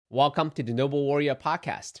Welcome to the Noble Warrior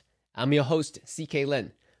Podcast. I'm your host, CK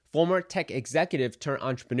Lin, former tech executive turned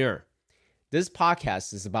entrepreneur. This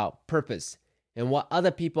podcast is about purpose and what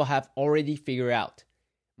other people have already figured out.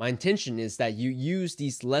 My intention is that you use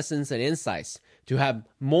these lessons and insights to have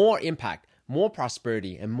more impact, more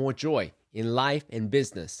prosperity, and more joy in life and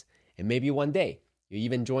business. And maybe one day, you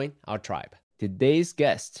even join our tribe. Today's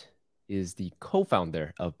guest is the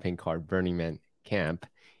co-founder of Pink Heart Burning Man Camp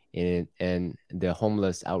and the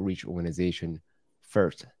homeless outreach organization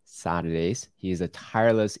First Saturdays. He is a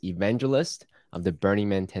tireless evangelist of the Burning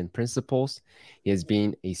Man 10 principles. He has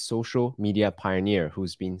been a social media pioneer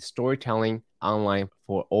who's been storytelling online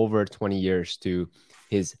for over 20 years to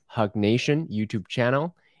his Hug Nation YouTube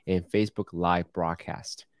channel and Facebook Live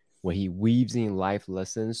broadcast, where he weaves in life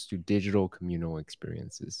lessons to digital communal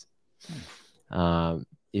experiences.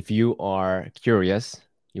 If you are curious,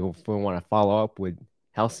 you will want to follow up with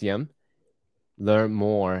Halcyon, learn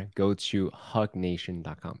more, go to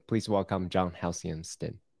hugnation.com. Please welcome John Halcyon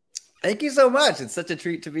Stin. Thank you so much. It's such a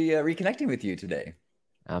treat to be reconnecting with you today.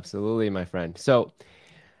 Absolutely, my friend. So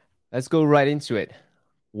let's go right into it.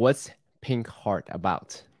 What's Pink Heart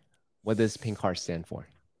about? What does Pink Heart stand for?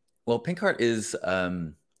 Well, Pink Heart is,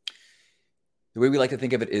 the way we like to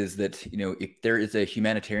think of it is that, if there is a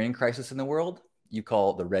humanitarian crisis in the world, you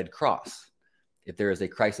call the Red Cross. If there is a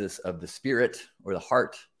crisis of the spirit or the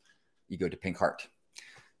heart, you go to Pink Heart.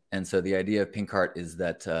 And so the idea of Pink Heart is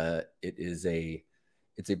that it's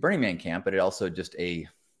a Burning Man camp, but it also just a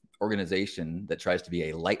organization that tries to be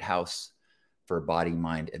a lighthouse for body,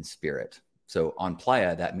 mind, and spirit. So on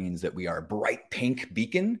Playa, that means that we are a bright pink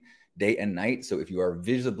beacon day and night. So if you are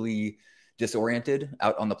visibly disoriented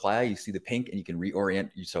out on the Playa, you see the pink and you can reorient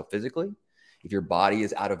yourself physically. If your body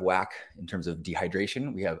is out of whack in terms of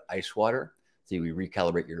dehydration, we have ice water. So we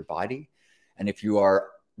recalibrate your body. And if you are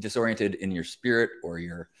disoriented in your spirit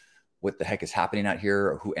or what the heck is happening out here,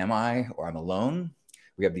 or who am I, or I'm alone,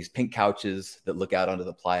 we have these pink couches that look out onto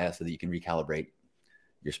the Playa so that you can recalibrate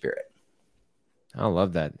your spirit. I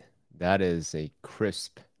love that. That is a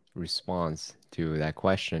crisp response to that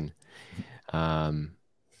question.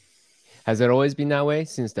 Has it always been that way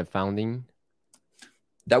since the founding?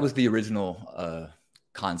 That was the original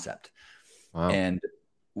concept. Wow. And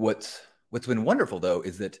what's been wonderful, though,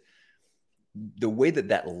 is that the way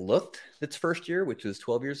that looked its first year, which was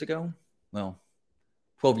 12 years ago,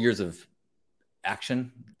 12 years of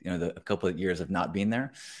action, a couple of years of not being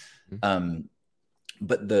there. Mm-hmm.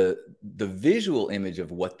 But the visual image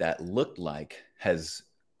of what that looked like has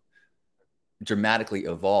dramatically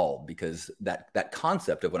evolved, because that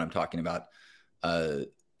concept of what I'm talking about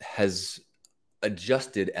has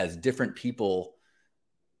adjusted as different people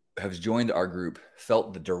have joined our group,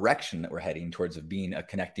 felt the direction that we're heading towards of being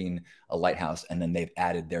a lighthouse, and then they've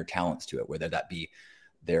added their talents to it, whether that be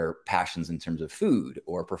their passions in terms of food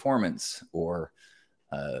or performance or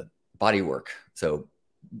body work. So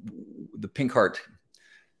the Pink Heart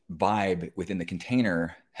vibe within the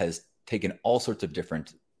container has taken all sorts of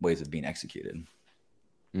different ways of being executed.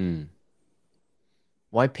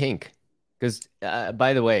 Why pink? Because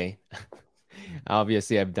by the way,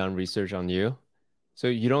 obviously I've done research on you. So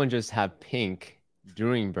you don't just have pink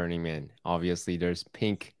during Burning Man. Obviously, there's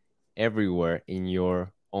pink everywhere in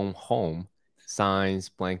your own home. Signs,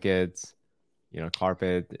 blankets,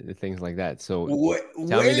 carpet, things like that. So way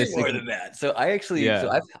more than that. So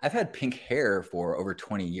I've had pink hair for over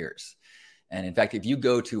 20 years. And in fact, if you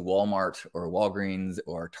go to Walmart or Walgreens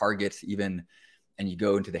or Target even, and you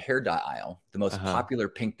go into the hair dye aisle, the most popular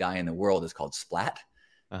pink dye in the world is called Splat.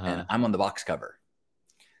 And I'm on the box cover.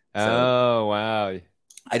 So, wow.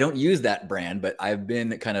 I don't use that brand, but I've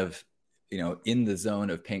been kind of, in the zone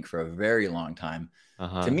of pink for a very long time.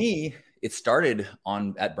 To me, it started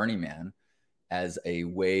at Burning Man as a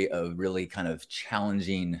way of really kind of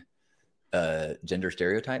challenging gender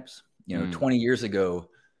stereotypes. 20 years ago,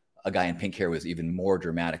 a guy in pink hair was even more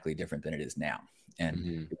dramatically different than it is now.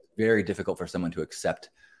 And it's very difficult for someone to accept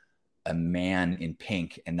a man in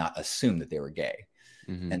pink and not assume that they were gay.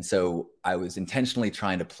 And so I was intentionally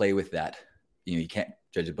trying to play with that. You can't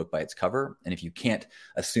judge a book by its cover. And if you can't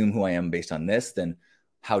assume who I am based on this, then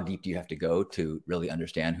how deep do you have to go to really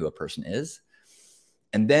understand who a person is?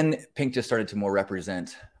 And then pink just started to more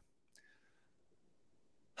represent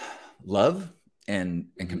love and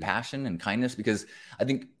compassion and kindness, because I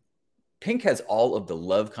think pink has all of the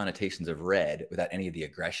love connotations of red without any of the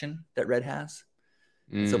aggression that red has.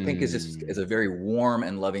 So pink is a very warm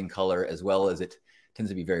and loving color, as well as it tends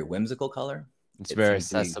to be very whimsical color. It's very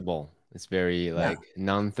accessible. It's very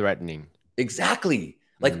non-threatening. Exactly.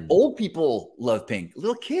 Like old people love pink.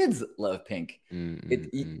 Little kids love pink.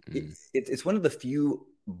 It's one of the few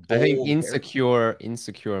I think bold hair.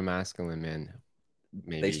 insecure masculine men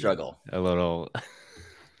They maybe struggle. a little.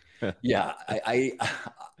 Yeah,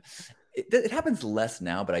 it happens less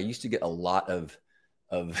now, but I used to get a lot of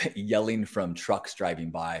yelling from trucks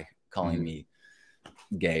driving by, calling Mm, me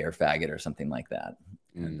gay or faggot or something like that,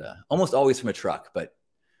 and mm, almost always from a truck, but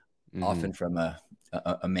mhm, often from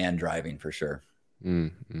a man driving for sure.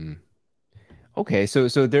 mm, mm. Okay, so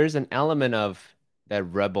there's an element of that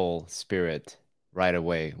rebel spirit right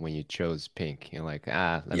away when you chose pink. You're like,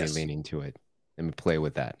 let me Yes, lean into it. Let me play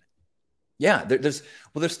with that. yeah. There's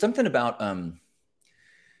something about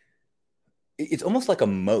it's almost like a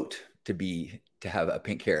moat to have a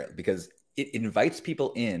pink hair because it invites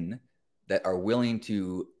people in that are willing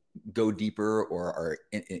to go deeper or are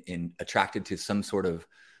attracted to some sort of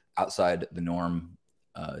outside the norm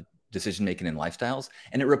decision making and lifestyles,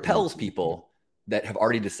 and it Mm, repels people that have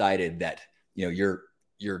already decided that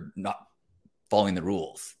you're not following the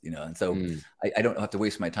rules, and so mm, I don't have to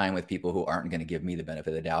waste my time with people who aren't going to give me the benefit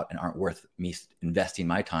of the doubt and aren't worth me investing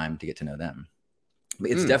my time to get to know them.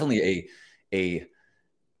 But it's mm. definitely a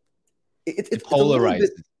It it's a little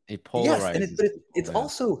bit. polarizes. It Yes, and polarizes it's people. Yeah.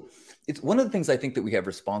 also it's one of the things I think that we have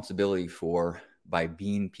responsibility for by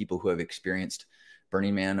being people who have experienced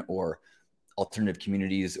Burning Man or alternative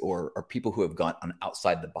communities or people who have gone on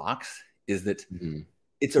outside the box is that Mhm,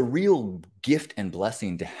 it's a real gift and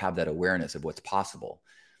blessing to have that awareness of what's possible.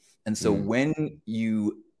 And so mm, when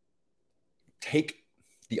you take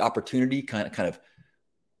the opportunity kind of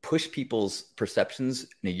push people's perceptions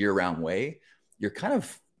in a year-round way, you're kind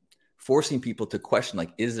of forcing people to question,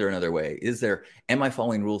 like, is there another way? Am I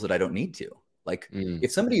following rules that I don't need to? Like, mm,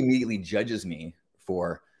 if somebody immediately judges me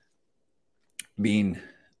for being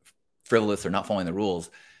frivolous or not following the rules,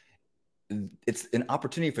 it's an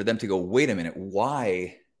opportunity for them to go, wait a minute,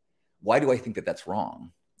 why do I think that that's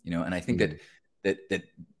wrong? And I think mm, that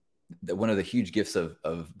one of the huge gifts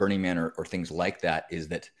of Burning Man or things like that is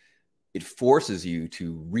that it forces you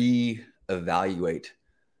to reevaluate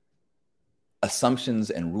assumptions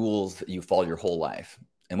and rules that you follow your whole life.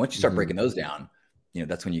 And once you start mhm. breaking those down,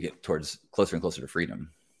 that's when you get towards closer and closer to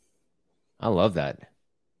freedom. I love that.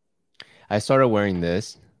 I started wearing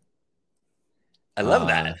this I love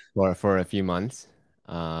that. for a few months.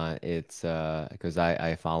 It's because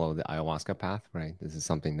I follow the ayahuasca path, right? This is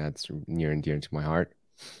something that's near and dear to my heart.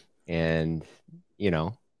 And you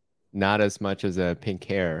know, not as much as a pink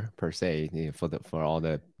hair per se, for all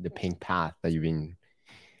the pink path that you've been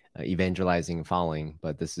evangelizing and following,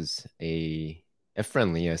 but this is a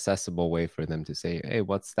friendly, accessible way for them to say, "Hey,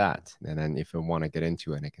 what's that?" And then if I want to get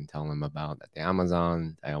into it, I can tell them about the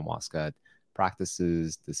Amazon, ayahuasca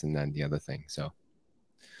practices, this and then the other thing. So,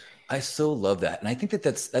 I so love that. And I think that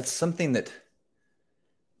that's something that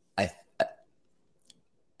I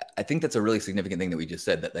I think that's a really significant thing that we just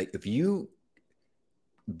said, that like if you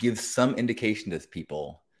give some indication to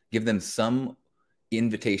people, give them some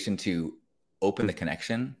invitation to open the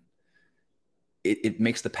connection, it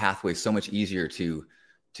makes the pathway so much easier to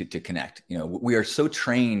connect. We are so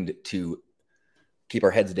trained to keep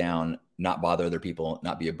our heads down, not bother other people,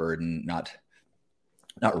 not be a burden, not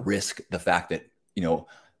risk the fact that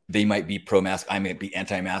they might be pro-mask, I might be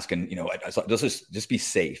anti-mask, and let's just be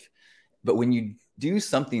safe. But when you do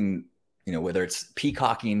something, whether it's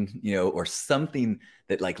peacocking, or something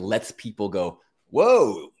that like lets people go,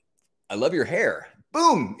 whoa, I love your hair,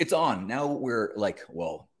 boom, it's on. Now we're like,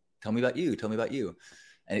 well, tell me about you,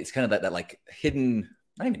 and it's kind of that like hidden,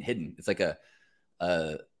 not even hidden, it's like a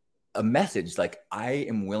a message like, I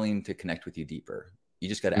am willing to connect with you deeper. You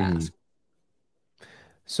just got to mhm. ask.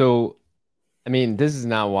 So I mean, this is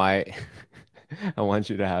not why I want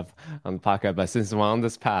you to have on the podcast, but since we're on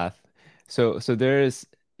this path, so there's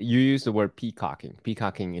you use the word peacocking.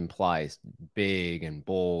 Peacocking implies big and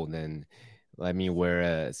bold, and let me wear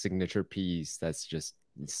a signature piece that's just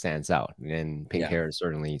stands out. And pink Yeah. hair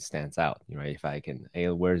certainly stands out, right? If I can, hey,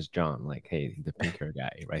 where's John? Like, hey, the pink hair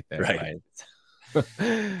guy right there, Right.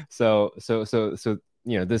 right? So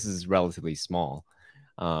this is relatively small.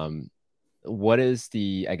 Um, what is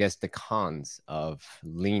I guess the cons of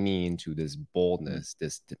leaning into this boldness,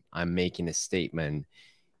 this I'm making a statement,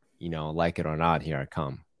 like it or not, here I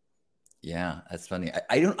come. Yeah, that's funny.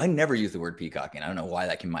 I never use the word peacocking. I don't know why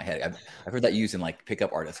that came in my head. I've heard that used in like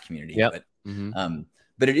pickup artist community, Yep. but Mm-hmm.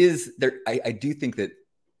 but it is there. I do think that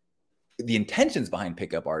the intentions behind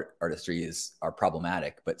pickup artistry are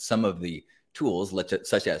problematic, but some of the tools,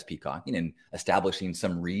 such as peacocking and establishing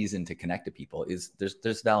some reason to connect to people,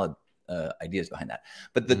 there's valid ideas behind that.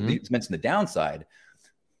 But Mm-hmm. to mention the downside,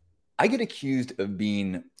 I get accused of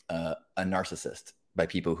being a narcissist by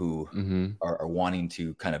people who Mm-hmm. are wanting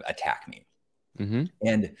to kind of attack me. Mm-hmm.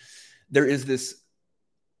 And there is this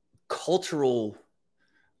cultural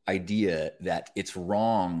idea that it's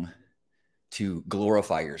wrong to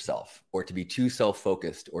glorify yourself or to be too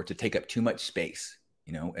self-focused or to take up too much space,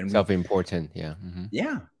 and Self-important. Yeah. Mm-hmm. yeah,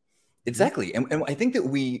 Mm-hmm. exactly. And I think that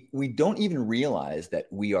we don't even realize that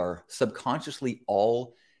we are subconsciously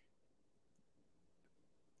all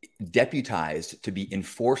deputized to be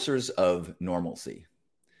enforcers of normalcy.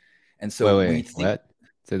 And so we Wait. think What?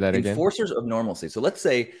 Say that again. enforcers of normalcy. So let's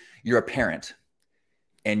say you're a parent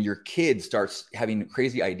and your kid starts having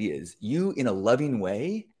crazy ideas. You, in a loving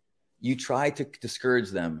way, you try to discourage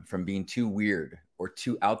them from being too weird or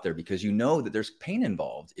too out there, because you know that there's pain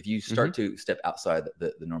involved if you start to step outside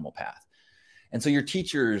the normal path. And so your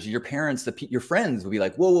teachers, your parents, your friends will be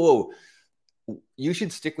like, whoa, whoa, whoa, you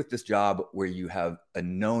should stick with this job where you have a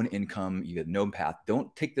known income, you have a known path.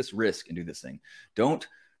 Don't take this risk and do this thing. Don't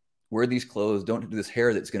wear these clothes. Don't do this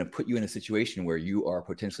hair that's going to put you in a situation where you are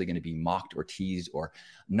potentially going to be mocked or teased or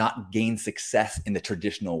not gain success in the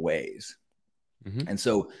traditional ways. Mm-hmm. And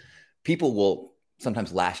so people will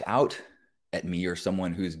sometimes lash out at me or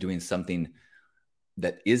someone who's doing something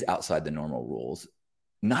that is outside the normal rules,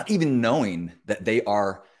 not even knowing that they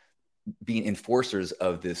are being enforcers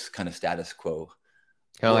of this kind of status quo.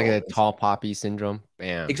 Kind of like a tall poppy syndrome.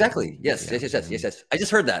 Bam. Exactly. Yes. Yeah. Yes. I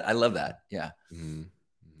just heard that. I love that. Yeah. Mm-hmm.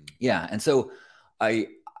 Yeah. And so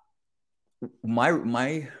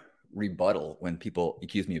my rebuttal when people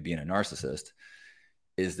accuse me of being a narcissist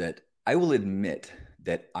is that I will admit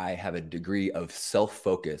that I have a degree of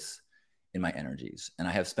self-focus in my energies. And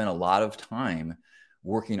I have spent a lot of time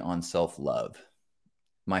working on self-love.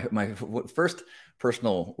 My first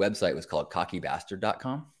personal website was called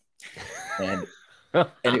cockybastard.com. And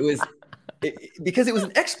it was because it was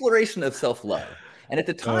an exploration of self-love. And at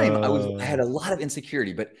the time I had a lot of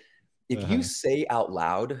insecurity, but if you say out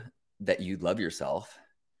loud that you love yourself,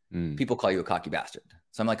 people call you a cocky bastard.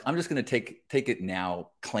 So I'm like, I'm just going to take it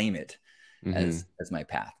now, claim it as my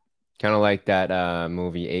path. Kind of like that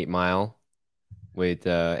movie 8 Mile with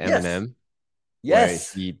Eminem.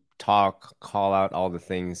 Yes. Where he call out all the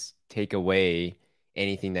things, take away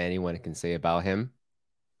anything that anyone can say about him.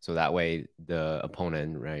 So that way the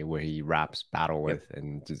opponent, right, where he raps battle with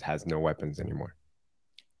and just has no weapons anymore.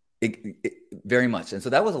 Very much. And so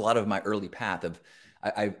that was a lot of my early path of,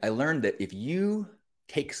 I learned that if you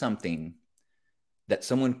take something that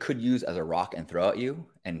someone could use as a rock and throw at you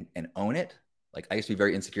and own it, like I used to be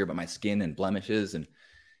very insecure about my skin and blemishes.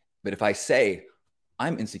 But if I say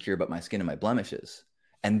I'm insecure about my skin and my blemishes,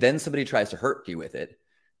 and then somebody tries to hurt you with it,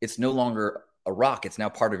 it's no longer a rock. It's now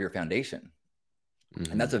part of your foundation.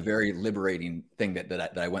 And that's a very liberating thing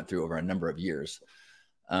that I went through over a number of years.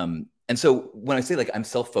 And so when I say like I'm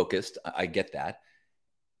self-focused, I get that.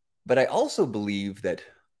 But I also believe that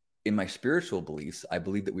in my spiritual beliefs, I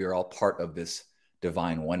believe that we are all part of this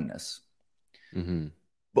divine oneness.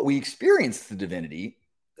 But we experience the divinity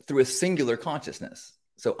through a singular consciousness.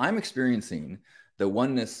 So I'm experiencing the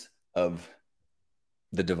oneness of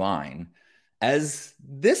the divine as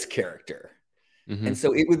this character. And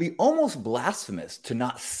so it would be almost blasphemous to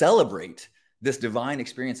not celebrate this divine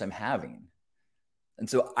experience I'm having. And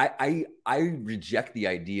so I reject the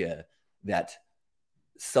idea that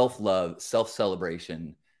self-love,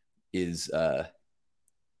 self-celebration is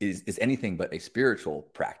anything but a spiritual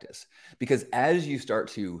practice. Because as you start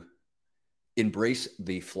to embrace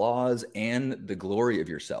the flaws and the glory of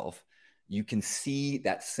yourself, you can see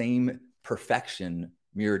that same perfection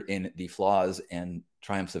mirrored in the flaws and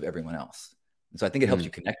triumphs of everyone else. And so I think it helps you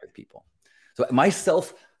connect with people. So my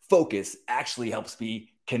self-focus actually helps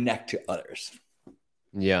me connect to others.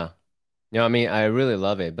 Yeah. No, I mean, I really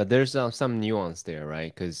love it, but there's some nuance there,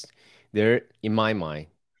 right? Because there, in my mind,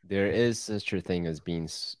 there is such a thing as being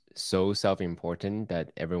so self-important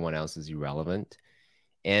that everyone else is irrelevant.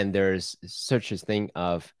 And there's such a thing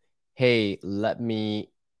of, hey, let me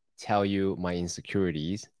tell you my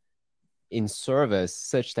insecurities in service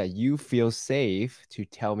such that you feel safe to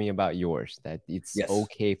tell me about yours, that it's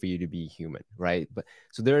okay for you to be human, right? But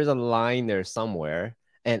so there is a line there somewhere,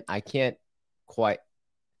 and I can't quite.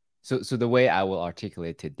 So the way I will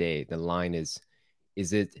articulate today, the line is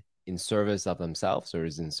it in service of themselves, or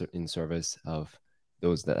is it in service of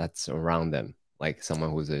those that's around them, like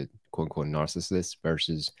someone who's a quote unquote narcissist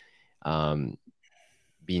versus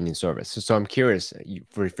being in service. So I'm curious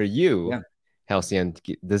for you. Halcyon,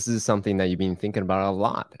 this is something that you've been thinking about a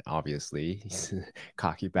lot, obviously.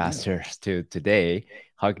 Cocky bastards to today,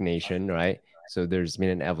 Hug Nation, right? So there's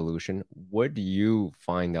been an evolution. Where do you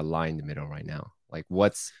find the line in the middle right now? Like,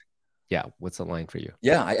 what's yeah, what's the line for you?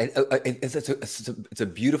 Yeah, it's a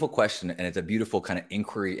beautiful question, and it's a beautiful kind of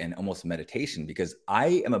inquiry and almost meditation, because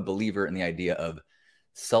I am a believer in the idea of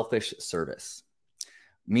selfish service,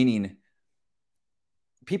 meaning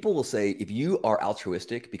people will say if you are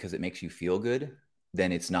altruistic because it makes you feel good,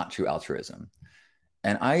 then it's not true altruism.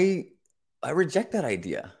 And I reject that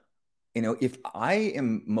idea. If I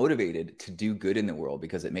am motivated to do good in the world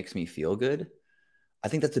because it makes me feel good, I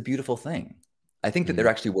think that's a beautiful thing. I think that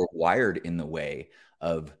we're wired in the way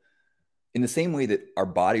of, in the same way that our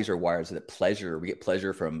bodies are wired so that we get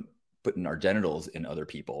pleasure from putting our genitals in other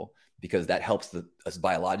people because that helps us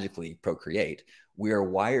biologically procreate. We are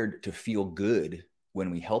wired to feel good when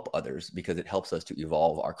we help others because it helps us to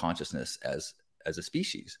evolve our consciousness as a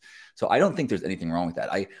species. So I don't think there's anything wrong with that.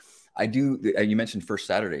 I do. You mentioned First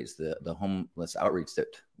Saturdays, the homeless outreach that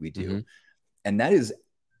we do, and that is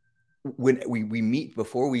when we meet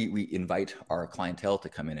before we invite our clientele to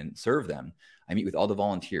come in and serve them. I meet with all the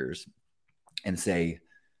volunteers and say,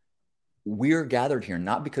 we're gathered here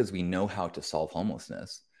not because we know how to solve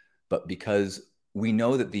homelessness, but because we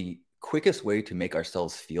know that the quickest way to make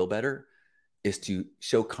ourselves feel better is to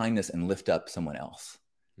show kindness and lift up someone else.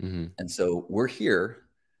 And so we're here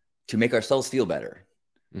to make ourselves feel better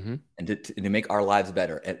and to make our lives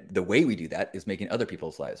better. And the way we do that is making other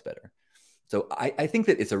people's lives better. So I think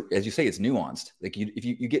that as you say, it's nuanced. Like if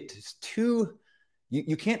you get too,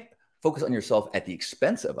 you can't focus on yourself at the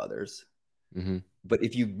expense of others. But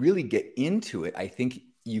if you really get into it, I think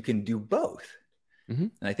you can do both.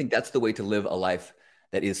 And I think that's the way to live a life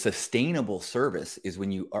that is sustainable service, is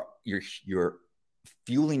when you're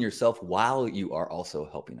fueling yourself while you are also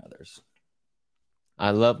helping others.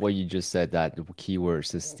 I love what you just said, that the keyword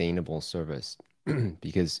sustainable service.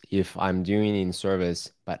 Because if I'm doing in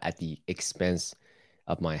service, but at the expense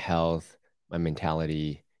of my health, my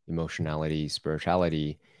mentality, emotionality,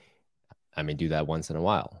 spirituality, I may do that once in a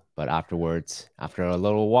while. But afterwards, after a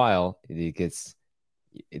little while, it's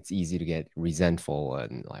easy to get resentful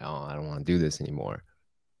and like, oh, I don't want to do this anymore.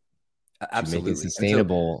 Absolutely. To make it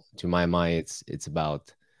sustainable, to my mind, it's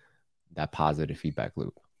about that positive feedback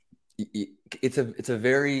loop. It's a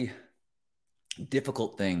very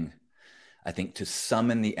difficult thing, I think, to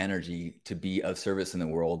summon the energy to be of service in the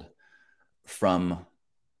world from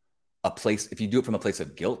a place. If you do it from a place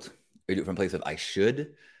of guilt, or you do it from a place of I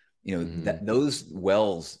should, that those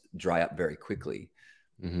wells dry up very quickly.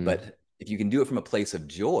 But if you can do it from a place of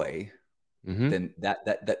joy, then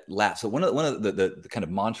that lasts. So one of the kind of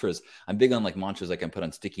mantras, I'm big on like mantras I can put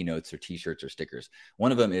on sticky notes or t-shirts or stickers.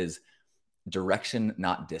 One of them is direction,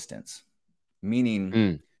 not distance.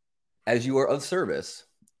 Meaning, as you are of service,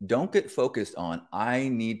 don't get focused on, I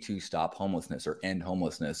need to stop homelessness or end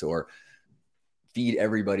homelessness or feed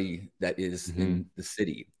everybody that is in the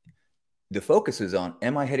city. The focus is on,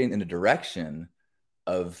 am I heading in a direction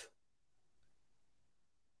of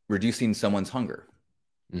reducing someone's hunger?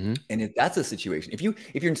 And if that's a situation, if you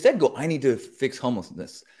instead go, I need to fix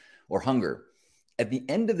homelessness or hunger, at the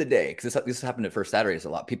end of the day, because this happened at First Saturdays a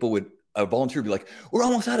lot, a volunteer would be like, we're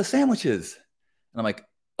almost out of sandwiches. And I'm like,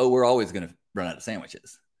 oh, we're always going to run out of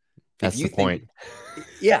sandwiches. That's the point.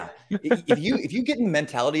 Yeah. If you get in the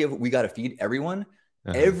mentality of we got to feed everyone,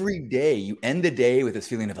 every day you end the day with this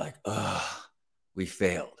feeling of like, oh, we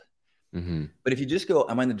failed. But if you just go,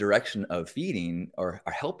 I'm in the direction of feeding or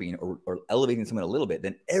helping or elevating someone a little bit,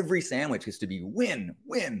 then every sandwich has to be win,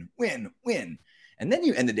 win, win, win. And then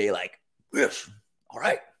you end the day like, all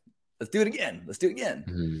right, let's do it again. Let's do it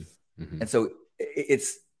again. And so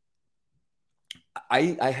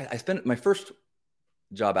I spent my first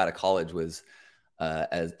job out of college was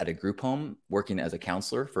at a group home working as a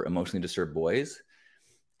counselor for emotionally disturbed boys.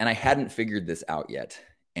 And I hadn't figured this out yet.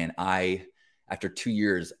 And after 2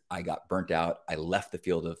 years, I got burnt out. I left the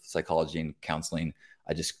field of psychology and counseling.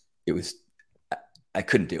 I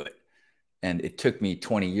couldn't do it. And it took me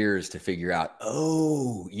 20 years to figure out,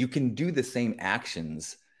 oh, you can do the same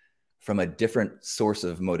actions from a different source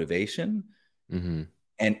of motivation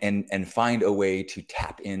and find a way to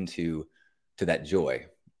tap into that joy.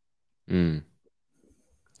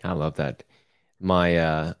 I love that.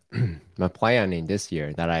 My my plan in this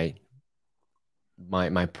year that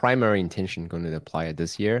my primary intention going to apply it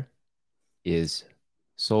this year is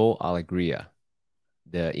Sol Alegria.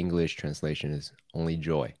 The English translation is only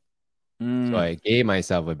joy. So I gave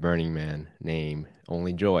myself a Burning Man name,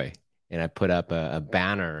 Only Joy, and I put up a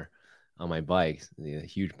banner on my bike. The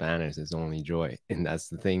huge banner says Only Joy, and that's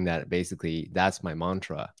the thing that basically that's my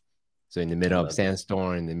mantra. So in the middle of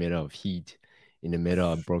sandstorm, in the middle of heat, in the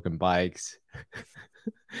middle of broken bikes,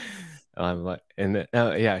 I'm like, and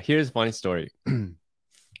yeah, here's a funny story.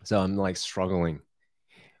 So I'm like struggling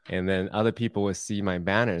And then other people would see my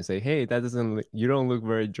banner and say, "Hey, you don't look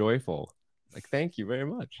very joyful." Like, thank you very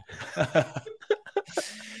much.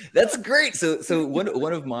 That's great. So another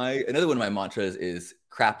one of my mantras is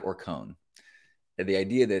crap or cone. The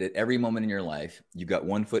idea that at every moment in your life, you've got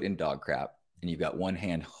one foot in dog crap and you've got one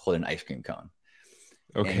hand holding an ice cream cone.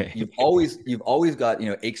 Okay. And you've always got,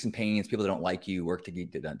 aches and pains, people that don't like you, work to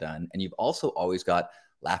get it done. And you've also always got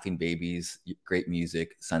laughing babies, great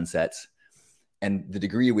music, sunsets. And the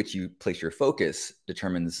degree at which you place your focus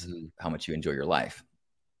determines how much you enjoy your life.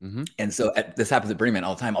 Mm-hmm. And so this happens at Burning Man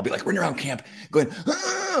all the time. I'll be like running around camp going,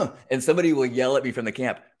 ah! And somebody will yell at me from the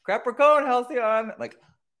camp, crap or cone, Halcyon. Like,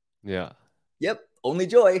 yeah. Yep. Only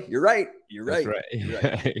joy. You're right. You're right. That's right. You're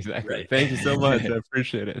right. Exactly. Right. Thank you so much. I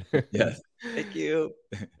appreciate it. Yes. Thank you.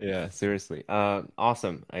 Yeah, seriously.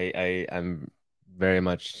 Awesome. I'm very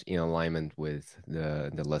much in alignment with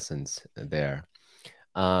the lessons there.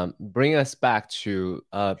 Bring us back to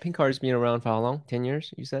Pink Heart's been around for how long? 10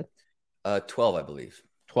 years, you said? 12, I believe.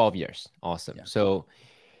 12 years. Awesome. Yeah. So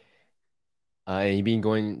and you've been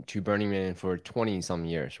going to Burning Man for 20 some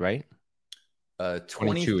years, right?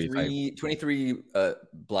 23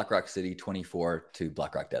 Black Rock City, 24 to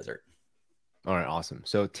Black Rock Desert. All right, awesome.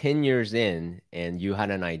 So 10 years in, and you had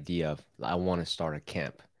an idea of, I want to start a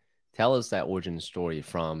camp. Tell us that origin story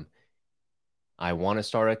from I want to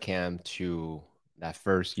start a camp to that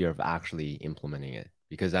first year of actually implementing it.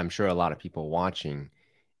 Because I'm sure a lot of people watching,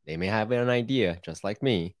 they may have an idea, just like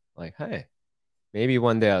me, like, hey, maybe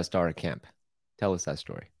one day I'll start a camp. Tell us that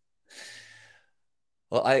story.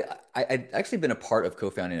 Well, I'd actually been a part of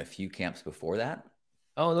co-founding a few camps before that.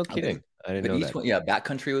 Oh, no kidding. I didn't know that. One,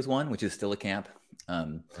 Backcountry was one, which is still a camp.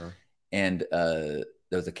 And there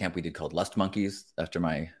was a camp we did called Lust Monkeys after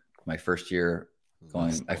my first year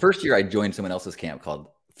going. My first year, I joined someone else's camp called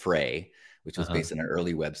Fray, which was based on an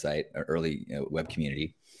early website, an early web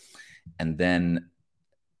community. And then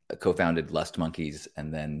co-founded Lust Monkeys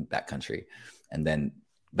and then Backcountry. And then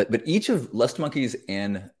But each of Lust Monkeys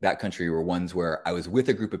and Backcountry were ones where I was with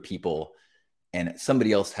a group of people and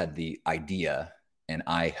somebody else had the idea and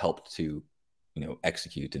I helped to,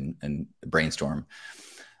 execute and brainstorm.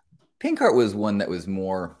 Pink Heart was one that was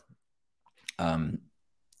more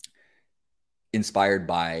inspired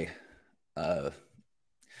by the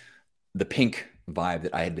pink vibe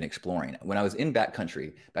that I had been exploring. When I was in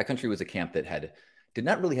Backcountry was a camp that did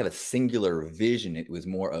not really have a singular vision. It was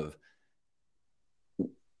more of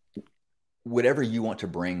whatever you want to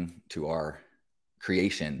bring to our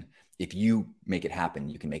creation, if you make it happen,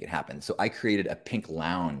 you can make it happen. So I created a pink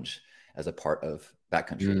lounge as a part of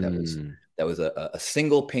Backcountry. That was a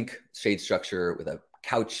single pink shade structure with a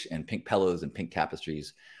couch and pink pillows and pink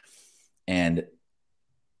tapestries. And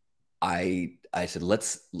I said,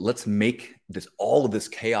 let's make all of this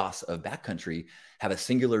chaos of Backcountry have a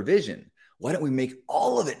singular vision. Why don't we make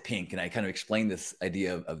all of it pink? And I kind of explained this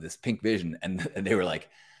idea of this pink vision, and they were like,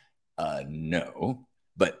 no,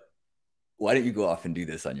 but why don't you go off and do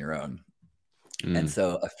this on your own? And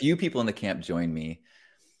so a few people in the camp joined me,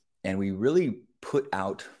 and we really put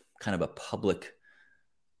out kind of a public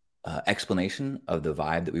explanation of the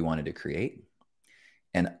vibe that we wanted to create.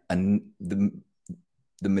 And the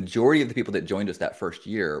majority of the people that joined us that first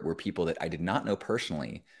year were people that I did not know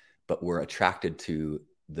personally, but were attracted to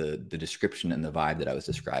the description and the vibe that I was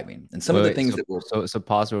describing. And some of the things that were so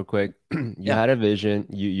pause real quick. You had a vision.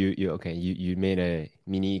 You made a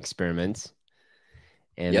mini experiment,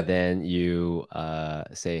 and then you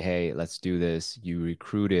say, hey, let's do this. You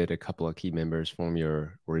recruited a couple of key members from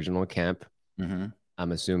your original camp.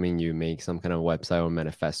 I'm assuming you make some kind of website or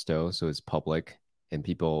manifesto so it's public and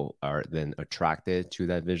people are then attracted to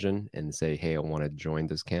that vision and say, hey, I want to join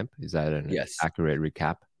this camp. Is that an accurate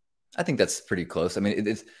recap? I think that's pretty close. I mean,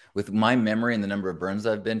 it's with my memory and the number of burns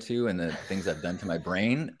I've been to and the things I've done to my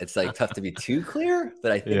brain, it's like tough to be too clear,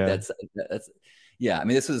 but I think that's, I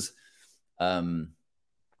mean, this was, so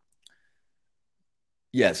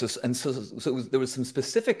there was some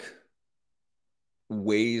specific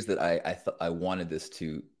ways that I thought I wanted this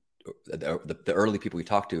to, the early people we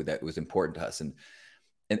talked to, that was important to us.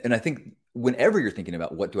 And I think whenever you're thinking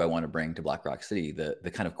about what do I want to bring to Black Rock City,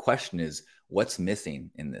 the kind of question is, what's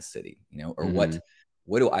missing in this city, or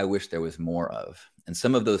what do I wish there was more of? And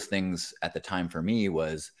some of those things at the time for me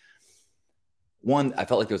was, one, I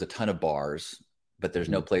felt like there was a ton of bars, but there's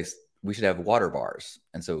no place. We should have water bars.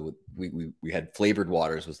 And so we had flavored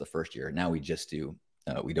waters was the first year. Now we just do,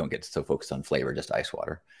 we don't get so focused on flavor, just ice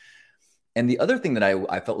water. And the other thing that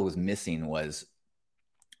I felt was missing was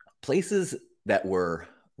places that were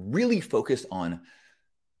really focused on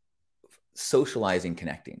socializing,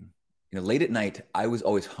 connecting. late at night, I was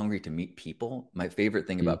always hungry to meet people. My favorite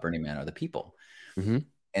thing Mm-hmm. about Burning Man are the people. Mm-hmm.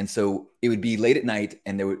 And so it would be late at night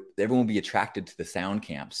and everyone would be attracted to the sound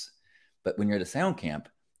camps. But when you're at a sound camp,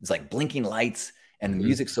 it's like blinking lights and the Mm-hmm.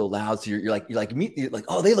 music's so loud. So you're like,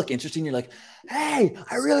 oh, they look interesting. You're like, hey,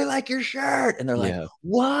 I really like your shirt. And they're like, Yeah.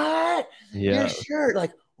 what? Your Yeah. shirt?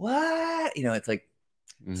 Like, what? It's like,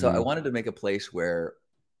 so I Mm-hmm. wanted to make a place where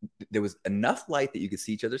there was enough light that you could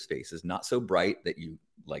see each other's faces, not so bright that you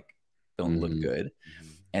like don't look Mm-hmm. good,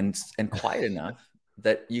 and quiet enough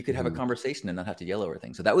that you could have a Mm-hmm. conversation and not have to yell over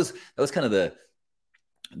things. So that was kind of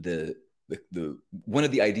the one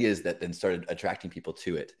of the ideas that then started attracting people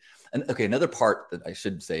to it. And okay, another part that I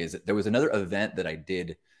should say is that there was another event that I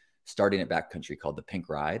did starting at Backcountry called the Pink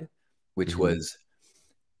Ride, which Mm-hmm. was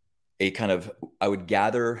a kind of, I would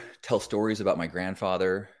gather, tell stories about my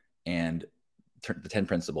grandfather and the 10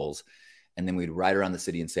 principles. And then we'd ride around the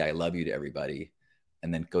city and say, I love you to everybody.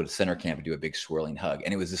 And then go to center camp and do a big swirling hug.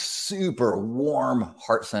 And it was a super warm,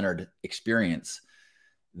 heart-centered experience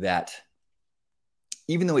that,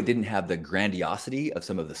 even though it didn't have the grandiosity of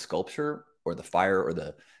some of the sculpture or the fire or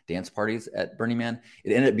the dance parties at Burning Man,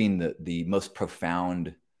 it ended up being the most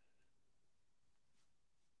profound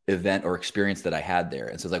event or experience that I had there.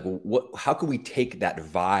 And so it's like, well, how could we take that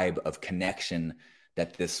vibe of connection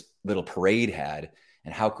that this little parade had,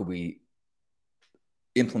 and how could we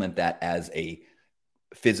implement that as a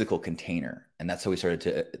physical container? And that's how we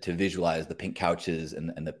started to visualize the pink couches and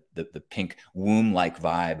the pink womb-like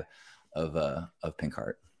vibe of Pink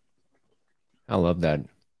Heart. I love that.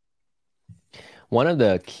 One of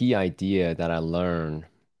the key idea that I learned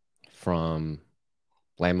from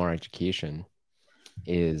Landmark Education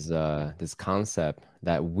is this concept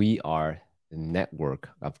that we are the network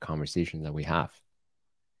of conversations that we have.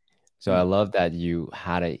 So I love that you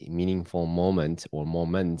had a meaningful moment or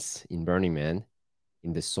moments in Burning Man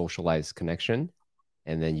in the socialized connection,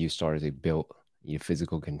 and then you started to build a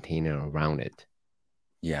physical container around it.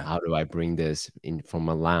 Yeah. How do I bring this in from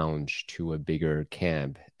a lounge to a bigger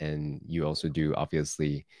camp? And you also do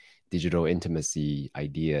obviously digital intimacy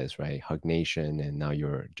ideas, right? Hug Nation, and now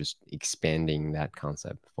you're just expanding that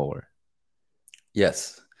concept forward.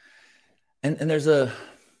 Yes. And there's a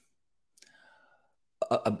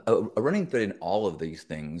running thread in all of these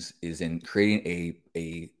things is in creating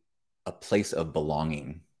a place of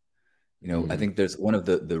belonging. I think there's one of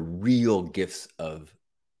the real gifts of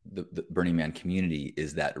the Burning Man community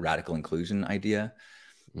is that radical inclusion idea.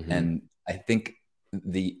 Mm-hmm. And I think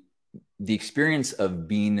the experience of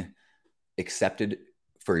being accepted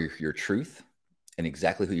for your truth and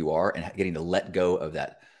exactly who you are, and getting to let go of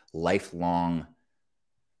that lifelong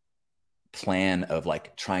plan of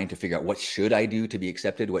like trying to figure out, what should I do to be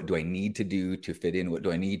accepted? What do I need to do to fit in? What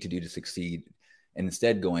do I need to do to succeed? And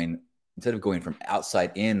instead of going from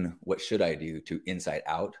outside in, what should I do, to inside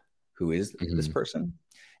out, who is this person?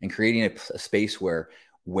 And creating a space where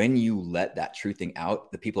when you let that truth thing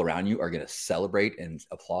out, the people around you are going to celebrate and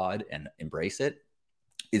applaud and embrace it,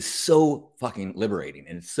 is so fucking liberating.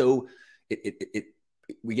 And it's so,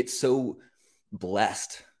 we get so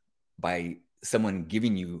blessed by someone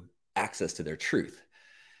giving you access to their truth.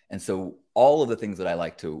 And so all of the things that I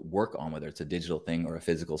like to work on, whether it's a digital thing or a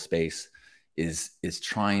physical space, is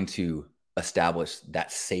trying to establish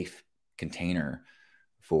that safe container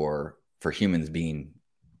for humans being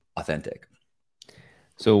authentic.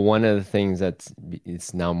 So one of the things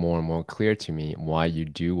it's now more and more clear to me why you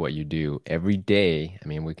do what you do every day. I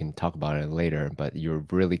mean, we can talk about it later, but you're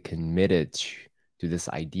really committed to this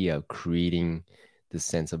idea of creating this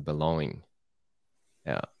sense of belonging,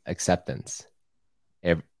 acceptance.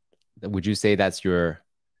 Would you say that's your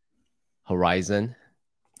horizon?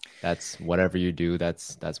 That's whatever you do,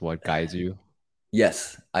 that's what guides you?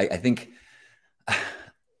 Yes, I think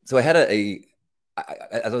so. I had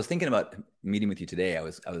as I was thinking about meeting with you today, I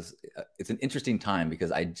was it's an interesting time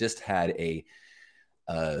because I just had a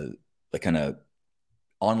kind of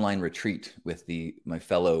online retreat with my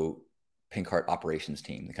fellow Pink Heart operations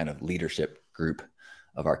team, the kind of leadership group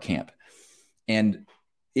of our camp. And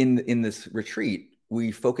in this retreat,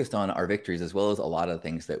 we focused on our victories as well as a lot of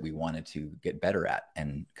things that we wanted to get better at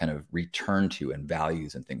and kind of return to, and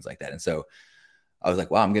values and things like that. And so I was like,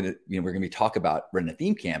 wow, we're going to be talk about running a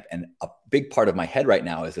theme camp. And a big part of my head right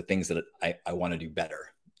now is the things that I want to do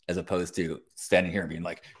better, as opposed to standing here and being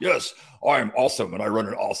like, yes, I'm awesome and I run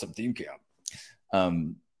an awesome theme camp.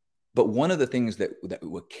 But one of the things that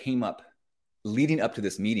came up leading up to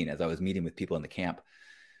this meeting, as I was meeting with people in the camp,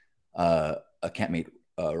 a campmate,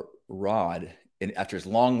 Rod, and after his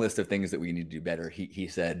long list of things that we need to do better, he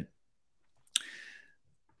said,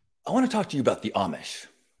 I want to talk to you about the Amish.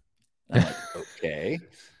 And I'm like, okay.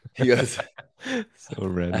 He goes, So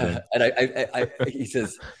random. and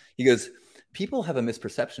he goes, people have a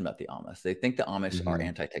misperception about the Amish. They think the Amish are Mm-hmm.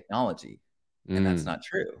 anti-technology, and that's Mm, not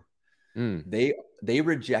true. mm, They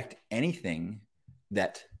reject anything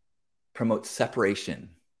that promotes separation,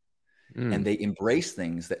 and mm, they embrace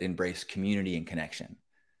things that embrace community and connection.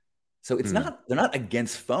 So mm, they're not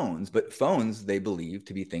against phones, but phones they believe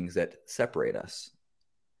to be things that separate us.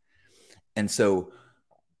 And so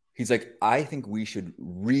he's like, I think we should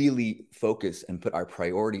really focus and put our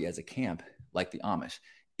priority as a camp, like the Amish.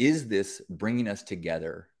 Is this bringing us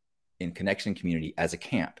together in connection community as a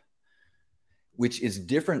camp? Which is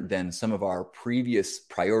different than some of our previous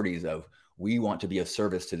priorities of we want to be of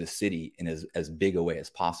service to the city in as big a way as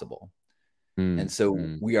possible. And mm, so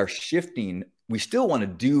mm, we are shifting. We still want to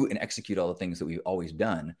do and execute all the things that we've always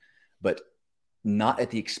done, but not at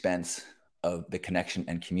the expense of the connection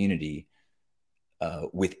and community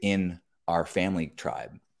within our family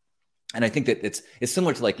tribe. And I think that it's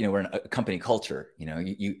similar to, like, we're in a company culture.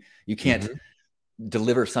 You can't mm-hmm.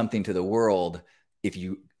 deliver something to the world if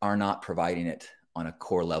you are not providing it on a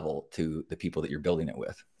core level to the people that you're building it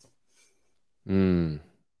with. Mm.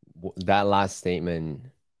 That last statement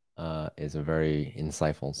is a very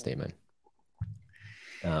insightful statement.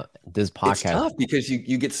 This It's podcast. tough because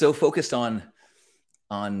you get so focused on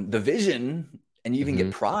the vision, and you even Mhm,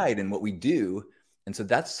 get pride in what we do. And so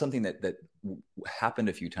that's something that happened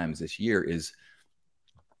a few times this year. Is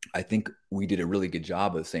I think we did a really good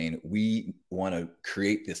job of saying we want to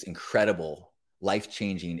create this incredible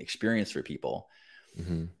life-changing experience for people.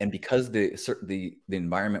 mhm, And because the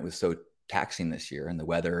environment was so taxing this year, and the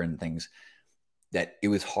weather and things, that it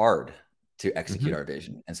was hard to execute mhm, our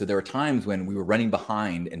vision. And so there were times when we were running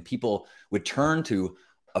behind, and people would turn to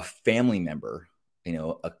a family member,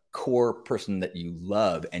 a core person that you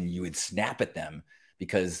love, and you would snap at them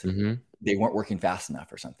because mhm. they weren't working fast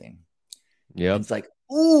enough or something. And Yep. it's like,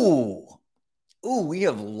 ooh, we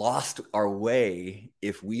have lost our way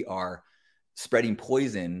if we are spreading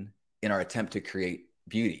poison in our attempt to create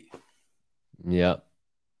beauty. Yep.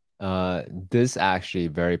 This actually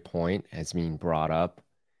very point has been brought up,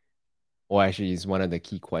 or actually is one of the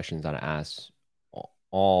key questions that I ask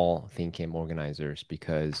all Think Camp organizers,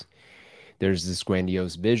 because there's this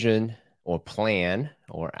grandiose vision or plan,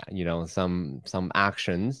 or some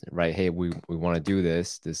actions, right? Hey, we want to do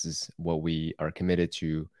this. This is what we are committed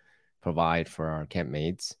to provide for our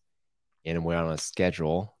campmates, and we're on a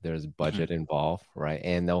schedule. There's Mhm. budget involved, right?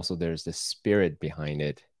 And also there's the spirit behind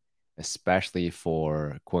it, especially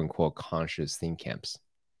for quote unquote conscious think camps,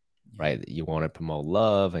 Yeah. right? You want to promote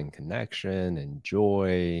love and connection and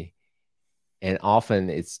joy. And often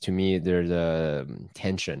it's, to me, there's a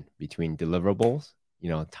tension between deliverables,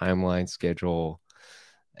 timeline, schedule,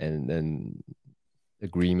 and then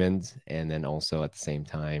agreement, and then also at the same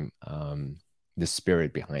time, the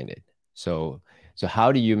spirit behind it. So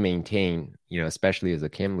how do you maintain, especially as a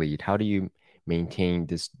camp lead, how do you maintain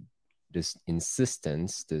this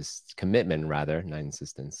insistence, this commitment, rather, not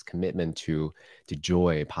insistence, commitment to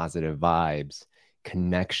joy, positive vibes,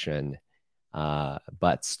 connection,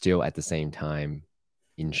 but still at the same time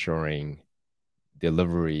ensuring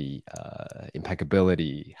delivery,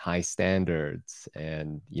 impeccability, high standards,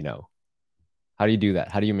 and how do you do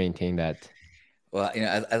that? How do you maintain that Well,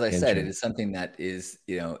 as I said, it tension? is something that is,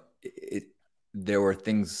 there were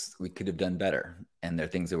things we could have done better, and there are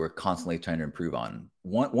things that we're constantly trying to improve on.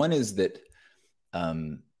 One is that,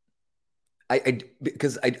 um,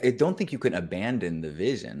 because I don't think you can abandon the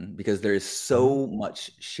vision, because there is Mhm, so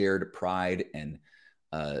much shared pride and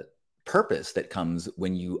uh, purpose that comes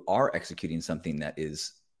when you are executing something that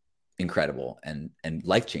is incredible and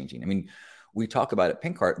life changing. I mean, we talk about it,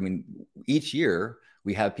 Pink Heart. I mean, each year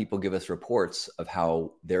we have people give us reports of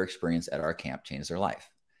how their experience at our camp changed their life.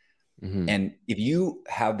 mhm, And if you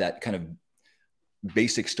have that kind of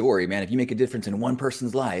basic story, man, if you make a difference in one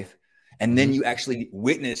person's life, and then mhm, you actually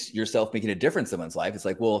witness yourself making a difference in someone's life, it's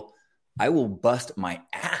like, well, I will bust my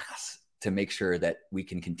ass to make sure that we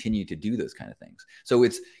can continue to do those kind of things. So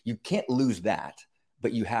you can't lose that,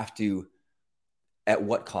 but you have to, at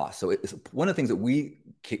what cost? So it's one of the things that we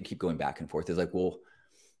keep going back and forth is like, well,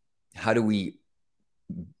 how do we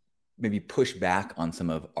maybe push back on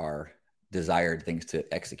some of our desired things to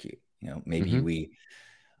execute? Maybe mhm,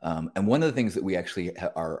 and one of the things that we actually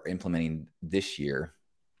are implementing this year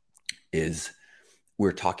is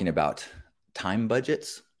we're talking about time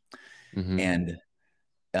budgets. mhm, And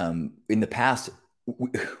in the past,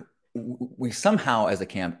 we somehow as a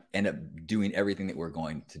camp end up doing everything that we're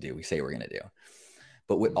going to do. We say we're going to do.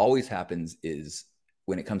 But what always happens is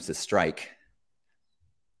when it comes to strike,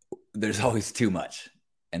 there's always too much.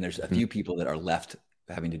 And there's a mhm, few people that are left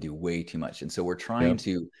having to do way too much. And so we're trying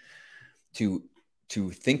to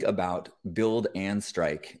think about build and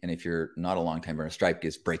strike. And if you're not a long time burner, strike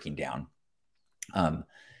is breaking down.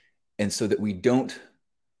 And so that we don't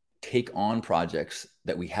take on projects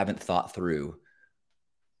that we haven't thought through.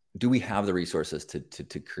 Do we have the resources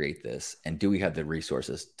to create this? And do we have the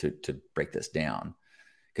resources to break this down?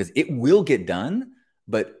 Because it will get done,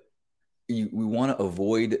 but we want to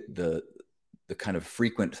avoid the kind of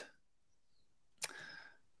frequent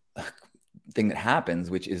thing that happens,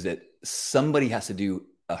 which is that somebody has to do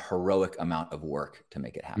a heroic amount of work to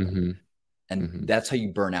make it happen. And that's how you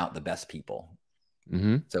burn out the best people.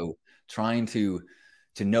 So trying to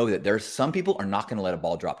know that there's some people are not going to let a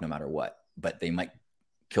ball drop no matter what, but they might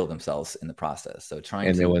kill themselves in the process. So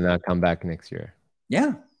they will not come back next year.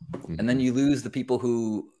 Yeah. And then you lose the people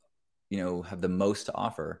who, have the most to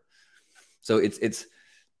offer. So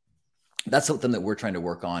that's something that we're trying to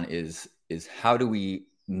work on is how do we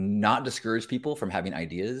not discourage people from having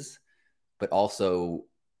ideas, but also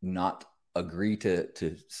not agree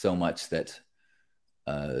to so much that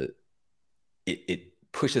it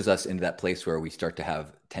pushes us into that place where we start to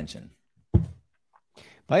have tension.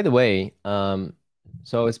 By the way, so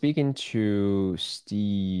I was speaking to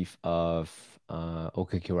Steve of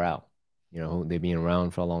OK Corral. They've been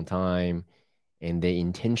around for a long time, and they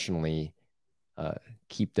intentionally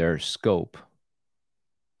keep their scope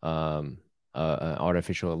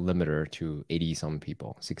artificial limiter to 80 some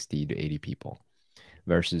people, 60 to 80 people,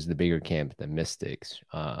 versus the bigger camp, the Mystics,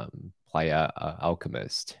 Playa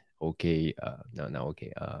Alchemist,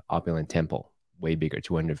 Opulent Temple, way bigger,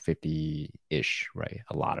 250-ish, right?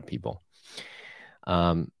 A lot of people.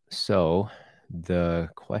 So the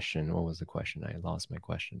question, what was the question? I lost my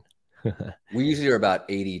question. We usually are about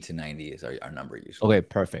 80 to 90 is our number usually. Okay,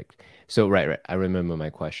 perfect. So right. I remember my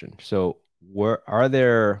question. So are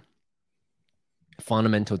there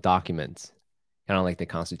fundamental documents, kind of like the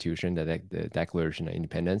Constitution, the Declaration of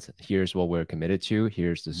Independence? Here's what we're committed to.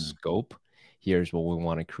 Here's the scope. Here's what we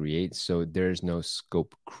want to create. So there's no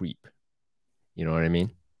scope creep. You know what I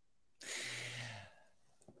mean?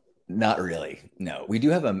 Not really. No, we do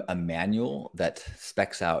have a manual that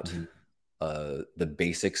specs out the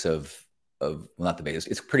basics of well, not the basics.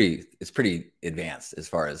 It's pretty advanced as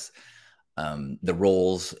far as the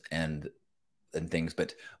roles and things.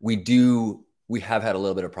 But we have had a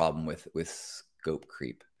little bit of problem with scope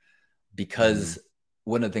creep, because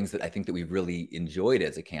one of the things that I think that we've really enjoyed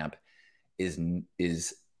as a camp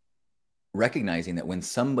is recognizing that when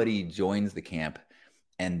somebody joins the camp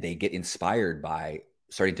and they get inspired by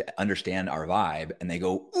starting to understand our vibe and they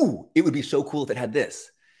go, ooh, it would be so cool if it had this.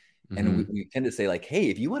 And we tend to say like, hey,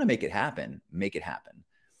 if you want to make it happen, make it happen.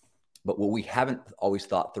 But what we haven't always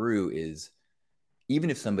thought through is, even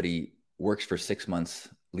if somebody works for 6 months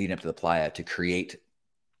leading up to the playa to create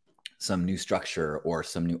some new structure or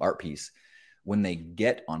some new art piece, when they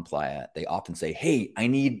get on playa, they often say, hey, I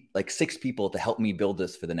need like 6 people to help me build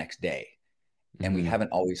this for the next day. And we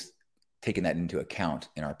haven't always taken that into account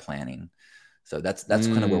in our planning. So that's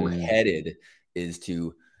kind of where we're headed, is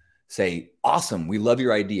to say, awesome, we love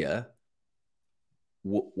your idea.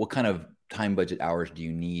 What kind of time budget hours do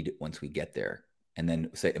you need once we get there? And then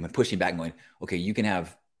say, I'm pushing back and going, okay, you can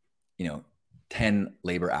have, 10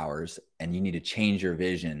 labor hours, and you need to change your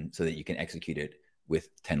vision so that you can execute it with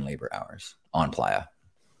 10 labor hours on playa.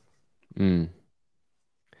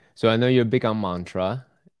 So I know you're big on mantra.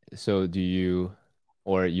 So do you,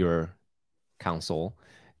 or your council,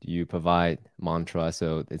 do you provide mantra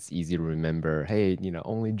so it's easy to remember, hey,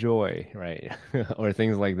 only joy, right? Or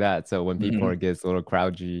things like that. So when people gets a little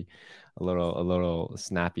crouchy, a little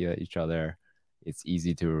snappy at each other, it's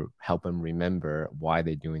easy to help them remember why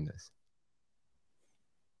they're doing this.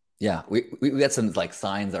 Yeah, we got some like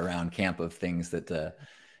signs around camp of things that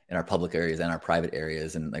in our public areas and our private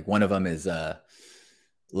areas. And like one of them is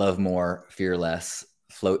love more, fear less,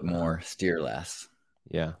 float more, steer less.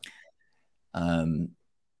 Yeah.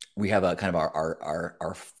 We have a kind of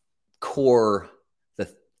our core that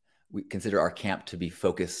we consider our camp to be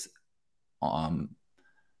focused on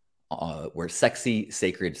we're sexy,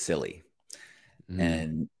 sacred, silly.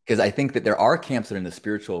 And because I think that there are camps that are in the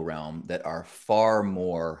spiritual realm that are far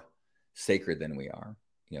more sacred than we are,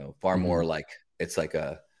 far more like, it's like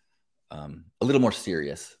a little more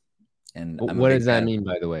serious. And what does that mean,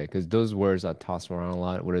 by the way? Because those words are tossed around a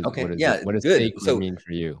lot. What does sacred mean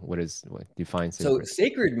for you? What defines sacred? So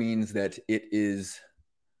sacred means that it is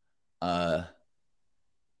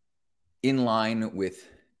in line with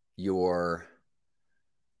your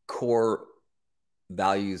core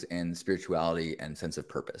values and spirituality and sense of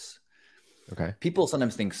purpose. Okay. People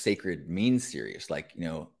sometimes think sacred means serious, like,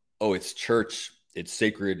 oh, it's church it's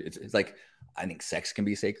sacred. It's like, I think sex can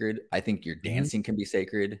be sacred. I think your Mm-hmm. dancing can be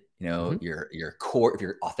sacred. You know, Mm-hmm. your core, if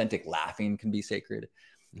your authentic laughing can be sacred.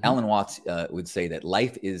 Mm-hmm. Alan Watts would say that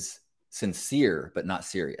life is sincere but not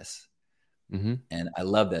serious, Mm-hmm. and I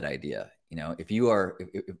love that idea. You know, if you are,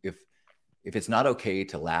 if it's not okay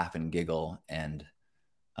to laugh and giggle and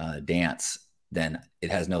dance, then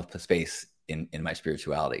it has no space in my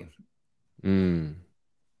spirituality. Mm,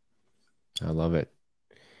 I love it.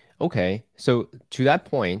 Okay, so to that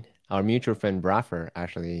point, our mutual friend Braffer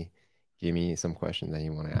actually gave me some questions that he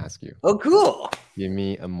want to ask you. Oh, cool. Give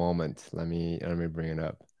me a moment. Let me bring it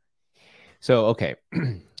up. So, okay.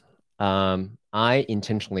 I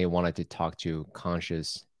intentionally wanted to talk to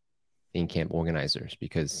conscious think camp organizers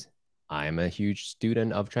because I'm a huge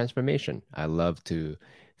student of transformation. I love to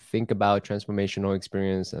think about transformational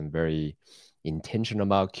experience. I'm very intentional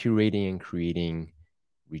about curating and creating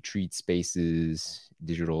retreat spaces,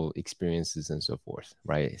 digital experiences, and so forth,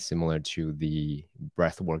 right? Similar to the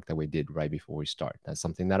breath work that we did right before we start. That's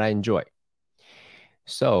something that I enjoy.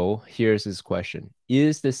 So here's this question.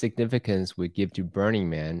 Is the significance we give to Burning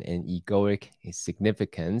Man an egoic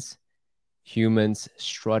significance, humans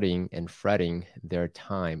strutting and fretting their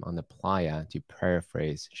time on the playa, to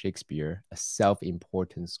paraphrase Shakespeare, a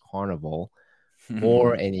self-importance carnival,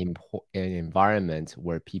 or an environment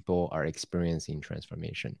where people are experiencing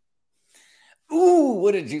transformation? Ooh,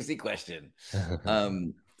 what a juicy question.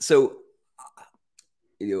 So,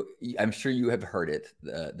 you know, I'm sure you have heard it.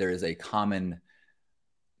 There is a common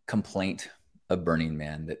complaint of Burning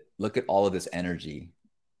Man that look at all of this energy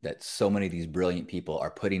that so many of these brilliant people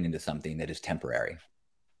are putting into something that is temporary.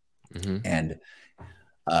 Mm-hmm. And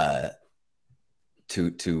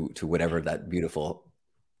to whatever that beautiful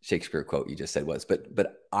Shakespeare quote you just said was,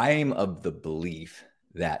 but I'm of the belief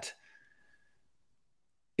that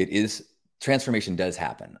it is, transformation does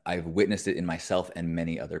happen. I've witnessed it in myself and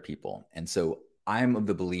many other people. And so I'm of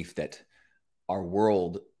the belief that our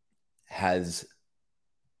world has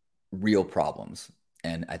real problems.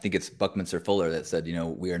 And I think it's Buckminster Fuller that said, you know,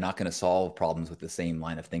 we are not going to solve problems with the same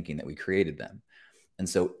line of thinking that we created them. And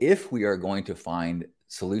so if we are going to find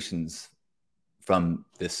solutions from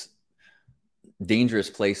this dangerous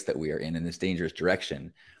place that we are in this dangerous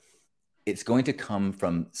direction, it's going to come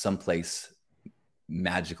from someplace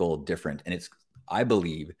magical, different. And I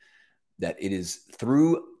believe that it is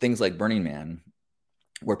through things like Burning Man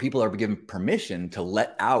where people are given permission to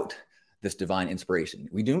let out this divine inspiration.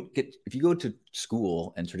 We don't get, if you go to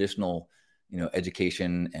school and traditional, you know,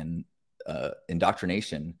 education and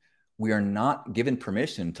indoctrination, we are not given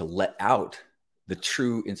permission to let out the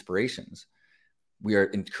true inspirations. We are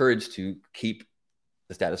encouraged to keep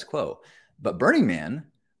the status quo. But Burning Man,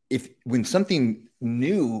 when something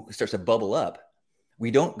new starts to bubble up,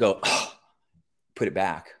 we don't go, oh, put it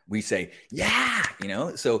back. We say, yeah, you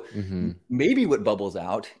know. So Mm-hmm. maybe what bubbles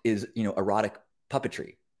out is, you know, erotic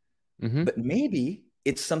puppetry. Mm-hmm. But maybe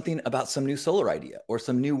it's something about some new solar idea or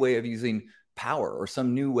some new way of using power or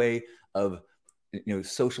some new way of, you know,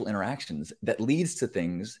 social interactions that leads to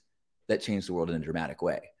things that change the world in a dramatic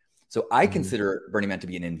way. So I Mm-hmm. consider Burning Man to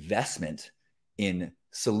be an investment in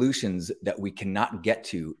solutions that we cannot get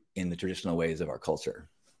to in the traditional ways of our culture.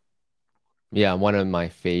 Yeah, one of my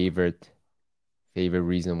favorite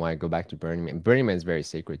reason why I go back to Burning Man. Burning Man is very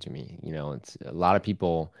sacred to me. You know, it's a lot of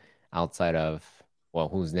people outside of, well,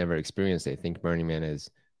 who's never experienced it, think Burning Man is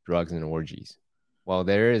drugs and orgies. Well,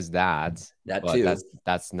 there is that, That but too.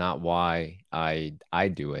 that's not why I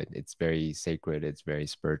do it. It's very sacred. It's very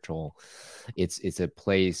spiritual. It's a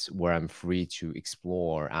place where I'm free to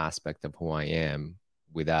explore aspect of who I am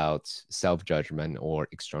without self-judgment or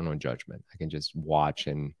external judgment. I can just watch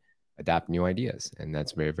and adapt new ideas, and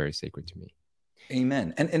that's very, very sacred to me.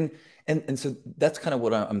 Amen. And so that's kind of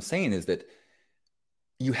what I'm saying is that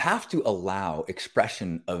you have to allow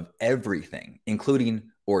expression of everything, including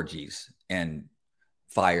orgies and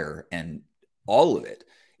fire and all of it.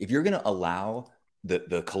 If you're going to allow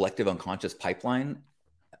the collective unconscious pipeline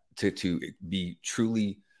to be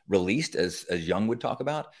truly released, as Jung would talk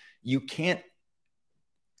about, you can't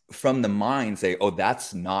from the mind say, oh,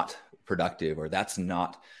 that's not productive, or that's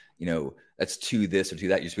not, you know, that's to this or to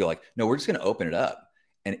that. You just feel like, no, we're just going to open it up.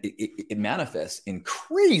 And it manifests in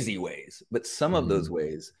crazy ways, but some of those Mhm.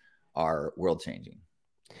 ways are world changing.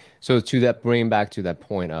 So to that, bring back to that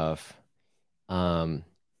point of um,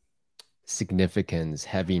 significance,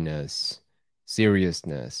 heaviness,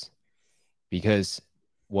 seriousness, because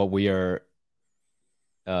what we are,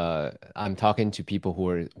 I'm talking to people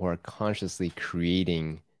who are consciously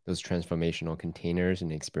creating those transformational containers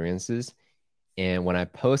and experiences. And when I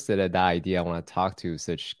posted that idea, I want to talk to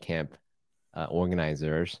such camp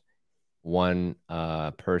organizers. one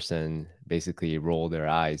person basically roll their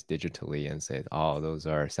eyes digitally and say, "Oh, those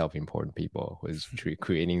are self-important people who's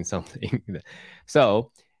creating something."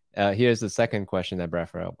 So, here's the second question that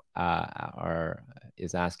Bradford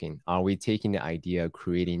is asking: are we taking the idea of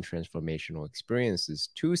creating transformational experiences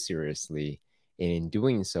too seriously, and in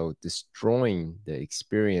doing so, destroying the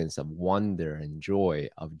experience of wonder and joy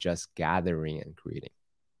of just gathering and creating?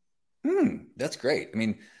 That's great. I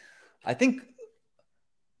mean, I think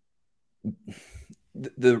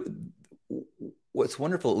the what's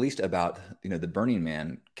wonderful, at least about the Burning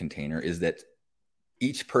Man container, is that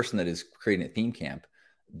each person that is creating a theme camp,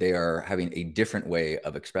 they are having a different way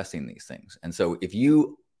of expressing these things. And so if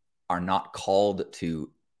you are not called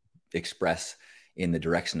to express in the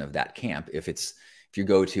direction of that camp, if you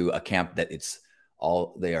go to a camp that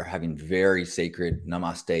they are having very sacred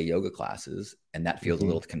namaste yoga classes, and that feels a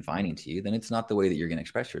little confining to you, then it's not the way that you're going to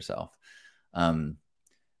express yourself.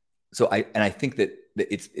 So I think that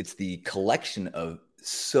it's the collection of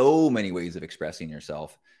so many ways of expressing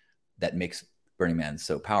yourself that makes Burning Man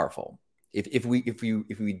so powerful. If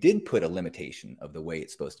we did put a limitation of the way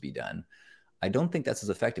it's supposed to be done, I don't think that's as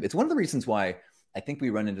effective. It's one of the reasons why I think we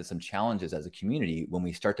run into some challenges as a community when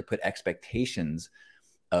we start to put expectations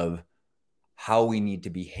of how we need to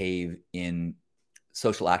behave in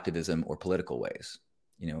social activism or political ways.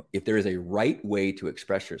 If there is a right way to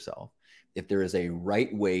express yourself, if there is a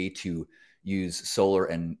right way to use solar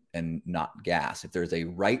and not gas, if there's a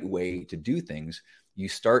right way to do things, you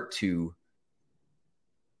start to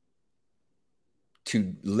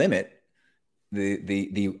limit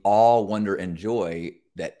the awe, wonder, and joy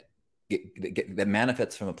that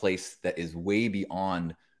manifests from a place that is way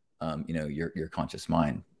beyond your conscious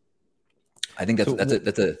mind. I think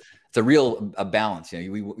that's a real balance.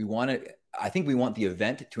 We want to. I think we want the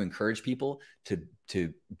event to encourage people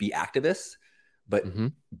to be activists, but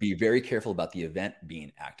be very careful about the event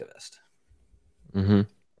being activist.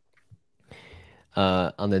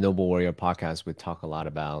 On the Noble Warrior podcast, we talk a lot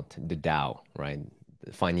about the Tao, right?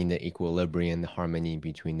 Finding the equilibrium, the harmony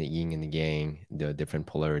between the yin and the yang, the different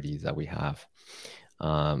polarities that we have.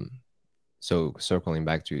 So circling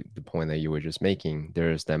back to the point that you were just making,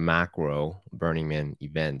 there's the macro Burning Man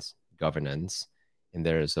events governance, and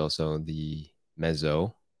there is also the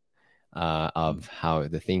meso of how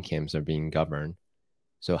the think camps are being governed.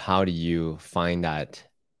 So how do you find that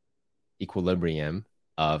equilibrium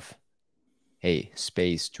of, hey,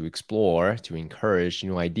 space to explore, to encourage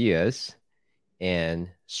new ideas, and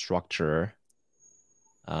structure,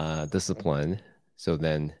 discipline? So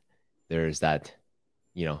then there's that,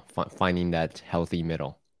 finding that healthy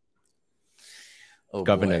middle,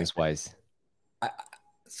 governance wise.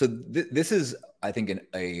 So this is, I think,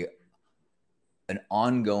 an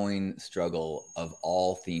ongoing struggle of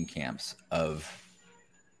all theme camps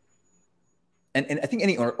and I think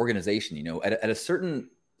any organization, at a certain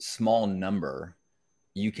small number,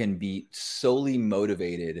 you can be solely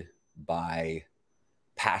motivated by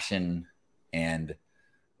passion and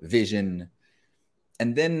vision.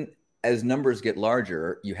 And then as numbers get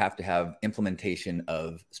larger, you have to have implementation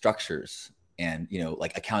of structures and,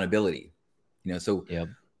 like accountability, so Yep.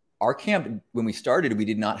 Our camp, when we started, we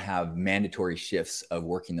did not have mandatory shifts of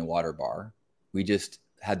working the water bar. We just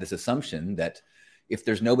had this assumption that if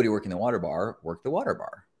there's nobody working the water bar, work the water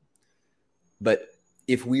bar. But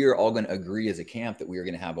if we are all going to agree as a camp that we are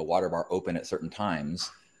going to have a water bar open at certain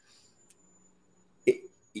times,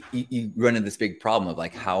 you run into this big problem of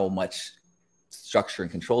like, how much structure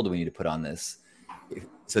and control do we need to put on this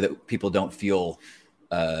so that people don't feel,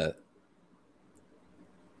 I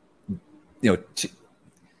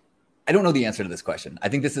don't know the answer to this question. I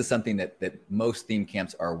think this is something that most theme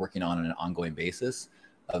camps are working on an ongoing basis.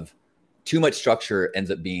 Of too much structure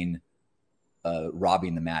ends up being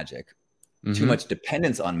robbing the magic. Too much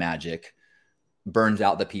dependence on magic burns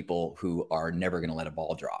out the people who are never going to let a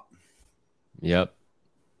ball drop. Yep.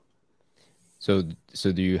 So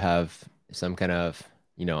do you have some kind of,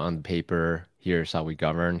 on paper, here's how we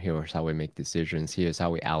govern, here's how we make decisions, here's how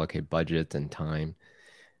we allocate budget and time,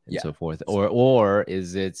 and so forth? Or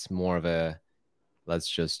is it more of a, let's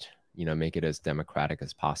just, make it as democratic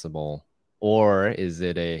as possible? Or is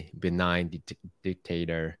it a benign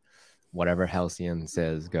dictator, whatever Halcyon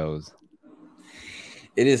says goes?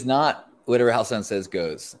 It is not whatever Halcyon says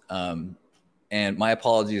goes. And my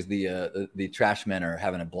apologies, the trash men are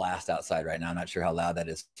having a blast outside right now. I'm not sure how loud that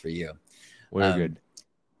is for you. We're good.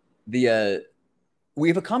 We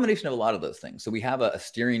have a combination of a lot of those things. So we have a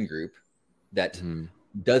steering group that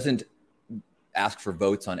doesn't ask for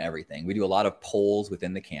votes on everything. We do a lot of polls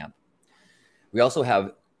within the camp. We also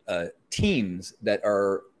have teams that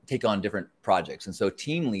are take on different projects. And so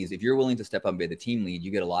team leads, if you're willing to step up and be the team lead,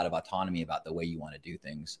 you get a lot of autonomy about the way you want to do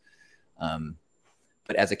things.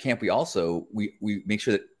 But as a camp, we also, we make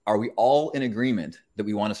sure that, are we all in agreement that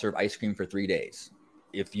we want to serve ice cream for 3 days?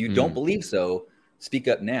 If you don't believe so, speak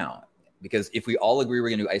up now. Because if we all agree we're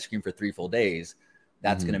going to do ice cream for 3 full days,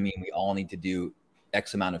 that's going to mean we all need to do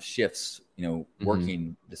X amount of shifts, you know,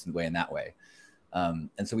 working this way and that way.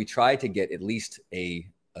 And so we try to get at least a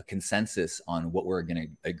consensus on what we're going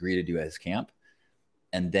to agree to do as camp,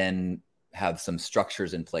 and then have some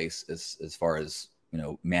structures in place as far as, you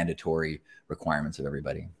know, mandatory requirements of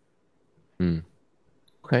everybody.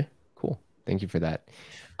 Okay, cool. Thank you for that.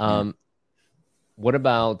 What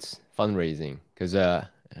about fundraising? Because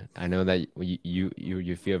I know that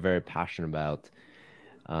you feel very passionate about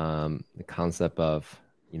the concept of,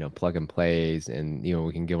 you know, plug and plays, and, you know,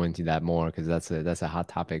 we can go into that more because that's a hot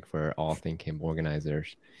topic for all Think Camp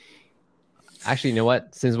organizers. Actually, you know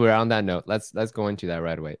what? Since we're on that note, let's go into that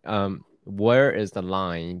right away. Where is the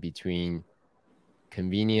line between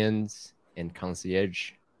convenience and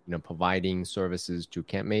concierge, you know, providing services to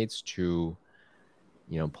campmates, to,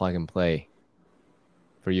 you know, plug and play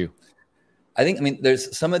for you? I mean,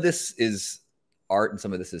 there's some of this is art and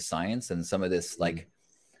some of this is science, and some of this, like,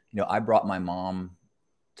 you know, I brought my mom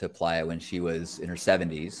to Playa when she was in her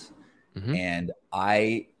 70s, and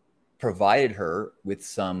I provided her with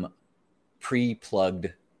some pre-plugged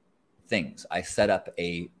things. I set up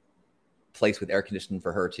a place with air conditioning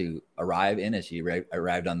for her to arrive in as she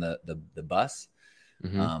arrived on the bus.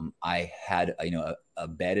 I had a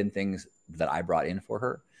bed and things that I brought in for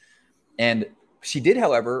her, and she did,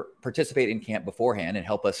 however, participate in camp beforehand and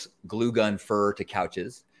help us glue gun fur to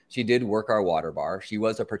couches. She did work our water bar. She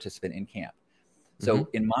was a participant in camp. So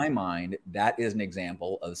in my mind, that is an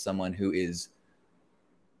example of someone who is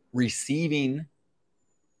receiving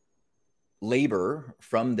labor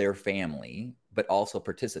from their family, but also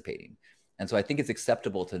participating. And so I think it's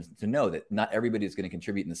acceptable to know that not everybody is going to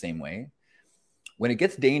contribute in the same way. When it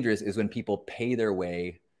gets dangerous is when people pay their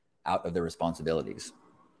way out of their responsibilities.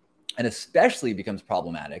 And especially becomes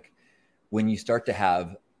problematic when you start to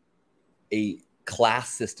have a class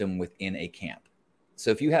system within a camp.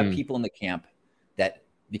 So if you have people in the camp that,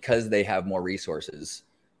 because they have more resources,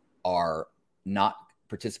 are not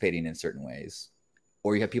participating in certain ways,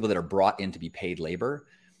 or you have people that are brought in to be paid labor,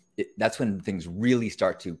 that's when things really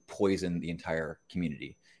start to poison the entire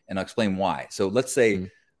community. And I'll explain why. So let's say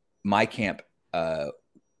my camp, I'm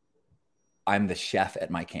the chef at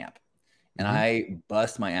my camp, and I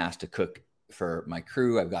bust my ass to cook for my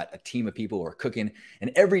crew. I've got a team of people who are cooking.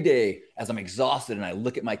 And every day as I'm exhausted and I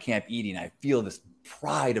look at my camp eating, I feel this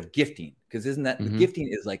pride of gifting. Because isn't that the gifting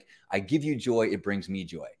is like, I give you joy, it brings me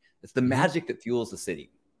joy. It's the magic that fuels the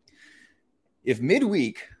city. If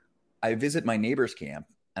midweek I visit my neighbor's camp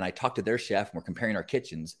and I talk to their chef and we're comparing our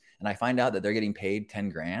kitchens, and I find out that they're getting paid 10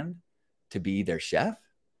 grand to be their chef,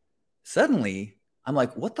 suddenly I'm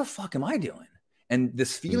like, what the fuck am I doing? And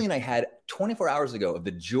this feeling I had 24 hours ago of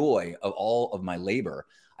the joy of all of my labor,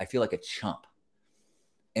 I feel like a chump.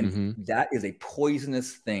 And that is a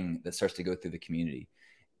poisonous thing that starts to go through the community.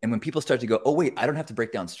 And when people start to go, oh, wait, I don't have to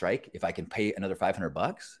break down strike if I can pay another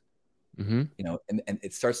 $500, you know, and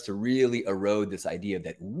it starts to really erode this idea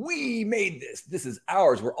that we made this. This is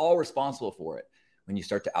ours. We're all responsible for it. When you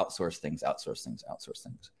start to outsource things,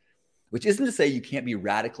 which isn't to say you can't be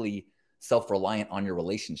radically self-reliant on your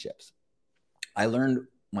relationships. I learned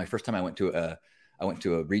my first time I went to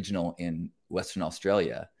a regional in Western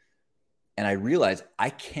Australia, and I realized I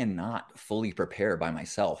cannot fully prepare by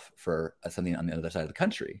myself for something on the other side of the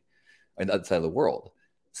country, or the other side of the world.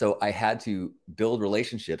 So I had to build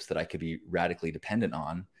relationships that I could be radically dependent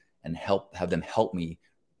on and have them help me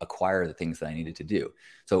acquire the things that I needed to do.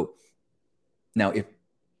 So now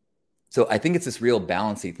I think it's this real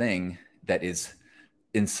balancing thing that is,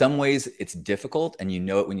 in some ways it's difficult and you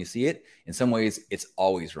know it when you see it. In some ways it's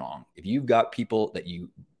always wrong. If you've got people that you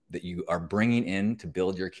are bringing in to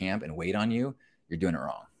build your camp and wait on you, you're doing it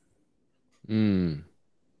wrong.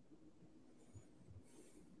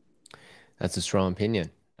 That's a strong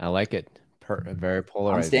opinion. I like it. Very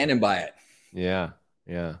polarizing. I'm standing by it. Yeah.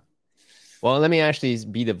 Well, let me actually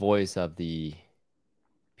be the voice of the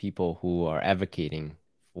people who are advocating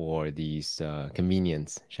for these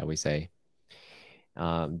convenience, shall we say.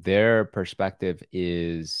 Their perspective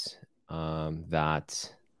is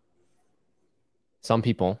that some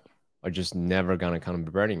people are just never going to come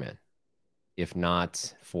to Burning Man if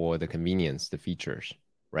not for the convenience, the features,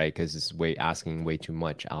 right? Because it's asking way too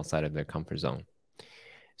much outside of their comfort zone.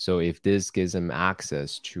 So if this gives them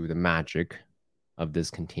access to the magic of this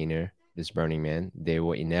container, this Burning Man, they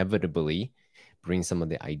will inevitably bring some of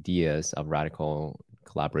the ideas of radical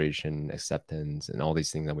collaboration, acceptance, and all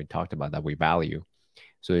these things that we talked about that we value.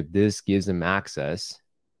 So if this gives them access,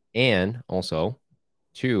 and also,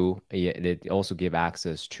 two, it also give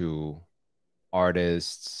access to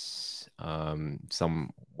artists,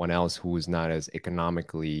 someone else who is not as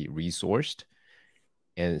economically resourced,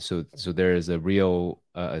 and so there is a real,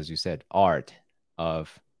 as you said, art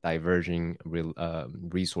of diverging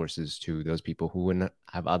resources to those people who wouldn't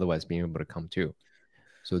have otherwise been able to come to.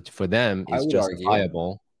 So for them, I it's would argue,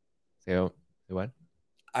 justifiable. So what?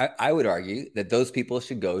 I would argue that those people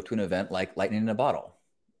should go to an event like Lightning in a Bottle,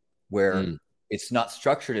 where it's not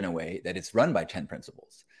structured in a way that it's run by 10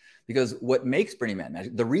 principles. Because what makes Burning Man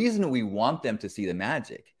magic, the reason we want them to see the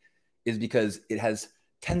magic is because it has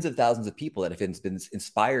tens of thousands of people that have been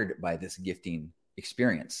inspired by this gifting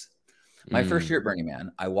experience. My first year at Burning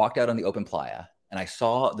Man, I walked out on the open playa and I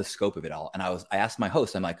saw the scope of it all. And I asked my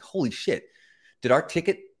host, I'm like, holy shit, did our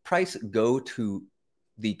ticket price go to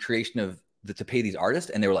the creation of to pay these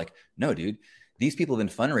artists? And they were like, no, dude, these people have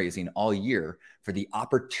been fundraising all year for the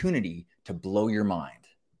opportunity to blow your mind.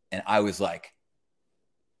 And I was like,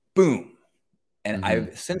 boom. And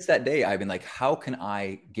I've since that day, I've been like, how can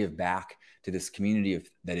I give back to this community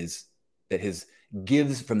that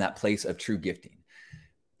gives from that place of true gifting?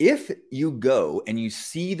 If you go and you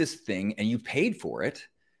see this thing and you paid for it,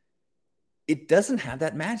 it doesn't have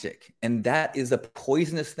that magic. And that is a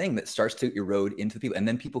poisonous thing that starts to erode into the people. And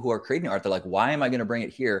then people who are creating art, they're like, why am I going to bring it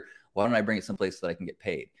here? Why don't I bring it someplace that I can get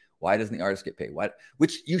paid? Why doesn't the artist get paid?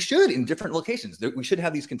 Which you should in different locations. We should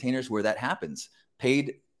have these containers where that happens,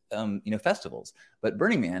 paid festivals. But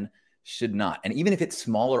Burning Man should not. And even if it's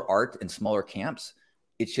smaller art and smaller camps,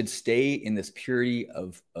 it should stay in this purity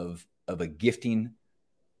of a gifting,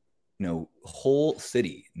 whole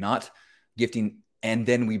city, not gifting. And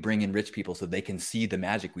then we bring in rich people so they can see the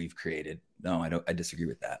magic we've created. No, I disagree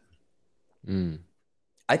with that.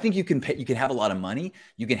 I think you can have a lot of money,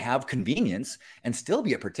 you can have convenience and still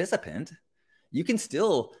be a participant. You can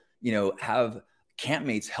still, have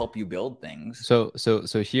campmates help you build things. So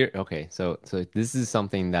here, okay. So this is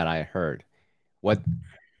something that I heard. What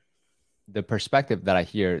the perspective that I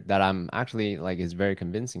hear that I'm actually like is very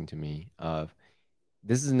convincing to me of.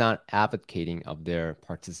 This is not advocating of their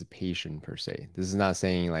participation per se. This is not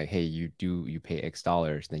saying like, hey, you pay X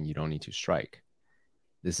dollars, then you don't need to strike.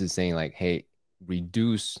 This is saying like, hey,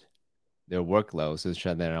 reduce their workload so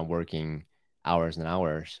that they're not working hours and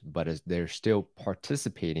hours, but as they're still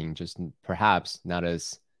participating, just perhaps not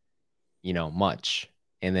as, much.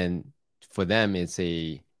 And then for them, it's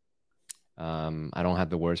I don't have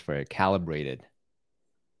the words for it, calibrated,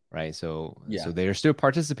 right? So they're still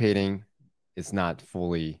participating. It's not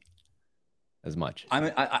fully as much.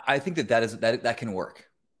 I think that can work.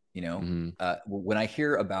 When I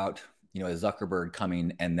hear about a Zuckerberg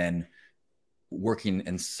coming and then working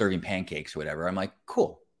and serving pancakes or whatever, I'm like,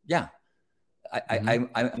 cool, yeah, I'm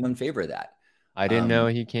in favor of that. I didn't know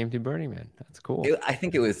he came to Burning Man. That's cool. I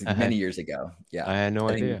think it was many years ago. Yeah, I had no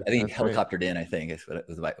idea. I think he helicoptered in. I think is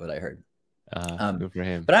what I heard. Good for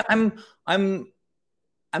him. But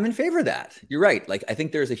I'm in favor of that. You're right. Like, I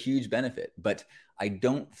think there's a huge benefit, but I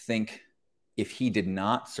don't think if he did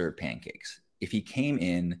not serve pancakes, if he came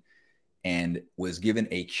in and was given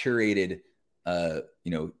a curated,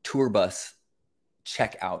 tour bus,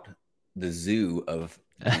 check out the zoo of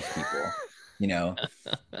these people,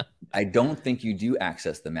 I don't think you do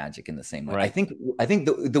access the magic in the same way. Right. I think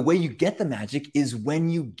the way you get the magic is when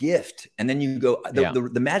you gift, and then you go,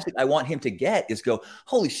 the magic I want him to get is go,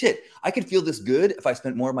 holy shit, I could feel this good if I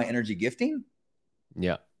spent more of my energy gifting.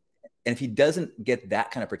 Yeah. And if he doesn't get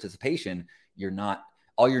that kind of participation,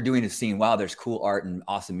 all you're doing is seeing, wow, there's cool art and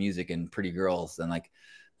awesome music and pretty girls. And like,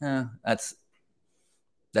 that's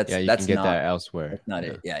you can get that elsewhere. That's not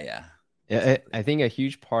it. Yeah. I think a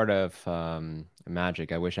huge part of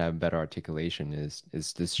magic, I wish I had better articulation, is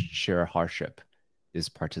this sheer hardship, this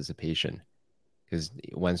participation. Because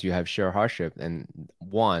once you have sheer hardship, and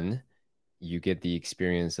you get the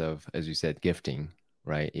experience of, as you said, gifting,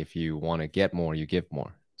 right? If you want to get more, you give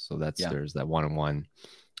more. So there's that one-on-one.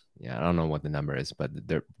 Yeah, I don't know what the number is, but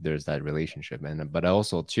there's that relationship. But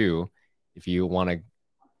also too, if you want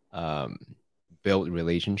to build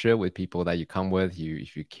relationship with people that you come with,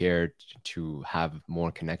 if you care to have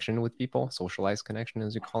more connection with people, socialized connection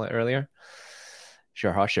as you call it earlier,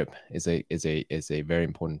 sheer hardship is a very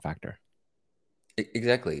important factor.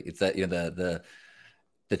 Exactly. It's that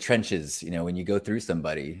the trenches, when you go through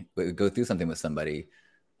something with somebody,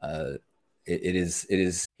 it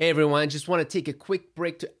is. Hey everyone, I just want to take a quick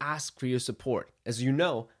break to ask for your support. As you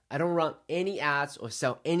know, I don't run any ads or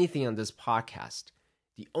sell anything on this podcast.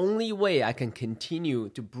 The only way I can continue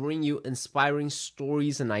to bring you inspiring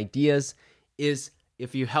stories and ideas is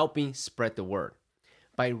if you help me spread the word.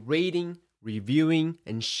 By rating, reviewing,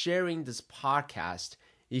 and sharing this podcast,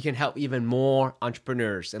 you can help even more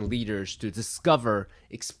entrepreneurs and leaders to discover,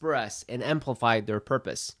 express, and amplify their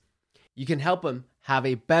purpose. You can help them have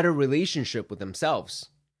a better relationship with themselves,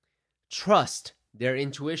 trust their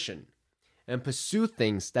intuition, and pursue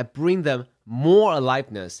things that bring them more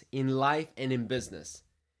aliveness in life and in business.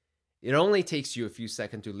 It only takes you a few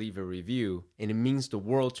seconds to leave a review, and it means the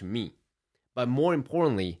world to me. But more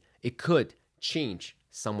importantly, it could change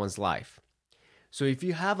someone's life. So if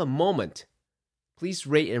you have a moment, please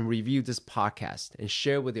rate and review this podcast and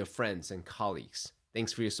share with your friends and colleagues.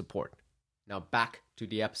 Thanks for your support. Now back to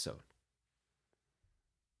the episode.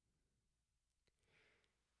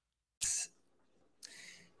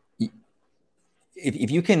 If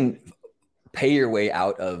you can pay your way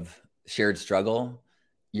out of shared struggle,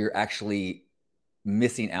 you're actually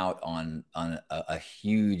missing out on a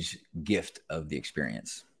huge gift of the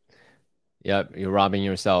experience. Yep, you're robbing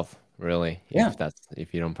yourself, really, Yeah.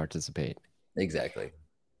 if you don't participate. Exactly.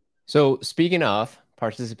 So speaking of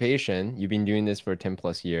participation, you've been doing this for 10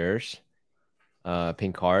 plus years,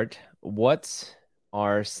 Pink Heart. What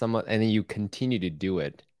are some of, and then you continue to do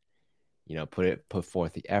it, put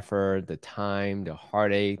forth the effort, the time, the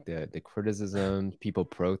heartache, the criticism, people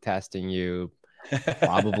protesting you,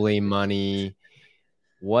 probably money.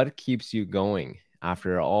 What keeps you going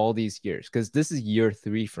after all these years? Because this is year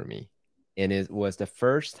 3 for me. And it was the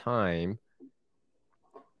first time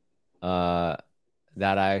that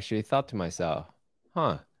I actually thought to myself,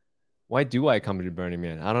 why do I come to Burning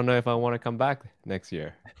Man? I don't know if I want to come back next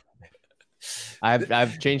year.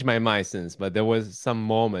 I've changed my mind since, but there was some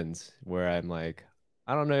moments where I'm like,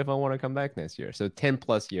 I don't know if I want to come back next year. So 10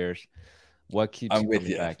 plus years, what keeps you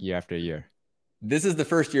coming back year after year? This is the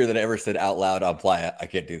first year that I ever said out loud on Playa, I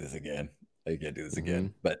can't do this again. I can't do this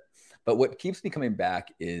again. But what keeps me coming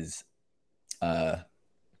back is the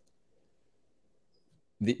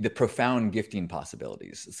profound gifting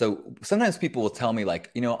possibilities. So sometimes people will tell me like,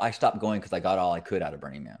 I stopped going because I got all I could out of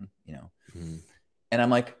Burning Man, And I'm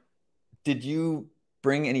like, did you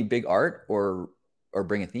bring any big art or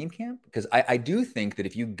bring a theme camp? Because I do think that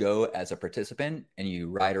if you go as a participant and you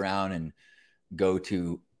ride around and go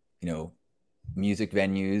to, music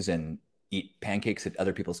venues and eat pancakes at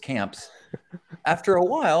other people's camps, after a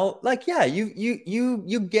while, like, yeah, you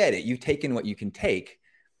get it. You've taken what you can take,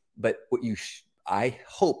 but what I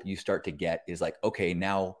hope you start to get is like, okay,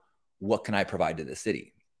 now what can I provide to the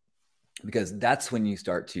city? Because that's when you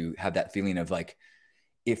start to have that feeling of like,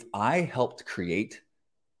 if I helped create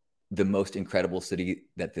the most incredible city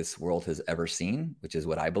that this world has ever seen, which is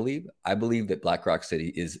what I believe that Black Rock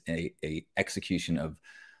City is a execution of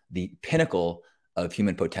the pinnacle of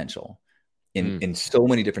human potential in so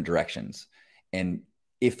many different directions. And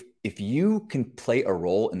if you can play a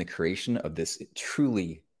role in the creation of this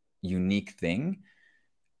truly unique thing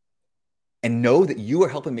and know that you are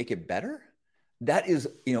helping make it better, that is,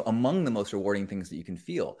 among the most rewarding things that you can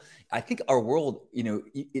feel. I think our world,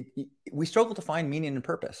 we struggle to find meaning and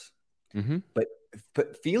purpose, but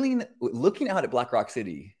looking out at Black Rock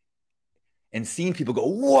City and seeing people go,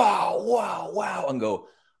 wow, wow, wow, and go,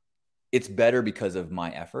 it's better because of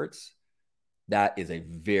my efforts. That is a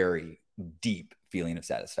very deep feeling of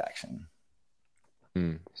satisfaction.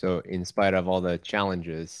 So in spite of all the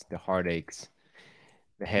challenges, the heartaches,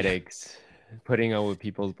 the headaches, putting up with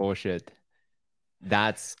people's bullshit,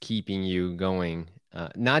 that's keeping you going,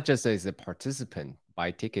 not just as a participant,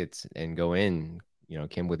 buy tickets and go in,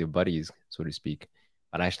 camp with your buddies, so to speak,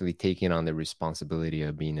 but actually taking on the responsibility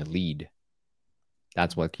of being a lead.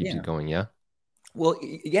 That's what keeps you going, yeah? Well,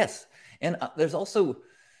 yes. And there's also,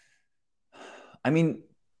 I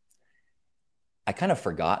kind of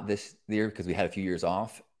forgot this year because we had a few years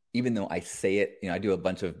off, even though I say it, I do a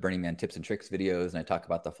bunch of Burning Man tips and tricks videos and I talk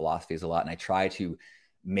about the philosophies a lot. And I try to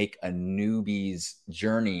make a newbie's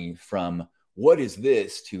journey from what is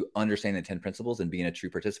this to understanding the 10 principles and being a true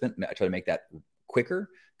participant. I try to make that quicker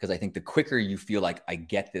because I think the quicker you feel like I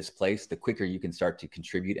get this place, the quicker you can start to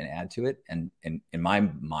contribute and add to it. And in my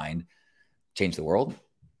mind, change the world.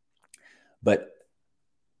 But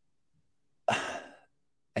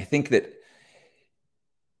I think that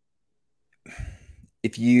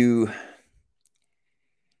if you,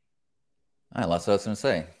 I lost what I was going to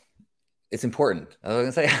say. It's important. I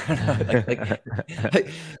was going to say,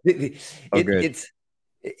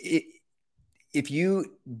 if you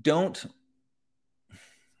don't,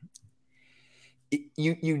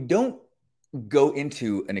 you don't go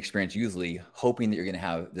into an experience usually hoping that you're going to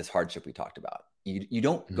have this hardship we talked about. You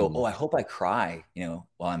don't go, Mm-hmm. oh, I hope I cry, while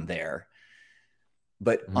I'm there.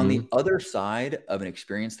 But on Mm-hmm. the other side of an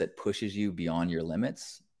experience that pushes you beyond your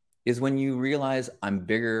limits is when you realize I'm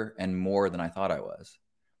bigger and more than I thought I was.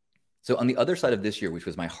 So on the other side of this year, which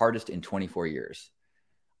was my hardest in 24 years,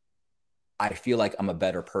 I feel like I'm a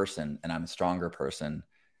better person and I'm a stronger person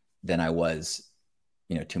than I was,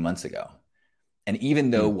 2 months ago. And even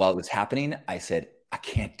though while it was happening, I said, I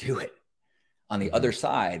can't do it. On the Mm-hmm. other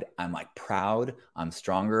side, I'm like proud, I'm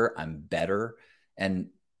stronger, I'm better. And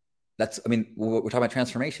we're talking about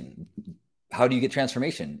transformation. How do you get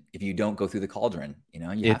transformation if you don't go through the cauldron?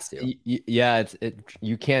 You have to. Yeah,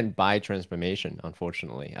 you can't buy transformation,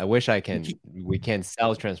 unfortunately. I wish we can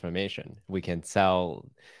sell transformation. We can sell,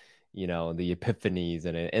 the epiphanies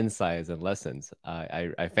and insights and lessons.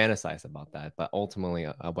 I fantasize about that, but ultimately,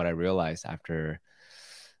 what I realized after,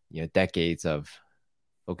 decades of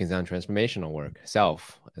focusing on transformational work,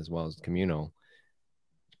 self as well as communal,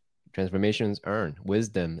 transformation is earned.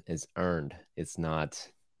 Wisdom is earned. It's not,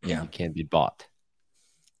 Yeah. you can't be bought.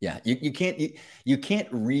 Yeah. You can't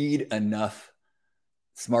read enough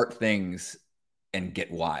smart things and get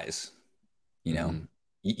wise.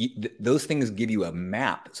 Mm-hmm. Those things give you a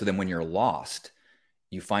map. So then when you're lost,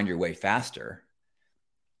 you find your way faster,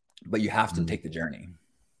 but you have to Mm-hmm. take the journey.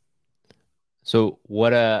 So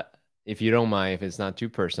if you don't mind, if it's not too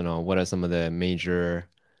personal, what are some of the major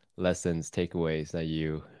lessons, takeaways that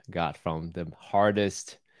you got from the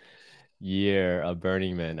hardest year of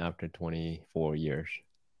Burning Man after 24 years?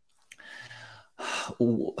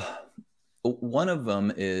 One of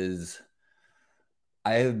them is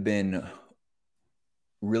I have been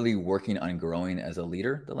really working on growing as a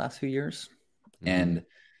leader the last few years Mm-hmm. and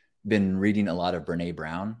been reading a lot of Brene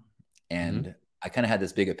Brown. Mm-hmm. And I kind of had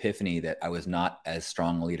this big epiphany that I was not as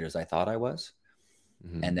strong a leader as I thought I was.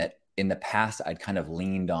 Mm-hmm. And that in the past, I'd kind of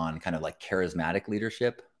leaned on kind of like charismatic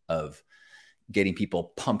leadership of getting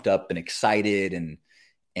people pumped up and excited.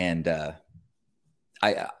 And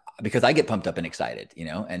I, because I get pumped up and excited,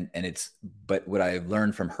 but what I've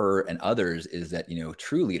learned from her and others is that,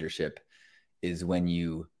 true leadership is when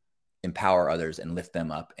you empower others and lift them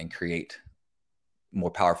up and create more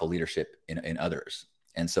powerful leadership in others.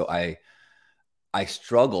 And so I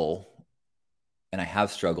struggle, and I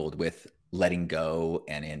have struggled with letting go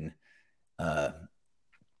and in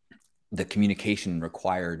the communication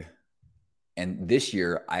required. And this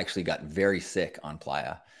year, I actually got very sick on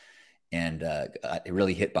Playa and got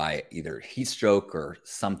really hit by either heat stroke or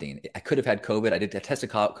something. I could have had COVID. I tested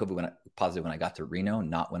COVID positive when I got to Reno,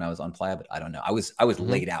 not when I was on Playa, but I don't know. I was Mm-hmm.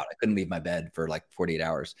 laid out. I couldn't leave my bed for like 48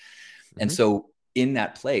 hours. And Mm-hmm. so in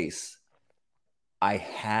that place, I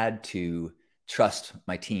had to trust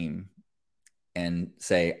my team and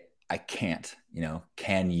say, I can't,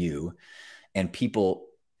 can you? And people,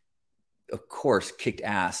 of course, kicked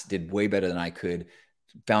ass, did way better than I could,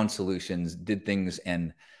 found solutions, did things.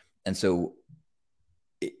 And so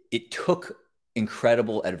it took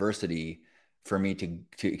incredible adversity for me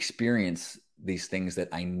to experience these things that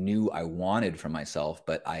I knew I wanted from myself,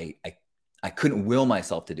 but I couldn't will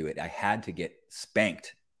myself to do it. I had to get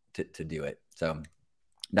spanked to do it. So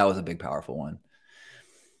that was a big, powerful one.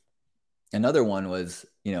 Another one was,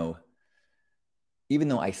 even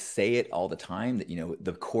though I say it all the time that,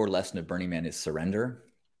 the core lesson of Burning Man is surrender.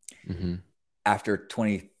 Mm-hmm. After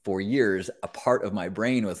 24 years, a part of my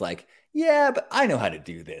brain was like, yeah, but I know how to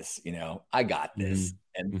do this. I got this.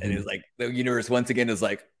 And it Mm-hmm. was like the universe once again is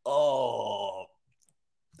like, oh,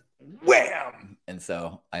 wham. And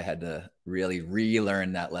so I had to really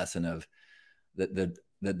relearn that lesson of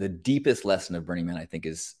the deepest lesson of Burning Man, I think,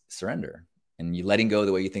 is surrender. And you letting go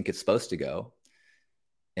the way you think it's supposed to go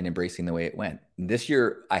and embracing the way it went. This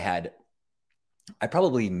year I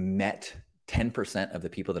probably met 10% of the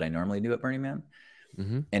people that I normally do at Burning Man.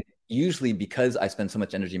 Mm-hmm. And usually because I spend so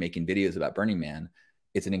much energy making videos about Burning Man,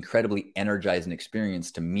 it's an incredibly energizing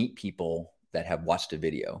experience to meet people that have watched a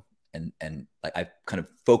video. And like I kind of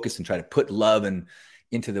focus and try to put love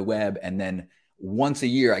into the web. And then once a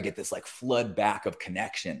year, I get this like flood back of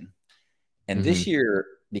connection. And Mm-hmm. this year,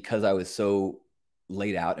 because I was so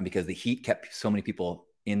laid out and because the heat kept so many people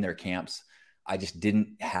in their camps, I just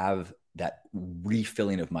didn't have that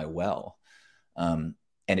refilling of my well. And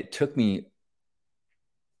it took me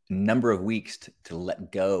a number of weeks to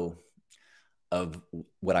let go of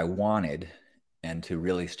what I wanted and to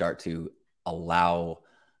really start to allow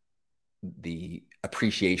the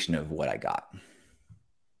appreciation of what I got.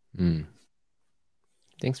 Mm.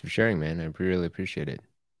 Thanks for sharing, man. I really appreciate it.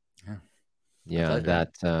 Yeah, my Yeah, pleasure.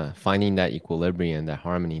 that finding that equilibrium, that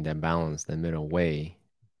harmony, that balance, that middle way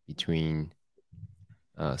between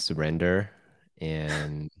surrender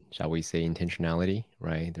and shall we say, intentionality,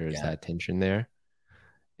 right? There's Yeah. that tension there.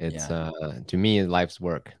 It's Yeah. to me, life's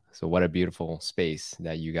work. So what a beautiful space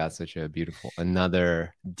that you got, such a beautiful,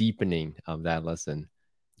 another deepening of that lesson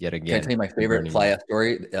yet Can I tell again you my in favorite Burning Man. playa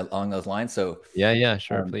story along those lines? So, Yeah, yeah,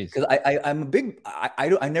 sure, please. because I'm a big,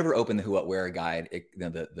 I never open the Who What Where guide,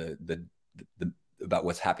 the about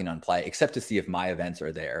what's happening on playa, except to see if my events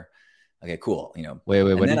are there. Okay, cool. Wait,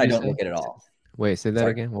 And what then did I you don't say? look at it all. Wait, say that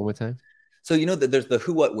Sorry. again one more time. So that there's the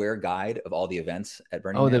Who What Where guide of all the events at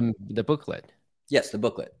Burning Oh, Man. the booklet. Yes, the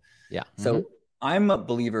booklet. Yeah. So I'm a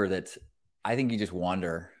believer that I think you just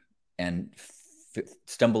wander and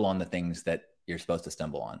stumble on the things that you're supposed to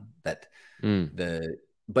stumble on. But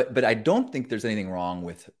I don't think there's anything wrong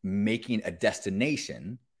with making a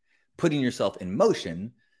destination, putting yourself in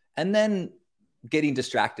motion, and then getting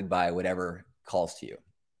distracted by whatever calls to you.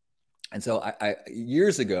 And so I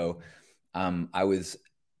years ago, I was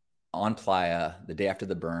on playa the day after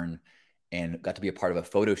the burn and got to be a part of a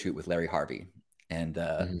photo shoot with Larry Harvey. And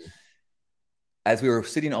as we were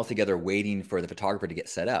sitting all together waiting for the photographer to get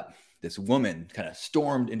set up, this woman kind of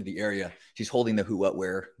stormed into the area. She's holding the Who What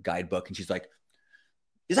Where guidebook, and she's like,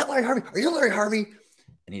 "Is that Larry Harvey? Are you Larry Harvey?"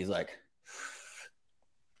 And he's like,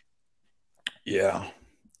 "Yeah."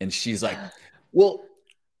 And she's like, "Well,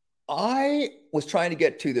 I was trying to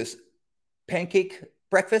get to this pancake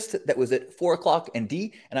breakfast that was at 4:00 and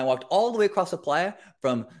D, and I walked all the way across the playa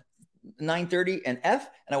from 9:30 and F,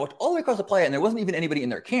 and I walked all the way across the playa, and there wasn't even anybody in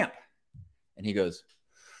their camp." And he goes,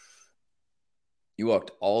 "You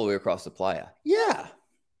walked all the way across the playa?" "Yeah."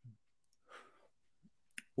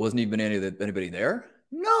 "Wasn't even anybody there?"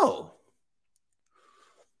 "No."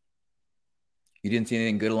 "You didn't see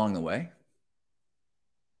anything good along the way?"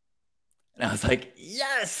 And I was like,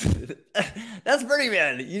 "Yes, that's Burning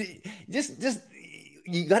Man.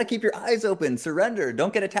 You got to keep your eyes open, surrender.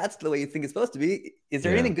 Don't get attached to the way you think it's supposed to be. Is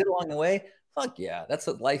there anything good along the way? Fuck yeah. That's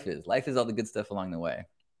what life is. Life is all the good stuff along the way."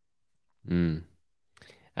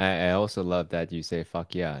 I also love that you say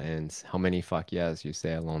fuck yeah, and how many fuck yes you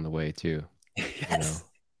say along the way too. Yes.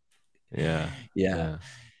 Yeah. Yeah.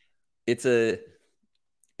 It's a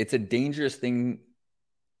dangerous thing.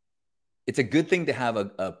 It's a good thing to have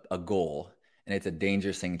a goal, and it's a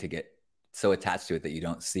dangerous thing to get so attached to it that you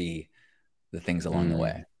don't see the things along the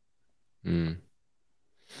way. I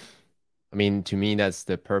mean, to me, that's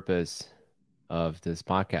the purpose of this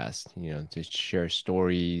podcast, to share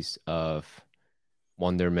stories of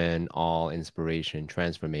wonderment, awe, inspiration,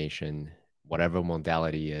 transformation, whatever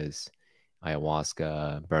modality is,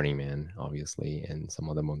 ayahuasca, Burning Man, obviously, and some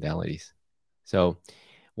other modalities. So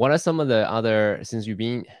what are some of the other, since you've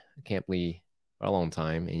been at Camp Lee for a long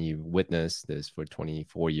time and you've witnessed this for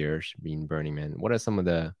 24 years being Burning Man, what are some of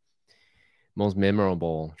the most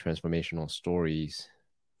memorable transformational stories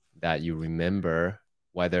that you remember,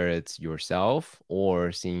 whether it's yourself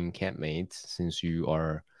or seeing campmates, since you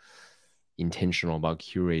are intentional about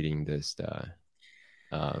curating this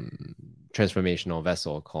transformational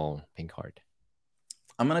vessel called Pink Heart?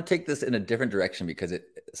 I'm going to take this in a different direction because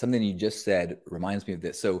something you just said reminds me of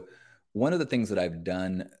this. So one of the things that I've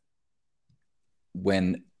done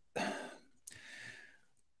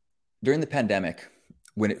during the pandemic,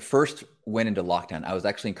 when it first went into lockdown, I was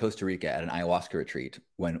actually in Costa Rica at an ayahuasca retreat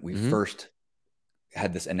when we first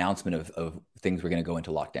had this announcement of things were going to go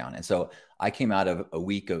into lockdown. And so I came out of a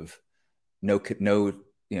week of no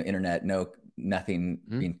internet, nothing,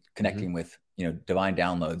 being connecting with, divine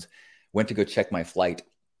downloads, went to go check my flight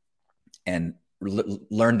and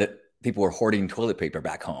learned that people were hoarding toilet paper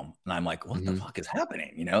back home. And I'm like, what the fuck is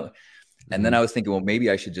happening? And then I was thinking, well, maybe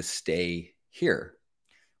I should just stay here.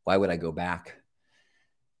 Why would I go back?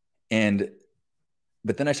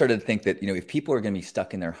 But then I started to think that, if people are going to be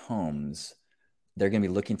stuck in their homes, they're going to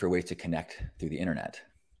be looking for ways to connect through the internet.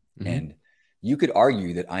 And you could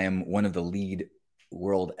argue that I am one of the lead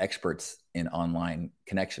world experts in online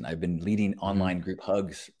connection. I've been leading online group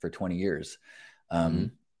hugs for 20 years.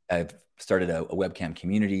 I've started a webcam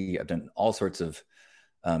community. I've done all sorts of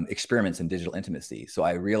experiments in digital intimacy. So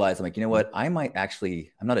I realized, I'm like, you know what? I'm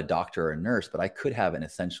not a doctor or a nurse, but I could have an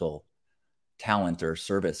essential talent or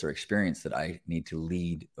service or experience that I need to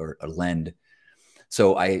lead or lend.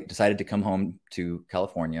 So I decided to come home to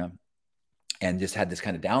California and just had this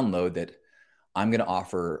kind of download that I'm going to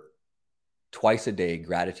offer twice a day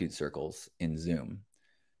gratitude circles in Zoom,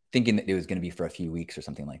 thinking that it was going to be for a few weeks or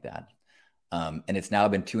something like that. And it's now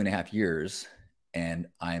been 2.5 years, and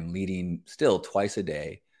I'm leading still twice a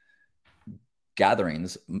day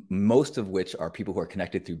gatherings, most of which are people who are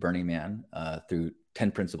connected through Burning Man, through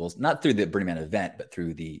 10 Principles, not through the Burning Man event, but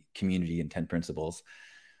through the community and 10 Principles.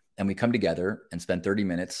 And we come together and spend 30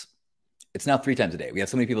 minutes it's now 3 times a day. We have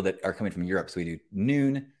so many people that are coming from Europe. So we do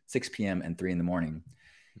noon, 6 p.m. and 3 a.m.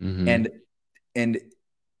 Mm-hmm. And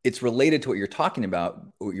it's related to what you're talking about,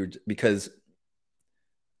 because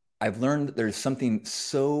I've learned that there's something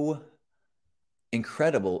so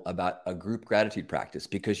incredible about a group gratitude practice,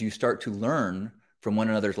 because you start to learn from one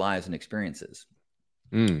another's lives and experiences.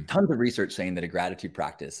 Tons of research saying that a gratitude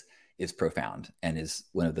practice is profound and is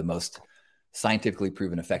one of the most scientifically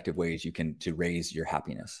proven effective ways you can to raise your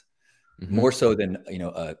happiness, more so than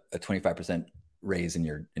a 25% raise in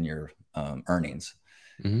your earnings.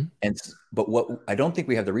 But what I don't think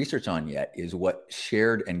we have the research on yet is what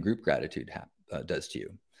shared and group gratitude does to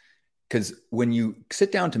you. Because when you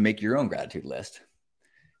sit down to make your own gratitude list,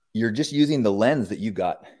 you're just using the lens that you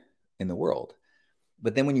got in the world.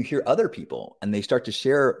 But then when you hear other people and they start to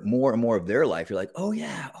share more and more of their life, you're like, oh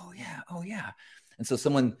yeah, oh yeah, oh yeah. And so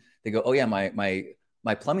they go, oh yeah,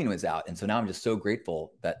 my plumbing was out. And so now I'm just so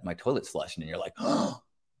grateful that my toilet's flushing. And you're like, oh,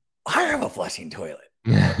 I have a flushing toilet.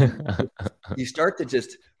 You start to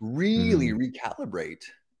just really recalibrate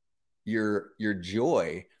your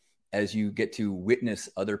joy as you get to witness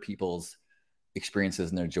other people's experiences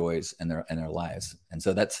and their joys and their lives. And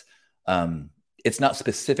so that's it's not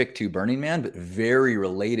specific to Burning Man, but very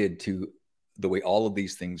related to the way all of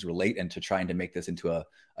these things relate, and to trying to make this into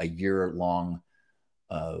a year-long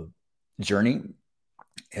journey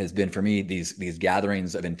has been for me these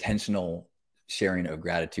gatherings of intentional sharing of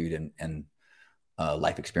gratitude and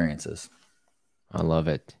life experiences. I love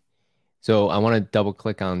it. So I want to double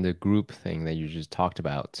click on the group thing that you just talked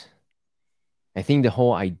about. I think the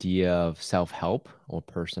whole idea of self-help or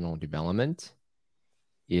personal development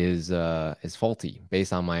is faulty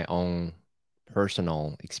based on my own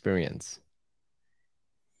personal experience.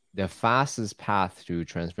 The fastest path to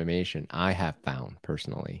transformation I have found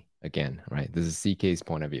personally, again, right? This is CK's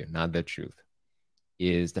point of view, not the truth,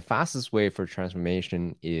 is the fastest way for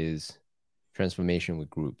transformation is transformation with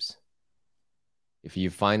groups. If you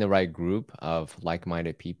find the right group of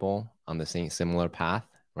like-minded people on the same similar path,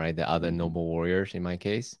 right? The other noble warriors in my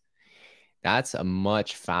case, that's a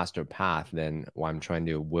much faster path than what I'm trying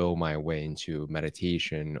to will my way into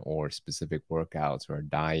meditation or specific workouts or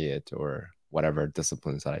diet or whatever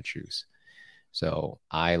disciplines that I choose. So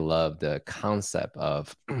I love the concept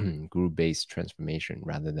of group-based transformation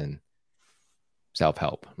rather than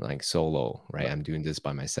self-help, like solo, right? I'm doing this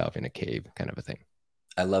by myself in a cave kind of a thing.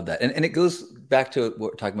 I love that. And it goes back to what we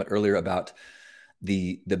were talking about earlier about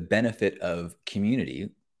the benefit of community,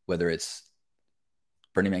 whether it's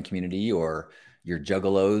Burning Man community or your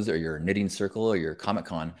Juggalos or your knitting circle or your Comic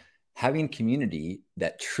Con, having community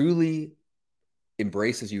that truly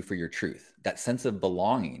embraces you for your truth, that sense of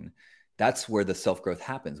belonging, that's where the self-growth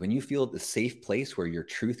happens. When you feel the safe place where your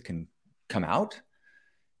truth can come out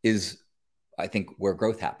is, I think, where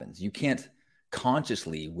growth happens. You can't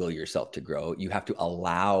consciously will yourself to grow. You have to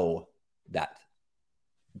allow that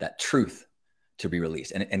truth to be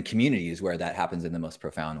released. And community is where that happens in the most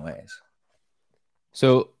profound ways.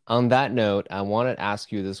 So on that note, I want to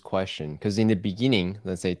ask you this question, because in the beginning,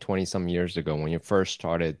 let's say 20 some years ago, when you first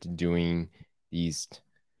started doing these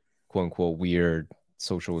quote unquote weird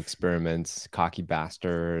social experiments, cocky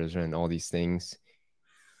bastards, and all these things,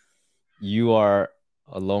 you are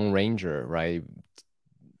a lone ranger, right?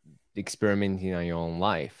 Experimenting on your own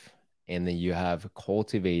life. And then you have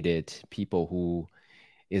cultivated people who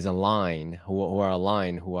are aligned,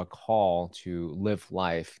 who are called to live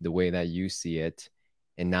life the way that you see it.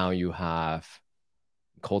 And now you have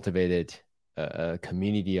cultivated a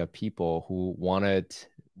community of people who wanted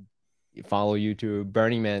to follow you to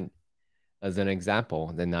Burning Man as an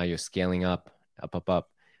example. Then now you're scaling up.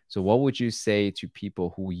 So what would you say to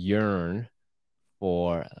people who yearn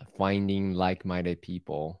for finding like-minded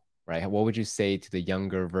people, right? What would you say to the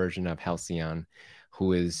younger version of Halcyon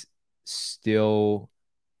who is still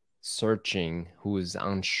searching, who is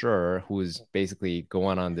unsure, who is basically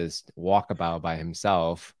going on this walkabout by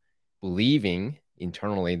himself, believing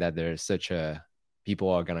internally that there's people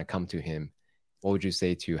are going to come to him? What would you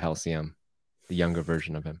say to Halcyon, the younger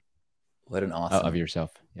version of him? What an awesome of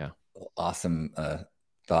yourself. Yeah. Awesome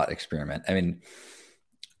thought experiment. I mean,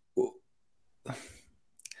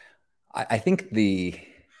 I think the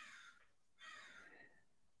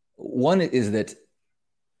one is that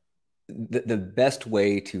the best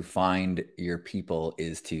way to find your people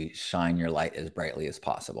is to shine your light as brightly as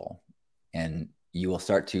possible. And you will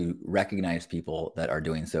start to recognize people that are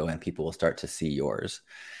doing so, and people will start to see yours.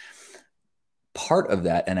 Part of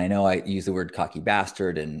that, and I know I use the word cocky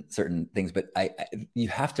bastard and certain things, but you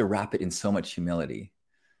have to wrap it in so much humility.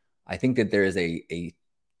 I think that there is a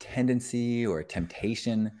tendency or a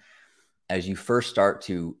temptation as you first start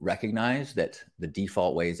to recognize that the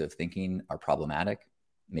default ways of thinking are problematic,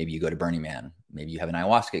 maybe you go to Burning Man, maybe you have an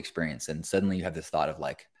ayahuasca experience, and suddenly you have this thought of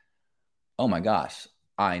like, oh my gosh,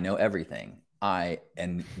 I know everything.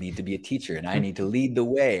 Need to be a teacher, and I need to lead the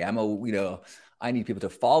way. I need people to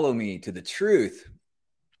follow me to the truth.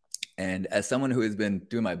 And as someone who has been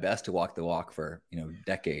doing my best to walk the walk for,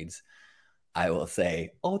 decades, I will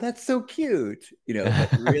say, oh, that's so cute.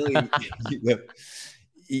 But really,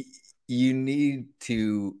 you need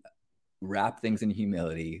to wrap things in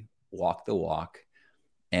humility, walk the walk,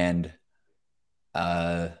 and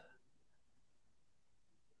know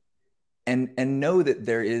that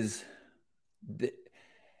there is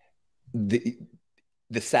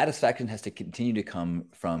the satisfaction has to continue to come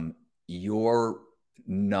from your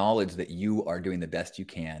knowledge that you are doing the best you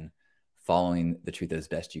can, following the truth as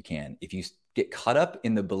best you can. If you get caught up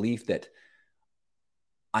in the belief that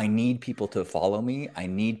I need people to follow me, I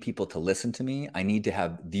need people to listen to me, I need to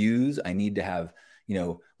have views, I need to have,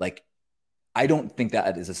 I don't think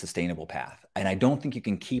that is a sustainable path. And I don't think you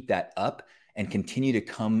can keep that up and continue to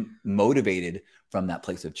come motivated from that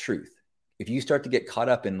place of truth. If you start to get caught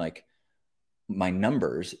up in like my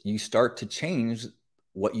numbers, you start to change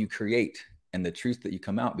what you create and the truth that you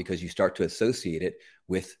come out, because you start to associate it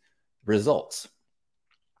with results.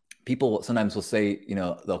 People sometimes will say,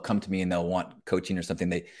 they'll come to me and they'll want coaching or something.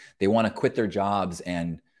 They want to quit their jobs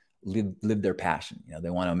and live their passion. They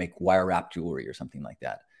want to make wire wrap jewelry or something like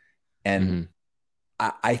that. And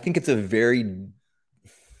I think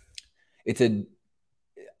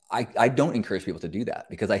I don't encourage people to do that,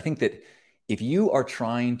 because I think that if you are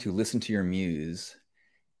trying to listen to your muse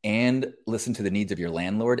and listen to the needs of your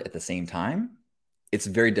landlord at the same time, it's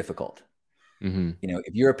very difficult.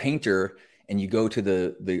 If you're a painter and you go to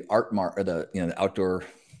the art mart or the outdoor,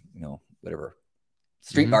 whatever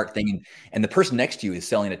street art thing, and the person next to you is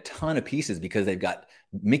selling a ton of pieces because they've got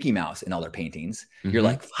Mickey Mouse in all their paintings, you're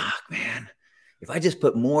like, fuck, man, if I just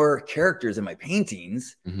put more characters in my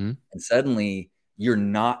paintings, and suddenly you're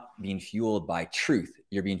not being fueled by truth.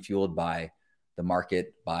 You're being fueled by the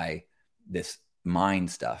market, by this mind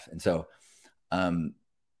stuff. And so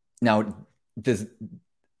now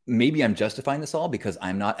maybe I'm justifying this all because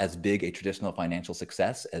I'm not as big a traditional financial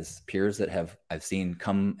success as peers that I've seen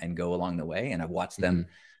come and go along the way. And I've watched them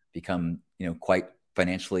become, quite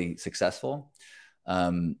financially successful.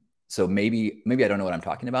 So maybe I don't know what I'm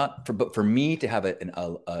talking about, but for me to have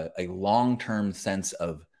a long-term sense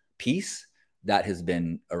of peace, that has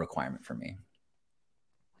been a requirement for me.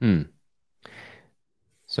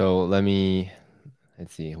 So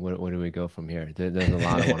let's see, where do we go from here? There's a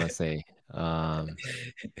lot I want to say. I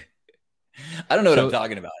don't know what I'm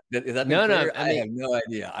talking about. Is that clear? No, I have no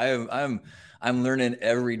idea. I'm learning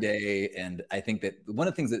every day. And I think that one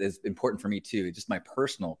of the things that is important for me too, just my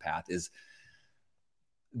personal path, is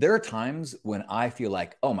there are times when I feel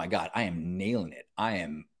like, oh my God, I am nailing it. I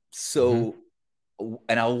am so,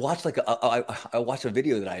 and I'll watch I watched a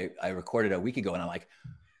video that I recorded a week ago, and I'm like,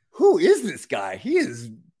 who is this guy?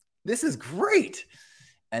 This is great.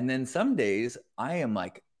 And then some days I am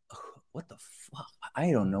like, what the fuck?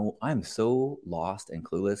 I don't know. I'm so lost and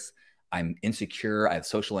clueless. I'm insecure. I have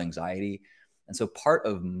social anxiety. And so part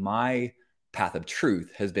of my path of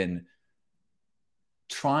truth has been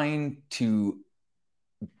trying to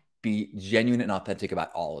be genuine and authentic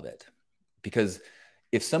about all of it. Because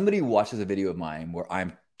if somebody watches a video of mine where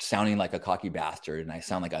I'm sounding like a cocky bastard and I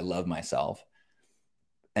sound like I love myself,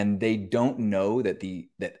 and they don't know that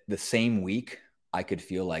the same week I could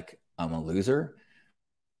feel like I'm a loser,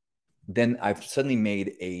 then I've suddenly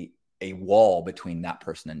made a wall between that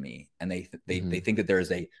person and me. And they think that there's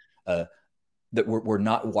that we're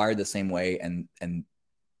not wired the same way. And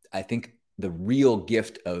I think the real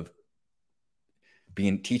gift of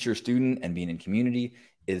being teacher student and being in community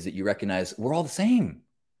is that you recognize we're all the same.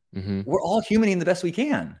 We're all human in the best we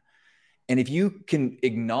can. And if you can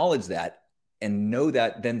acknowledge that and know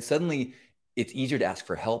that, then suddenly it's easier to ask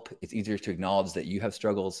for help. It's easier to acknowledge that you have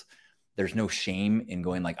struggles. There's no shame in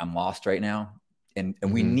going like, I'm lost right now. And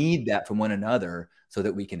we need that from one another so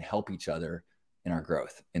that we can help each other in our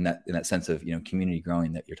growth, in that sense of, community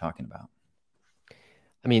growing that you're talking about.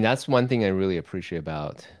 I mean, that's one thing I really appreciate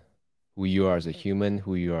about who you are as a human,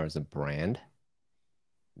 who you are as a brand,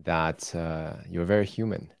 that you're very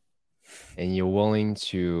human and you're willing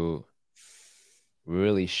to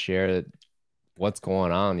really share what's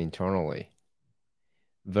going on internally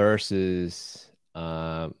versus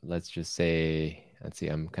let's see,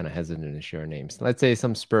 I'm kind of hesitant to share names. Let's say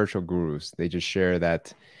some spiritual gurus, they just share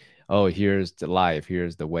that, oh, here's the life,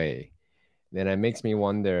 here's the way. Then it makes me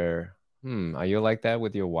wonder, are you like that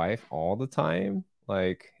with your wife all the time?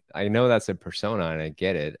 Like, I know that's a persona and I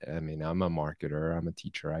get it. I mean, I'm a marketer, I'm a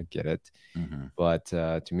teacher, I get it. Mm-hmm. But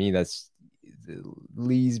to me, that's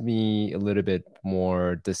leaves me a little bit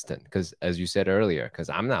more distant because, as you said earlier, because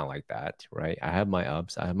I'm not like that, right? I have my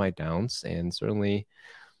ups, I have my downs, and certainly,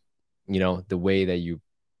 the way that you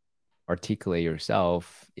articulate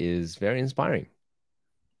yourself is very inspiring.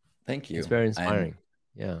 Thank It's you. very And inspiring.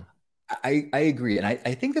 Yeah. I agree. And I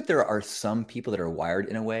think that there are some people that are wired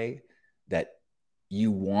in a way that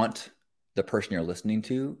you want the person you're listening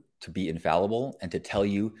to be infallible and to tell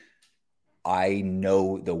you, I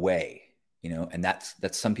know the way, and that's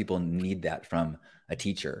some people need that from a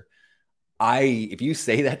teacher. If you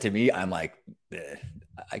say that to me, I'm like,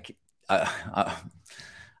 I, I,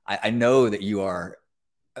 I know that you are,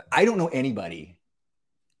 I don't know anybody.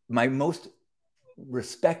 My most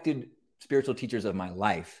respected spiritual teachers of my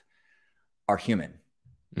life are human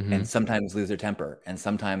Mm-hmm. and sometimes lose their temper and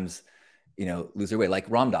sometimes lose their way. Like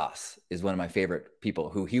Ram Dass is one of my favorite people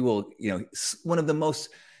who he will, one of the most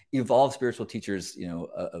evolved spiritual teachers,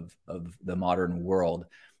 of the modern world,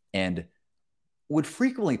 and would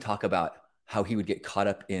frequently talk about how he would get caught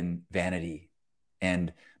up in vanity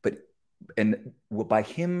and by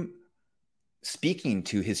him speaking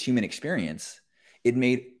to his human experience, it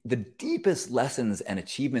made the deepest lessons and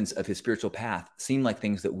achievements of his spiritual path seem like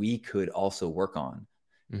things that we could also work on.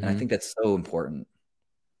 And I Mm-hmm. think that's so important.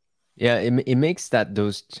 Yeah, it makes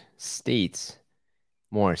those states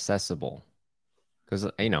more accessible because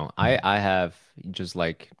I have just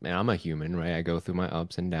like, man, I'm a human, right? I go through my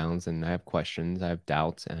ups and downs, and I have questions, I have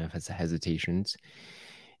doubts, and I have hesitations,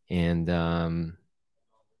 and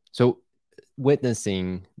so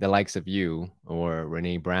witnessing the likes of you or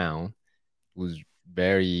Renee Brown, who's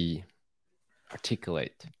very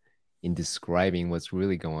articulate in describing what's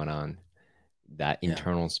really going on, that Yeah.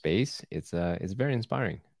 internal space, it's very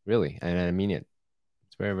inspiring, really, and I mean it.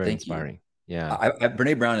 It's very, very Thank you. inspiring. Yeah.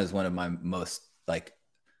 Brene Brown is one of my most like,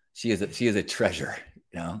 she is a treasure,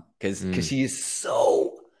 because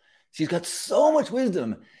Mm, she's got so much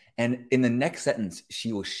wisdom. And in the next sentence,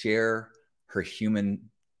 she will share her human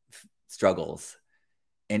struggles.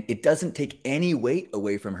 And it doesn't take any weight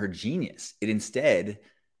away from her genius. It instead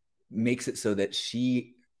makes it so that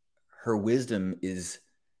her wisdom is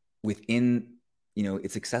within,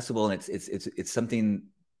 it's accessible, and it's something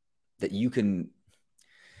that you can,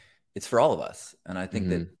 it's for all of us. And I think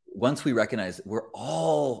that mhm. once we recognize that we're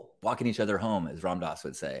all walking each other home, as Ram Dass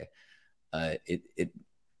would say, it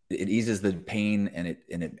eases the pain, and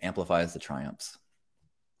it amplifies the triumphs.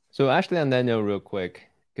 So actually, on that note, real quick,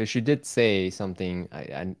 because she did say something,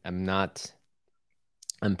 I'm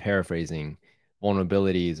paraphrasing.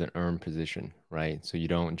 Vulnerability is an earned position, right? So you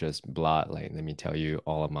don't just blot, like, let me tell you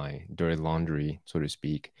all of my dirty laundry, so to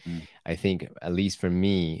speak. Mm. I think, at least for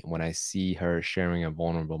me, when I see her sharing a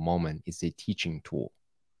vulnerable moment, it's a teaching tool.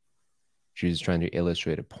 She's trying to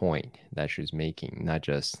illustrate a point that she's making, not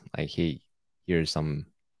just like, hey, here's some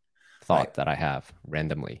Right. thought that I have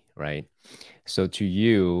randomly, right? So to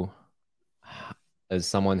you, as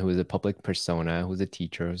someone who is a public persona, who's a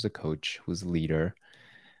teacher, who's a coach, who's a leader,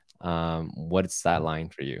 what's that line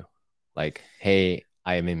for you? Like, hey,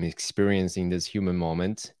 I am experiencing this human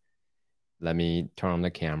moment. Let me turn on the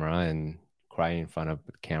camera and cry in front of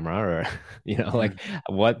the camera, or like,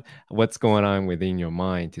 what's going on within your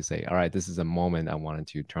mind to say, all right, this is a moment I wanted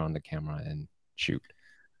to turn on the camera and shoot.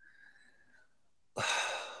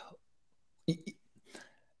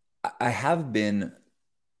 I have been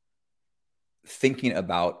thinking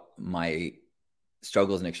about my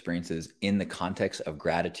struggles and experiences in the context of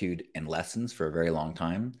gratitude and lessons for a very long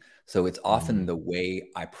time. So it's often Mm, the way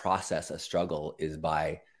I process a struggle is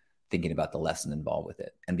by thinking about the lesson involved with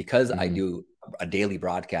it. And because I mhm, do a daily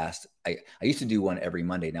broadcast, I used to do one every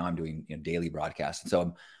Monday. Now I'm doing daily broadcasts. And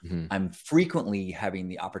so mhm, I'm frequently having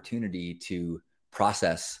the opportunity to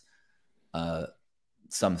process uh,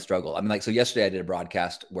 some struggle. I mean, like, so yesterday I did a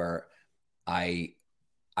broadcast where I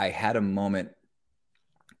I had a moment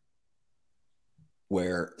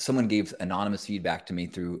where someone gave anonymous feedback to me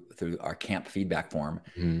through our camp feedback form,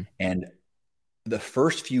 mhm, and the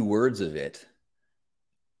first few words of it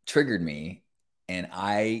triggered me, and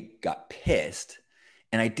I got pissed,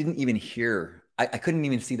 and I didn't even hear. I couldn't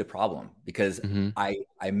even see the problem because mhm,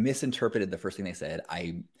 I misinterpreted the first thing they said.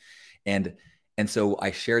 And and so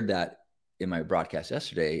I shared that in my broadcast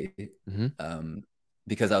yesterday, mhm. um,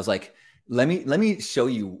 because I was like, let me show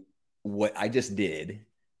you what I just did,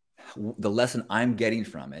 the lesson I'm getting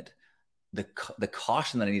from it, the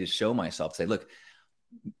caution that I need to show myself. Say, look,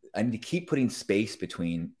 I need to keep putting space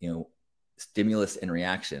between stimulus and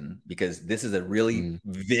reaction, because this is a really Mm,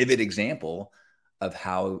 vivid example of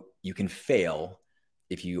how you can fail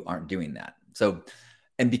if you aren't doing that. So,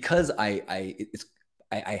 and because I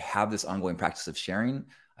have this ongoing practice of sharing,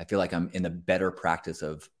 I feel like I'm in a better practice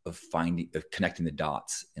of connecting the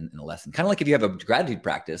dots in a lesson. Kind of like if you have a gratitude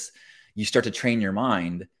practice, you start to train your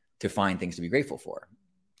mind to find things to be grateful for.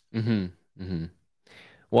 Mm-hmm. Mm-hmm.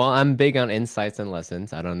 Well, I'm big on insights and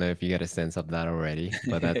lessons. I don't know if you get a sense of that already,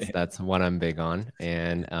 but that's what I'm big on.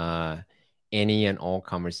 And any and all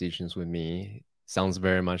conversations with me sounds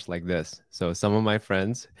very much like this. So some of my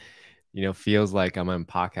friends, feels like I'm in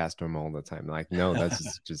podcast room all the time. Like, no,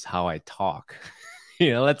 that's just how I talk.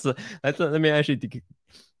 Let me actually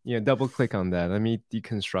double click on that. Let me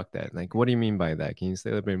deconstruct that. Like, what do you mean by that? Can you say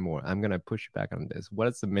a little bit more? I'm gonna push back on this. What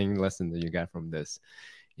is the main lesson that you got from this?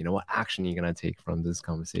 What action are you gonna take from this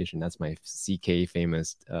conversation? That's my CK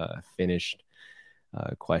famous finished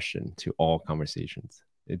question to all conversations.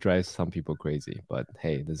 It drives some people crazy, but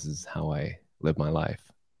hey, this is how I live my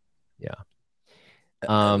life. Yeah.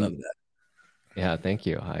 I love that. Yeah, thank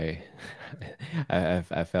you.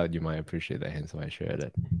 I felt you might appreciate that, hence why I shared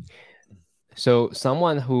it. So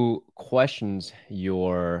someone who questions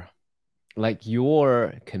your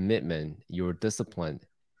commitment, your discipline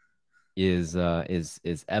is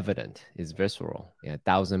evident, is visceral. Yeah,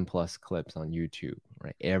 1,000+ clips on YouTube,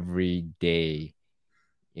 right? Every day,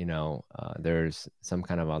 there's some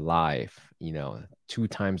kind of a live, 2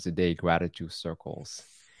 times a day gratitude circles.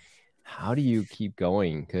 How do you keep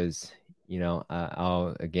going? Because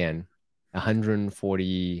I'll again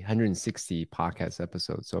 160 podcast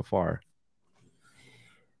episodes so far.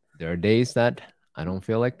 There are days that I don't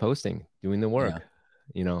feel like posting, doing the work,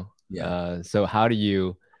 Yeah. So how do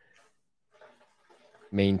you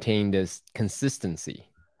maintain this consistency,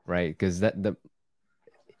 right? Because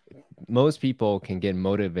most people can get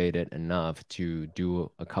motivated enough to do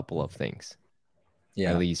a couple of things,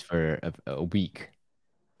 at least for a week,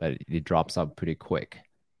 but it drops off pretty quick.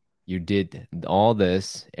 You did all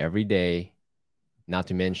this every day, not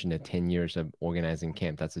to mention the 10 years of organizing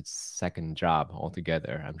camp. That's its second job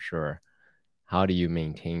altogether, I'm sure. How do you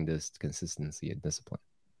maintain this consistency and discipline?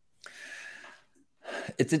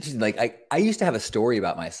 It's interesting. Like I used to have a story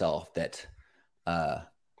about myself that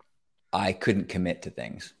I couldn't commit to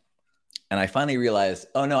things. And I finally realized,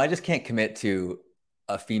 oh no, I just can't commit to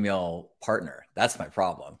a female partner. That's my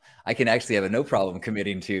problem. I can actually have no problem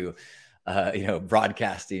committing to,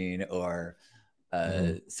 broadcasting or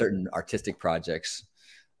certain artistic projects.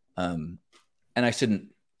 And I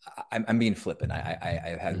shouldn't, I'm being flippant.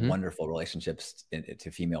 I've had wonderful relationships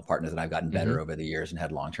to female partners, and I've gotten better over the years and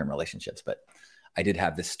had long-term relationships. But I did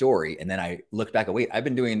have this story, and then I looked back. Wait, I've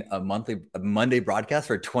been doing a Monday broadcast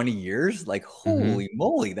for 20 years. Like, holy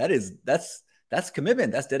moly, that's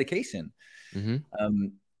commitment. That's dedication.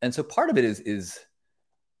 And so part of it is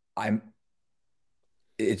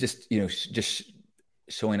it's just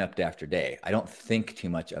showing up day after day. I don't think too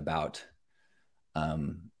much about,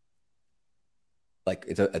 like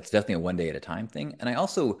it's definitely a one day at a time thing. And I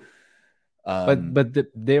also,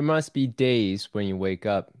 there must be days when you wake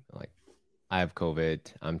up like, I have COVID,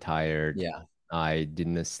 I'm tired. Yeah. I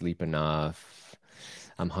didn't sleep enough.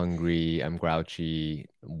 I'm hungry, I'm grouchy,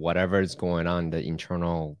 whatever is going on, the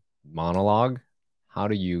internal monologue. How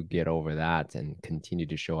do you get over that and continue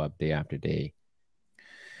to show up day after day?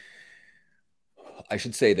 I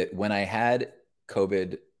should say that when I had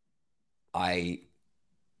COVID, I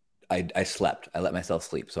slept. I let myself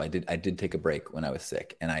sleep. So I did take a break when I was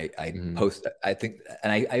sick, and I post. I think,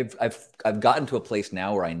 and I've gotten to a place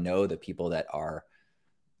now where I know that people that are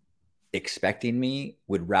expecting me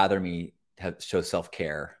would rather me show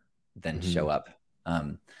self-care than show up.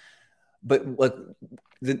 But like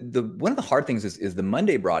the one of the hard things is the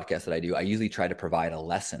Monday broadcast that I do. I usually try to provide a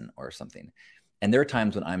lesson or something, and there are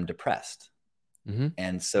times when I'm depressed,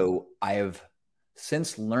 and so I have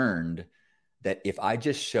since learned that if I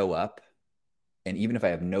just show up, and even if I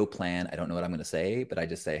have no plan, I don't know what I'm going to say, but I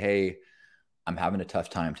just say, hey, I'm having a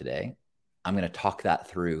tough time today. I'm going to talk that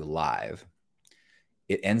through live.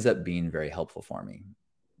 It ends up being very helpful for me.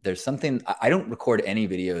 There's something, I don't record any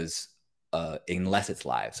videos unless it's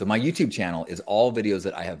live. So my YouTube channel is all videos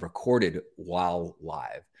that I have recorded while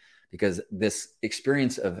live, because this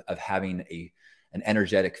experience of having an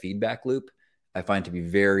energetic feedback loop, I find to be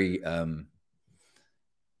very,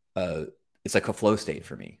 it's like a flow state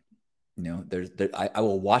for me. I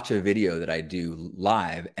will watch a video that I do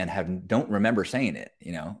live and don't remember saying it,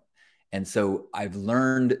 And so I've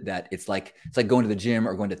learned that it's like going to the gym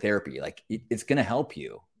or going to therapy. Like it's going to help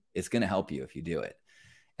you. It's going to help you if you do it.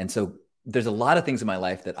 And so there's a lot of things in my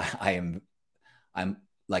life that I'm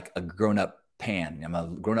like a grown-up Pan. I'm a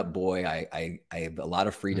grown-up boy. I have a lot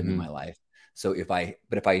of freedom in Mm-hmm. my life. So if I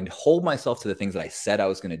hold myself to the things that I said I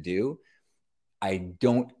was going to do, I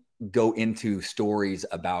don't go into stories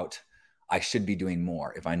about I should be doing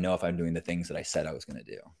more if I know if I'm doing the things that I said I was going to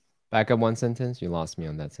do. Back up one sentence. You lost me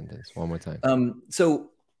on that sentence. One more time.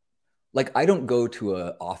 So like I don't go to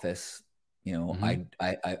an office. You know, Mm-hmm.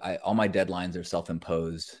 I all my deadlines are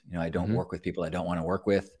self-imposed. You know, I don't Mm-hmm. work with people I don't want to work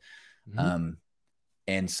with. Mm-hmm.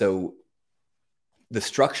 And so the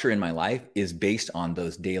structure in my life is based on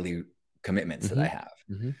those daily commitments that I have.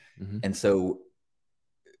 Mm-hmm. Mm-hmm. And so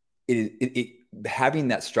having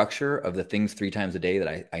that structure of the things 3 times a day that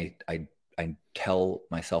I tell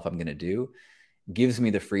myself I'm going to do gives me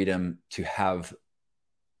the freedom to have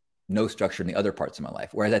no structure in the other parts of my life.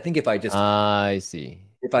 Whereas I think if I see.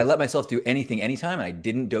 if I let myself do anything anytime and I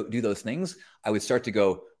didn't do those things, I would start to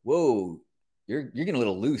go, whoa, you're getting a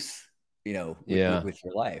little loose, you know, Yeah. with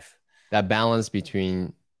your life. That balance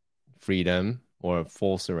between freedom or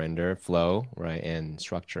full surrender, flow, right, and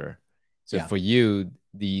structure. So Yeah, for you,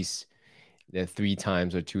 the 3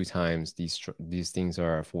 times or 2 times, these things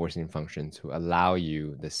are a forcing function to allow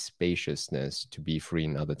you the spaciousness to be free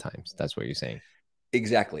in other times. That's what you're saying.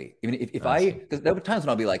 exactly. Even if I see. because there were times when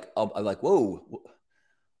I'll be like, I'm like, whoa,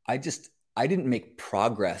 I didn't make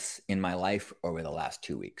progress in my life over the last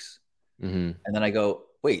 2 weeks. Mm-hmm. And then I go,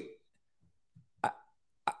 wait,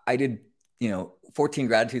 I did, 14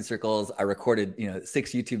 gratitude circles. I recorded,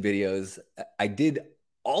 6 YouTube videos. I did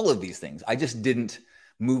all of these things. I just didn't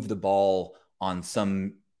move the ball on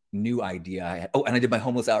some new idea I had. Oh, and I did my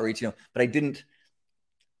homeless outreach, but I didn't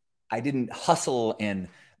hustle and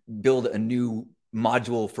build a new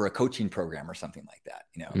module for a coaching program or something like that,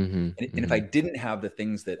 Mm-hmm. And if I didn't have the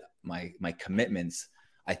things that my commitments,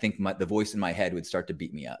 I think the voice in my head would start to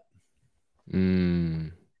beat me up.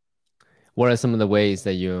 Mm. What are some of the ways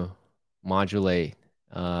that you modulate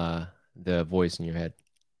the voice in your head?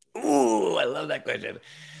 Ooh, I love that question.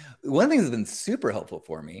 One thing that's been super helpful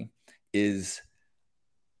for me is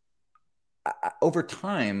over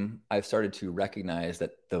time, I've started to recognize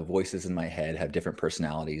that the voices in my head have different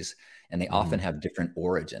personalities and they often Mm-hmm. have different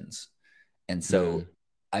origins. And Mm-hmm. so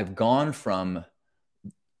I've gone from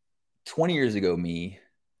 20 years ago, me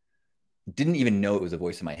didn't even know it was a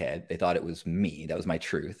voice in my head. They thought it was me. That was my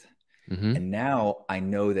truth. Mm-hmm. And now I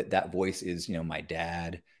know that that voice is, my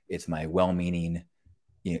dad. It's my well-meaning,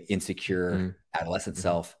 insecure adolescent Mm-hmm.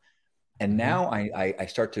 self. And Mm-hmm. now I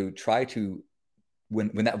start to try to,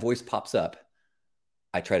 when that voice pops up,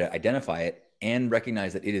 I try to identify it and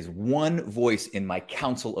recognize that it is one voice in my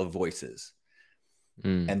council of voices.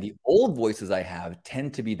 Mm-hmm. And the old voices I have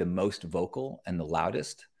tend to be the most vocal and the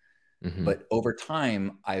loudest. Mm-hmm. But over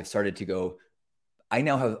time, I've started to go, I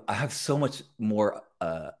have so much more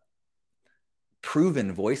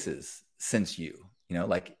proven voices since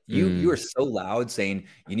like you are so loud saying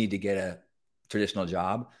you need to get a traditional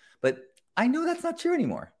job, but I know that's not true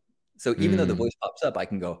anymore. So even though the voice pops up, I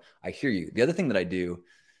can go, I hear you. The other thing that I do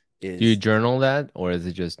Do you is journal that, or is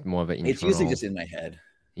it just more of an it's usually internal? just in my head.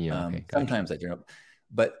 Yeah, okay, gotcha. Sometimes I journal,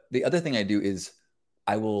 but the other thing I do is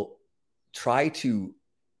I will try to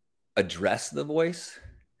address the voice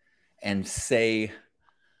and say,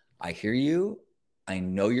 I hear you. I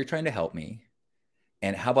know you're trying to help me.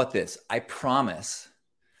 And how about this? I promise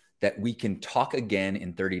that we can talk again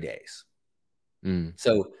in 30 days. Mm.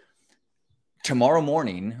 So tomorrow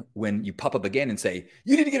morning, when you pop up again and say,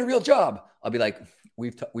 you need to get a real job, I'll be like,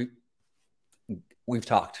 we've talked,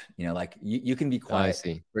 like you can be quiet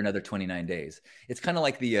for another 29 days. It's kind of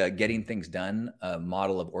like the getting things done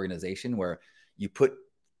model of organization where you put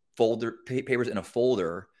papers in a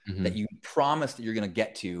folder that you promise that you're going to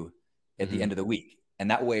get to at the end of the week. And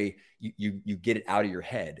that way you get it out of your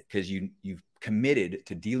head because you've committed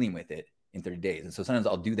to dealing with it in 30 days. And so sometimes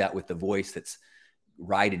I'll do that with the voice that's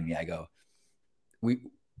riding me. I go,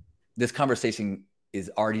 this conversation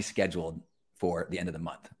is already scheduled for the end of the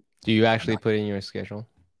month. Do you actually put in your schedule?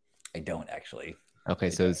 I don't actually.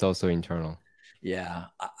 Okay, so it's also internal. Yeah,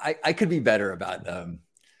 I could be better about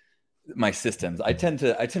my systems. I tend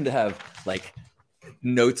to have like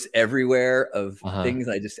notes everywhere of things.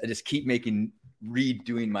 I just keep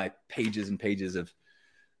redoing my pages and pages of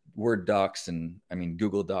Word docs and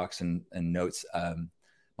Google Docs and notes.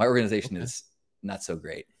 My organization is not so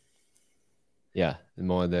great. Yeah,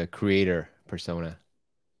 more the creator persona.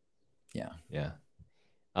 Yeah.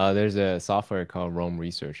 There's a software called Rome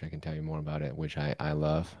Research. I can tell you more about it, which I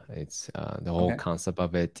love. It's the whole concept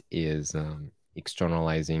of it is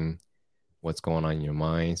externalizing what's going on in your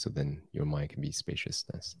mind, so then your mind can be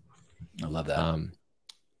spaciousness. I love that.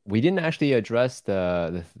 We didn't actually address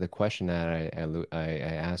the question that I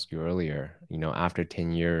asked you earlier. You know, after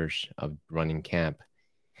 10 years of running camp,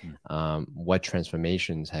 Hmm. what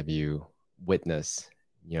transformations have you witnessed?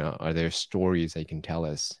 You know, are there stories that you can tell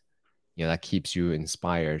us, you know, that keeps you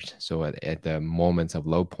inspired? So at the moments of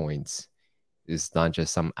low points, it's not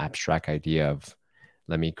just some abstract idea of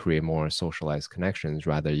let me create more socialized connections.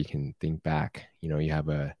 Rather, you can think back. You know, you have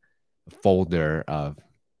a folder of,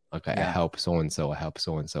 okay, I Yeah. help so and so, I help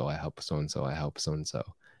so and so, I help so and so, I help so and so,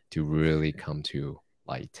 to really come to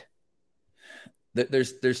light.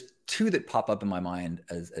 There's two that pop up in my mind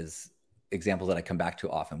as examples that I come back to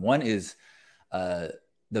often. One is uh,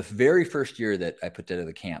 the very first year that I put together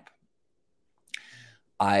the camp.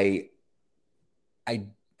 I I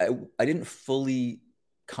I didn't fully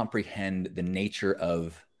comprehend the nature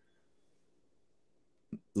of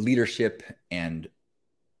leadership and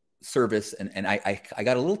service, and I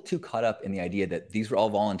got a little too caught up in the idea that these were all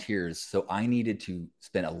volunteers, so I needed to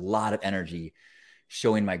spend a lot of energy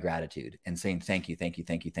showing my gratitude and saying thank you, thank you,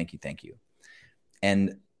 thank you, thank you, thank you.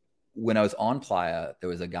 And when I was on Playa, there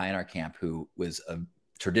was a guy in our camp who was a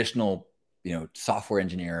traditional, software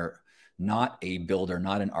engineer, not a builder,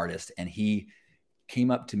 not an artist, and he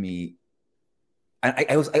came up to me. I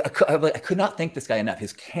could not thank this guy enough.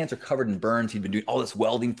 His hands are covered in burns. He'd been doing all this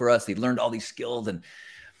welding for us. He'd learned all these skills,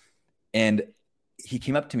 and he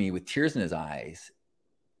came up to me with tears in his eyes,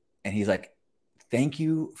 and he's like, "Thank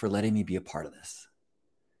you for letting me be a part of this."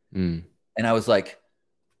 Mm. And I was like,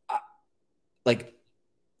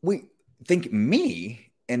 we think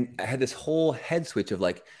me, and I had this whole head switch of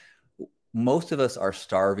like, most of us are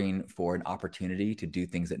starving for an opportunity to do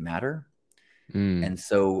things that matter, Mm. and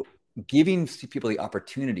so giving people the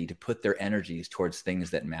opportunity to put their energies towards things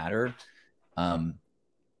that matter,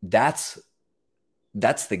 that's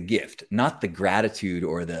the gift, not the gratitude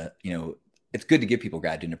or it's good to give people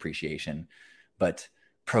gratitude and appreciation, but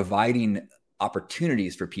providing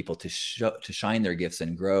opportunities for people to shine their gifts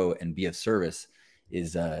and grow and be of service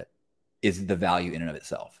is the value in and of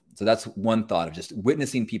itself. So that's one thought of just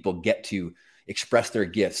witnessing people get to express their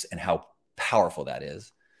gifts and how powerful that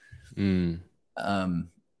is. Mm.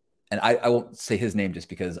 And I won't say his name just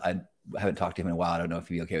because I haven't talked to him in a while. I don't know if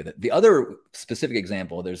he'd be okay with it. The other specific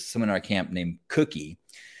example, there's someone in our camp named Cookie,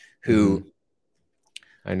 who,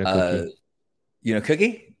 I know Cookie. You know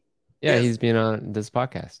Cookie? Yeah, Yes. he's been on this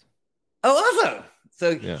podcast. Oh, awesome.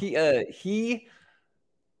 So Yeah. he,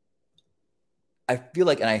 I feel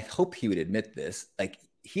like, and I hope he would admit this, like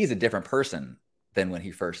he's a different person than when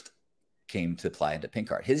he first came to apply into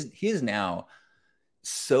Pinkheart. He is now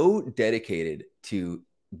so dedicated to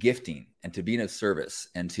gifting and to being of service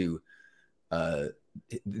and to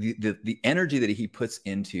the energy that he puts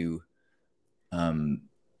into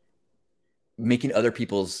making other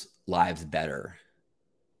people's lives better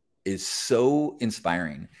is so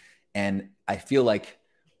inspiring. And I feel like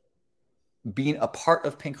being a part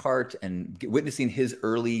of Pinkheart and witnessing his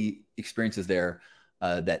early experiences there,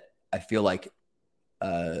 that I feel like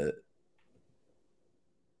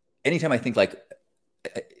anytime I think like,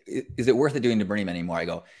 is it worth it doing to Burning Man anymore? I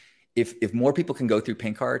go, if more people can go through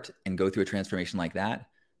Pinkheart and go through a transformation like that,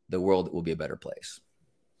 the world will be a better place.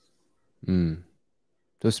 Mm.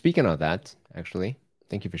 So speaking of that, actually,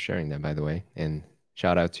 thank you for sharing that, by the way, and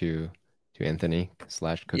shout out to Anthony /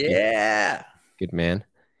 Cookie. Yeah. Good man.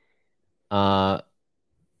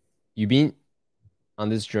 You've been on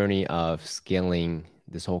this journey of scaling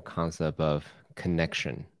this whole concept of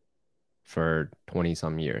connection for 20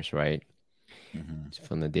 some years, right? Mm-hmm.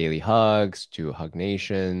 From the daily hugs to Hug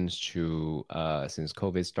Nations to since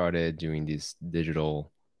COVID started doing these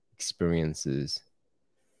digital experiences.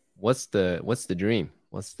 What's the dream?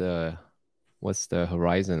 What's the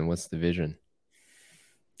horizon? What's the vision?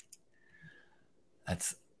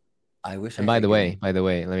 I wish And I could give you. by the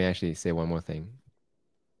way, let me actually say one more thing.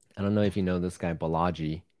 I don't know if you know this guy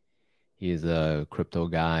Balaji. He's a crypto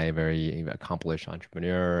guy, very accomplished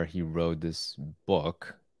entrepreneur. He wrote this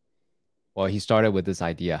book. Well, he started with this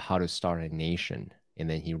idea how to start a nation, and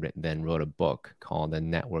then then wrote a book called The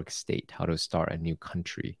Network State: How to Start a New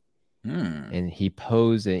Country. And he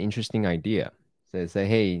posed an interesting idea. So say,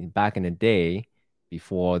 hey, back in the day,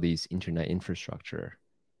 before these internet infrastructure,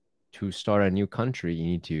 to start a new country, you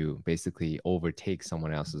need to basically overtake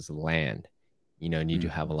someone else's land. You know, need to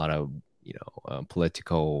have a lot of,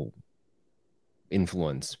 political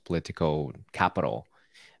influence, political capital,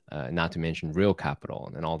 not to mention real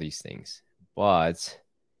capital and all these things. But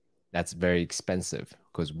that's very expensive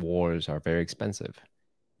because wars are very expensive.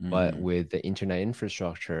 But Mm-hmm. with the internet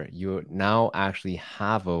infrastructure, you now actually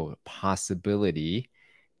have a possibility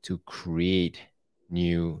to create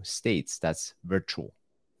new states that's virtual.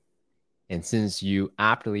 And since you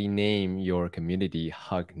aptly name your community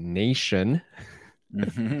Hug Nation,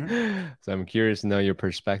 Mm-hmm. so I'm curious to know your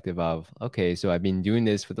perspective of, okay, so I've been doing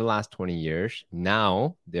this for the last 20 years.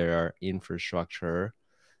 Now there are infrastructure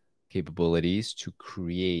capabilities to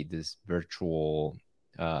create this virtual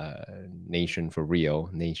nation for real,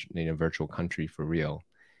 nation in a virtual country for real.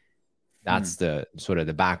 That's the sort of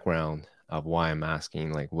the background of why I'm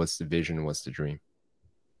asking, like, what's the vision? What's the dream?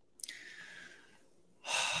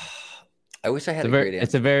 I wish I had a great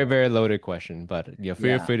It's a answer. very, very loaded question, but feel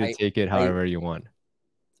Yeah, free to take it I, however you want.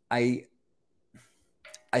 I,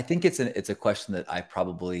 I think it's a question that I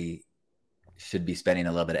probably should be spending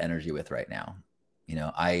a little bit of energy with right now.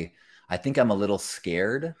 I think I'm a little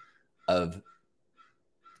scared of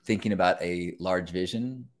thinking about a large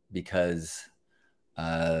vision because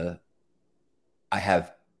I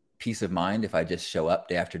have peace of mind if I just show up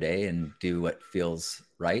day after day and do what feels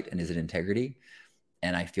right and is in integrity.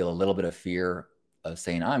 And I feel a little bit of fear of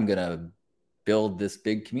saying, I'm going to build this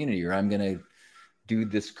big community or I'm going to do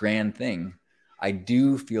this grand thing. I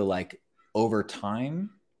do feel like over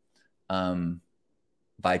time,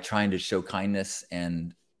 by trying to show kindness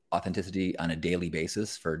and authenticity on a daily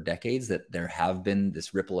basis for decades, that there have been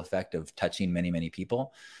this ripple effect of touching many, many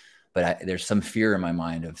people. But there's some fear in my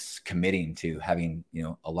mind of committing to having,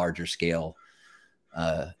 a larger scale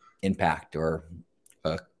impact or,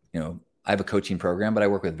 I have a coaching program, but I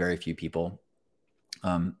work with very few people.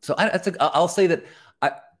 So I'll say that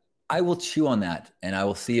I will chew on that and I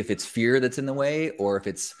will see if it's fear that's in the way or if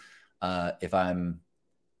it's if I'm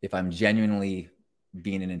genuinely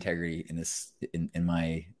being in integrity in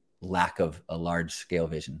my lack of a large scale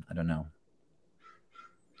vision. I don't know.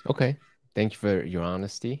 Okay. Thank you for your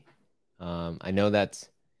honesty. I know that's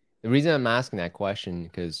the reason I'm asking that question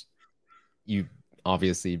because you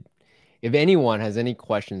obviously, if anyone has any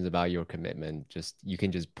questions about your commitment, you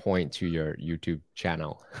can just point to your YouTube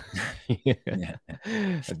channel. Yeah.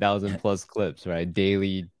 1,000+ clips, right?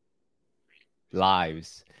 Daily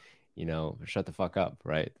lives, shut the fuck up,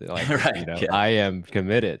 right? Like, Right. Yeah. I am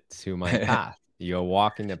committed to my path. You're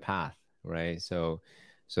walking the path, right? So,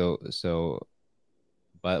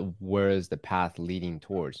 but where is the path leading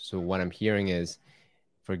towards? So what I'm hearing is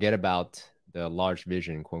forget about the large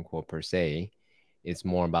vision, quote unquote, per se. It's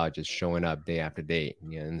more about just showing up day after day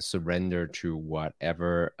and surrender to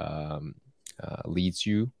whatever leads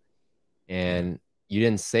you. And you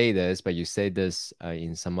didn't say this, but you said this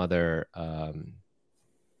in some other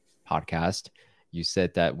podcast. You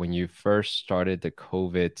said that when you first started the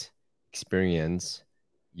COVID experience,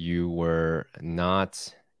 you were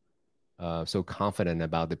not so confident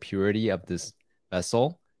about the purity of this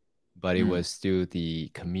vessel, but it was still the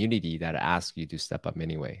community that asked you to step up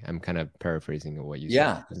anyway. I'm kind of paraphrasing what you said.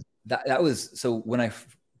 Yeah. That was so when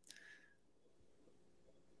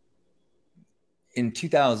in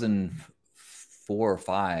 2004 or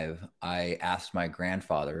 5, I asked my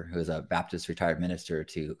grandfather, who is a Baptist retired minister,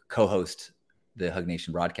 to co-host the Hug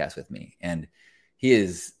Nation broadcast with me. And he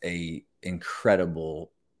is a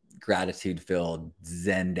incredible, gratitude-filled,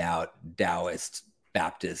 zened out, Taoist,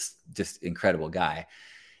 Baptist, just incredible guy.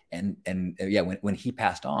 And yeah, when he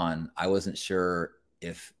passed on, I wasn't sure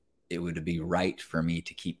if it would be right for me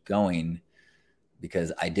to keep going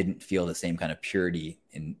because I didn't feel the same kind of purity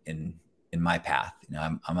in my path.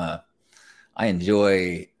 I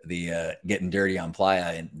enjoy the getting dirty on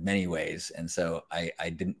playa in many ways. And so I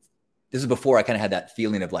didn't, this is before I kind of had that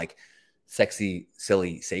feeling of like sexy,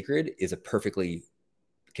 silly, sacred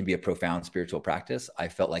can be a profound spiritual practice. I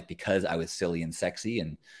felt like because I was silly and sexy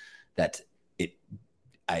and that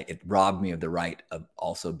it robbed me of the right of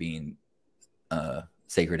also being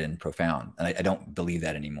sacred and profound. And I don't believe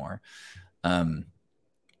that anymore.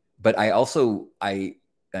 But I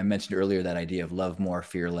mentioned earlier that idea of love more,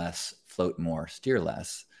 fear less, float more, steer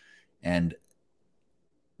less. And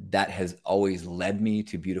that has always led me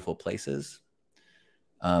to beautiful places.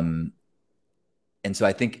 And so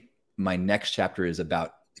I think my next chapter is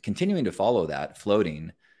about continuing to follow that,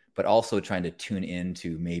 floating, but also trying to tune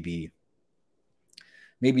into maybe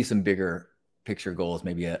some bigger picture goals,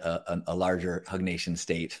 maybe a larger Hug Nation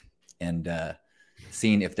state, and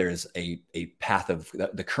seeing if there's a path of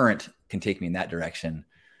the current can take me in that direction,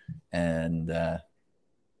 and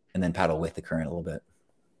then paddle with the current a little bit.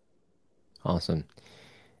 Awesome.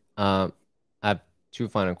 I have two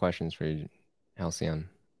final questions for you, Halcyon.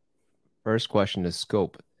 First question, the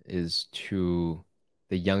scope is to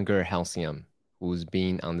the younger Halcyon who's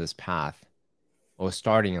been on this path or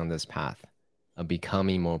starting on this path of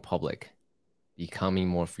becoming more public, becoming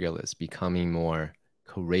more fearless, becoming more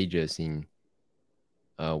courageous in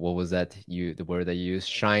what was that the word that you used?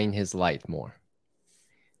 Shine his light more.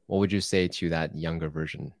 what would you say to that younger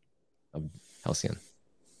version of Halcyon,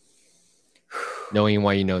 knowing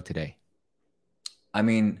what you know today? I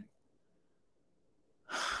mean,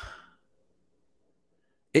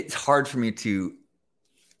 it's hard for me to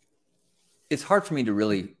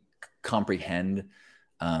really comprehend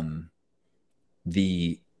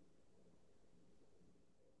the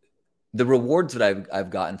rewards that I've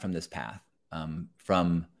gotten from this path,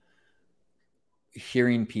 from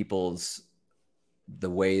hearing the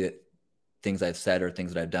way that things I've said or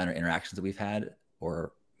things that I've done or interactions that we've had,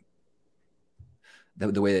 or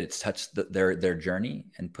the way that it's touched their journey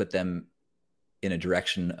and put them in a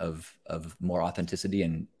direction of more authenticity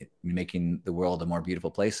and making the world a more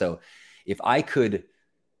beautiful place. So if I could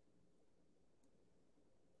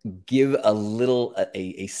give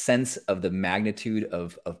a sense of the magnitude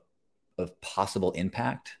of possible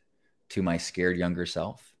impact to my scared younger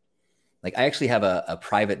self, like I actually have a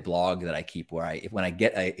private blog that I keep where when I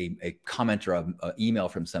get a comment or an email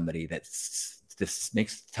from somebody that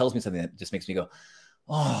tells me something that just makes me go,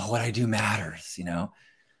 oh, what I do matters,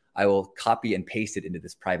 I will copy and paste it into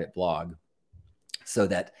this private blog so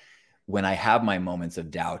that when I have my moments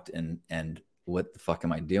of doubt and what the fuck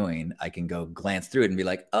am I doing, I can go glance through it and be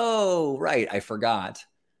like, oh, right, I forgot.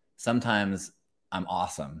 Sometimes I'm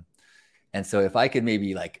awesome. And so if I could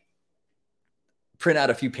maybe like print out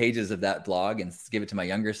a few pages of that blog and give it to my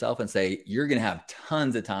younger self and say, you're going to have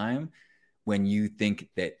tons of time when you think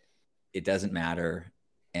that it doesn't matter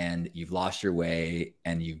and you've lost your way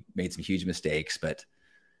and you've made some huge mistakes, but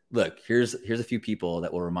look, here's a few people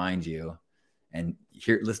that will remind you, and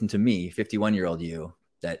listen to me, 51-year-old you,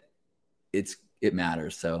 that it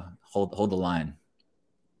matters. So hold the line.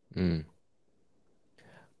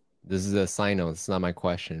 This is a side note. It's not my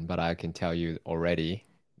question, but I can tell you already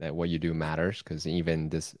that what you do matters, because even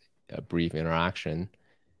this brief interaction,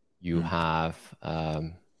 you have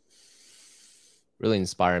really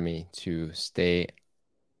inspired me to stay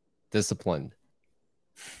disciplined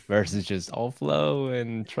versus just all flow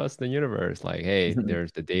and trust the universe. Like, hey,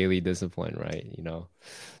 there's the daily discipline, right? The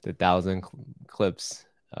 1,000 clips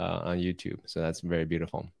on YouTube. So that's very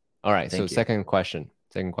beautiful. All right. Thank you. Second question.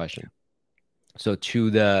 So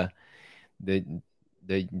to the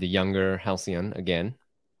younger Halcyon again,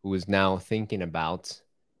 who is now thinking about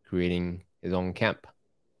creating his own camp,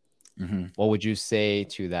 what would you say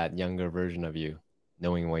to that younger version of you,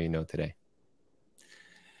 knowing what you know today?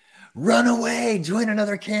 Run away, join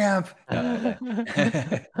another camp. Very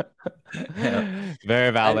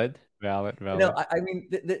valid. Valid. I mean,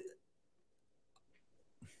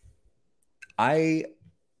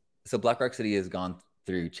 so Black Rock City has gone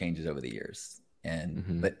through changes over the years,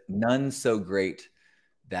 but none so great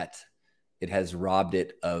that it has robbed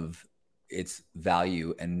it of its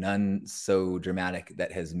value, and none so dramatic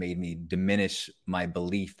that has made me diminish my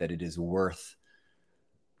belief that it is worth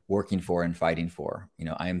working for and fighting for.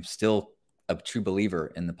 I am still a true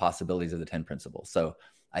believer in the possibilities of the 10 principles. So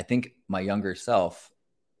I think my younger self,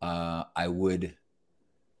 I would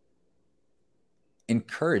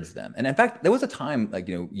encourage them. And in fact, there was a time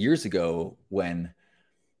years ago when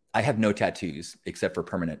I have no tattoos except for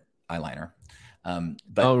permanent eyeliner.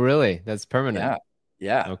 But oh, really? That's permanent?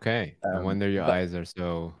 Yeah. Okay. No wonder your eyes are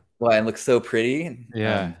so... Well, I look so pretty.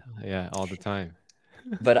 Yeah. All the time.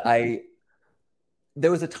 But there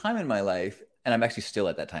was a time in my life, and I'm actually still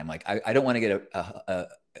at that time. Like, I don't want to get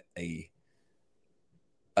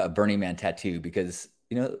a Burning Man tattoo because,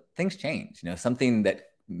 things change. Something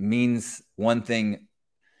that means one thing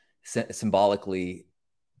symbolically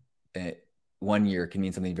 1 year can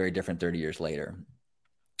mean something very different 30 years later.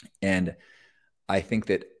 And I think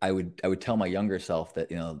that I would tell my younger self that,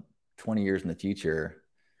 20 years in the future,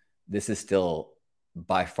 this is still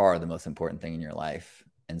by far the most important thing in your life.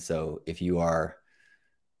 And so if you are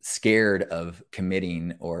scared of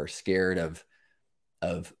committing or scared of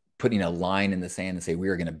putting a line in the sand and say, we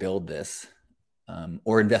are going to build this,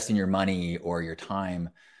 or investing your money or your time,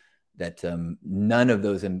 that none of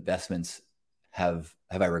those investments have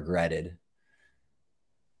I regretted.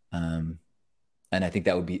 And I think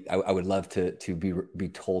that would be, I would love to be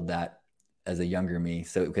told that as a younger me,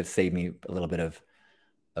 so it could save me a little bit of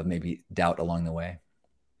maybe doubt along the way.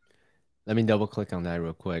 Let me double click on that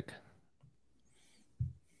real quick.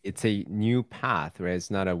 It's a new path, right? It's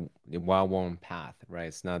not a well-worn path, right?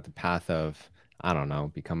 It's not the path of, I don't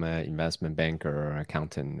know, become an investment banker or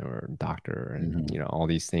accountant or doctor and all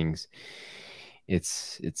these things.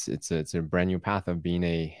 It's a brand new path of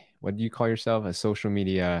being what do you call yourself? A social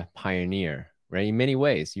media pioneer, right? In many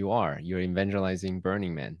ways, you're evangelizing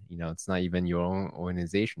Burning Man. It's not even your own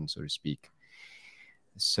organization, so to speak.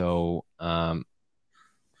 So,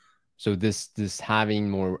 So this having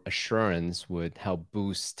more assurance would help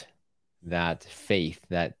boost that faith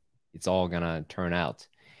that it's all gonna turn out.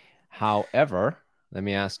 However, let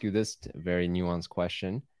me ask you this very nuanced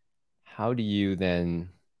question. How do you then,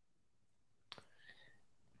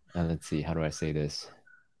 let's see, how do I say this?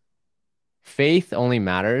 Faith only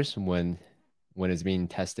matters when it's being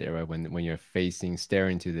tested, right? When you're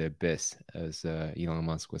staring to the abyss, as Elon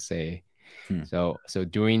Musk would say. Hmm. So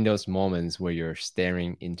during those moments where you're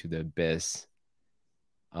staring into the abyss,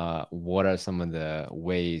 what are some of the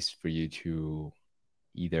ways for you to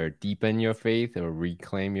either deepen your faith or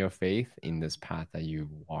reclaim your faith in this path that you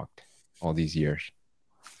walked all these years?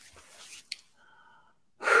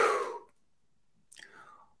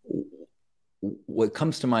 What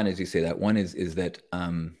comes to mind as you say that, one is that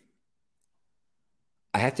I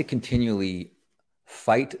have to continually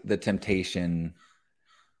fight the temptation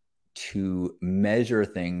to measure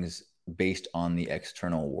things based on the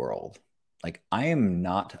external world. Like, I am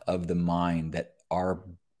not of the mind that our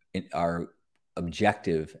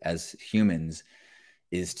objective as humans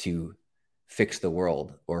is to fix the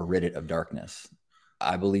world or rid it of darkness.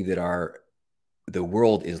 I believe that the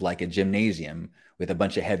world is like a gymnasium with a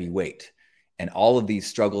bunch of heavy weight, and all of these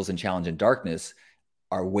struggles and challenge and darkness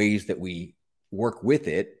are ways that we work with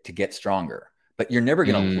it to get stronger. But you're never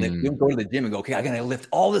going to lift. You don't go to the gym and go, okay, I got to lift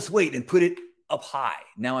all this weight and put it up high.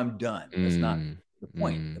 Now I'm done. That's not the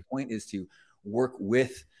point. The point is to work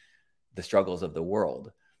with the struggles of the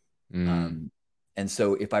world. And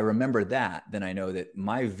so if I remember that, then I know that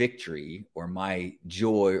my victory or my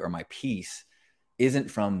joy or my peace isn't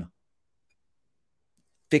from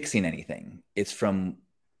fixing anything. It's from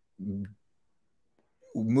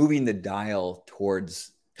moving the dial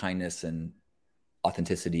towards kindness and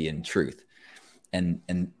authenticity and truth.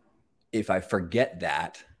 And if I forget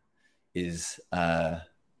that, is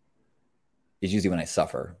usually when I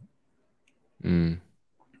suffer. I'm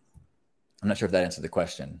not sure if that answered the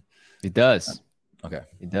question. It does. Okay.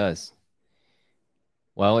 It does.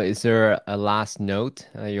 Well, is there a last note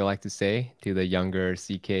you'd like to say to the younger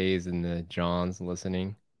CKs and the Johns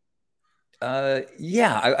listening?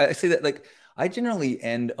 Yeah, I say that, like, I generally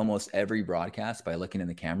end almost every broadcast by looking in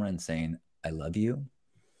the camera and saying, I love you.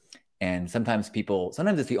 And sometimes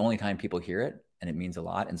it's the only time people hear it, and it means a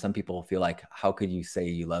lot. And some people feel like, how could you say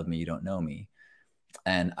you love me? You don't know me.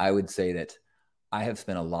 And I would say that I have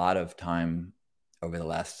spent a lot of time over the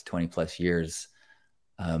last 20 plus years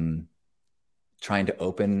trying to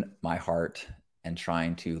open my heart and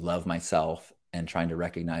trying to love myself and trying to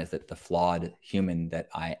recognize that the flawed human that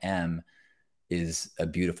I am is a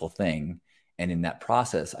beautiful thing. And in that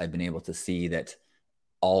process, I've been able to see that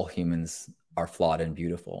all humans are flawed and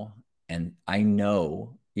beautiful. And I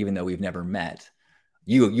know, even though we've never met,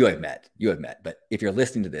 you have met, but if you're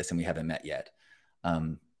listening to this and we haven't met yet,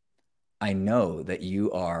 I know that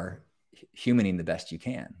you are humaning the best you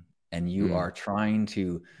can, and you are trying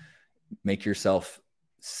to make yourself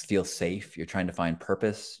feel safe. You're trying to find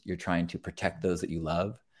purpose. You're trying to protect those that you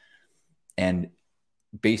love. And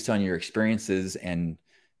based on your experiences and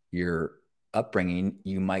your upbringing,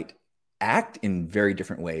 you might act in very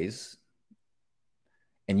different ways.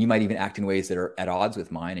 And you might even act in ways that are at odds with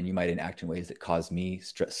mine. And you might act in ways that cause me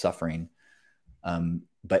suffering.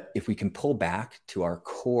 But if we can pull back to our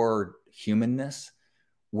core humanness,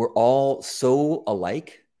 we're all so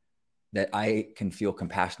alike that I can feel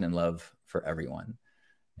compassion and love for everyone.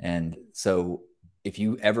 And so if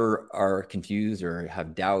you ever are confused or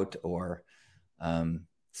have doubt or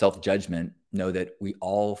self-judgment, know that we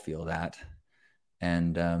all feel that.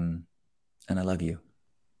 And I love you.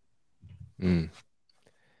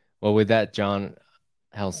 Well, with that, John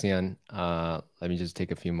Halcyon, let me just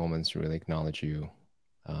take a few moments to really acknowledge you.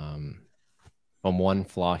 From one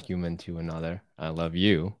flawed human to another, I love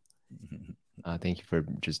you. Thank you for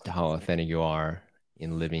just how authentic you are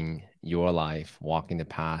in living your life, walking the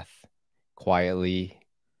path quietly,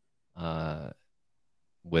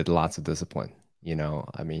 with lots of discipline. You know,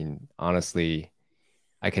 I mean, honestly,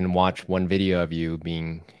 I can watch one video of you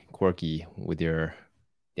being quirky with your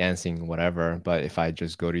dancing, whatever, but if I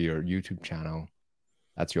just go to your YouTube channel,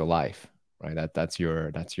 that's your life, right? That's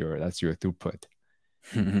your throughput.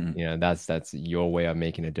 You know, that's your way of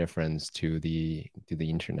making a difference to the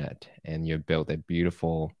internet. And you built a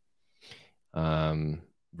beautiful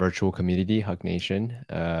virtual community, Hug Nation,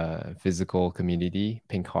 physical community,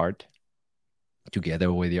 Pink Heart,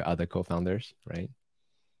 together with your other co-founders, right?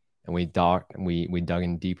 And we dug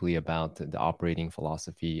in deeply about the operating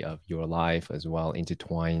philosophy of your life as well,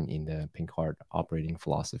 intertwined in the Pink Heart operating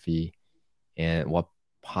philosophy, and what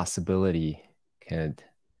possibility can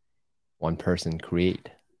one person create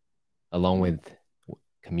along with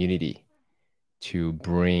community to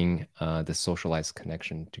bring the socialized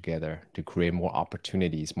connection together, to create more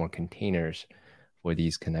opportunities, more containers for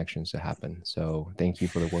these connections to happen. So thank you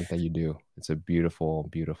for the work that you do. It's a beautiful,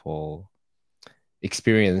 beautiful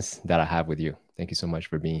experience that I have with you. Thank you so much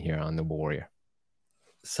for being here on Noble Warrior.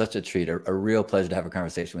 Such a treat, a real pleasure to have a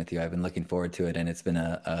conversation with you. I've been looking forward to it, and it's been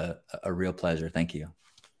a real pleasure. Thank you.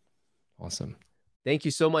 Awesome. Thank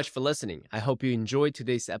you so much for listening. I hope you enjoyed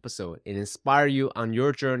today's episode and inspire you on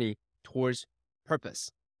your journey towards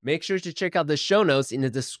purpose. Make sure to check out the show notes in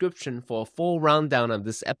the description for a full rundown of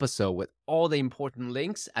this episode with all the important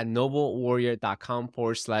links at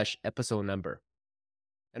noblewarrior.com/episode number.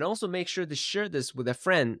 And also make sure to share this with a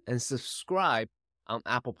friend and subscribe on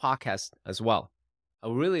Apple Podcasts as well. I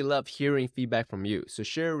really love hearing feedback from you. So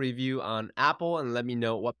share a review on Apple and let me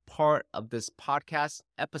know what part of this podcast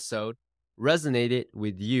episode resonated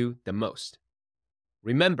with you the most.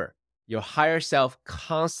 Remember, your higher self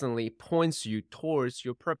constantly points you towards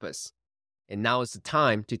your purpose. And now is the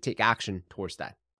time to take action towards that.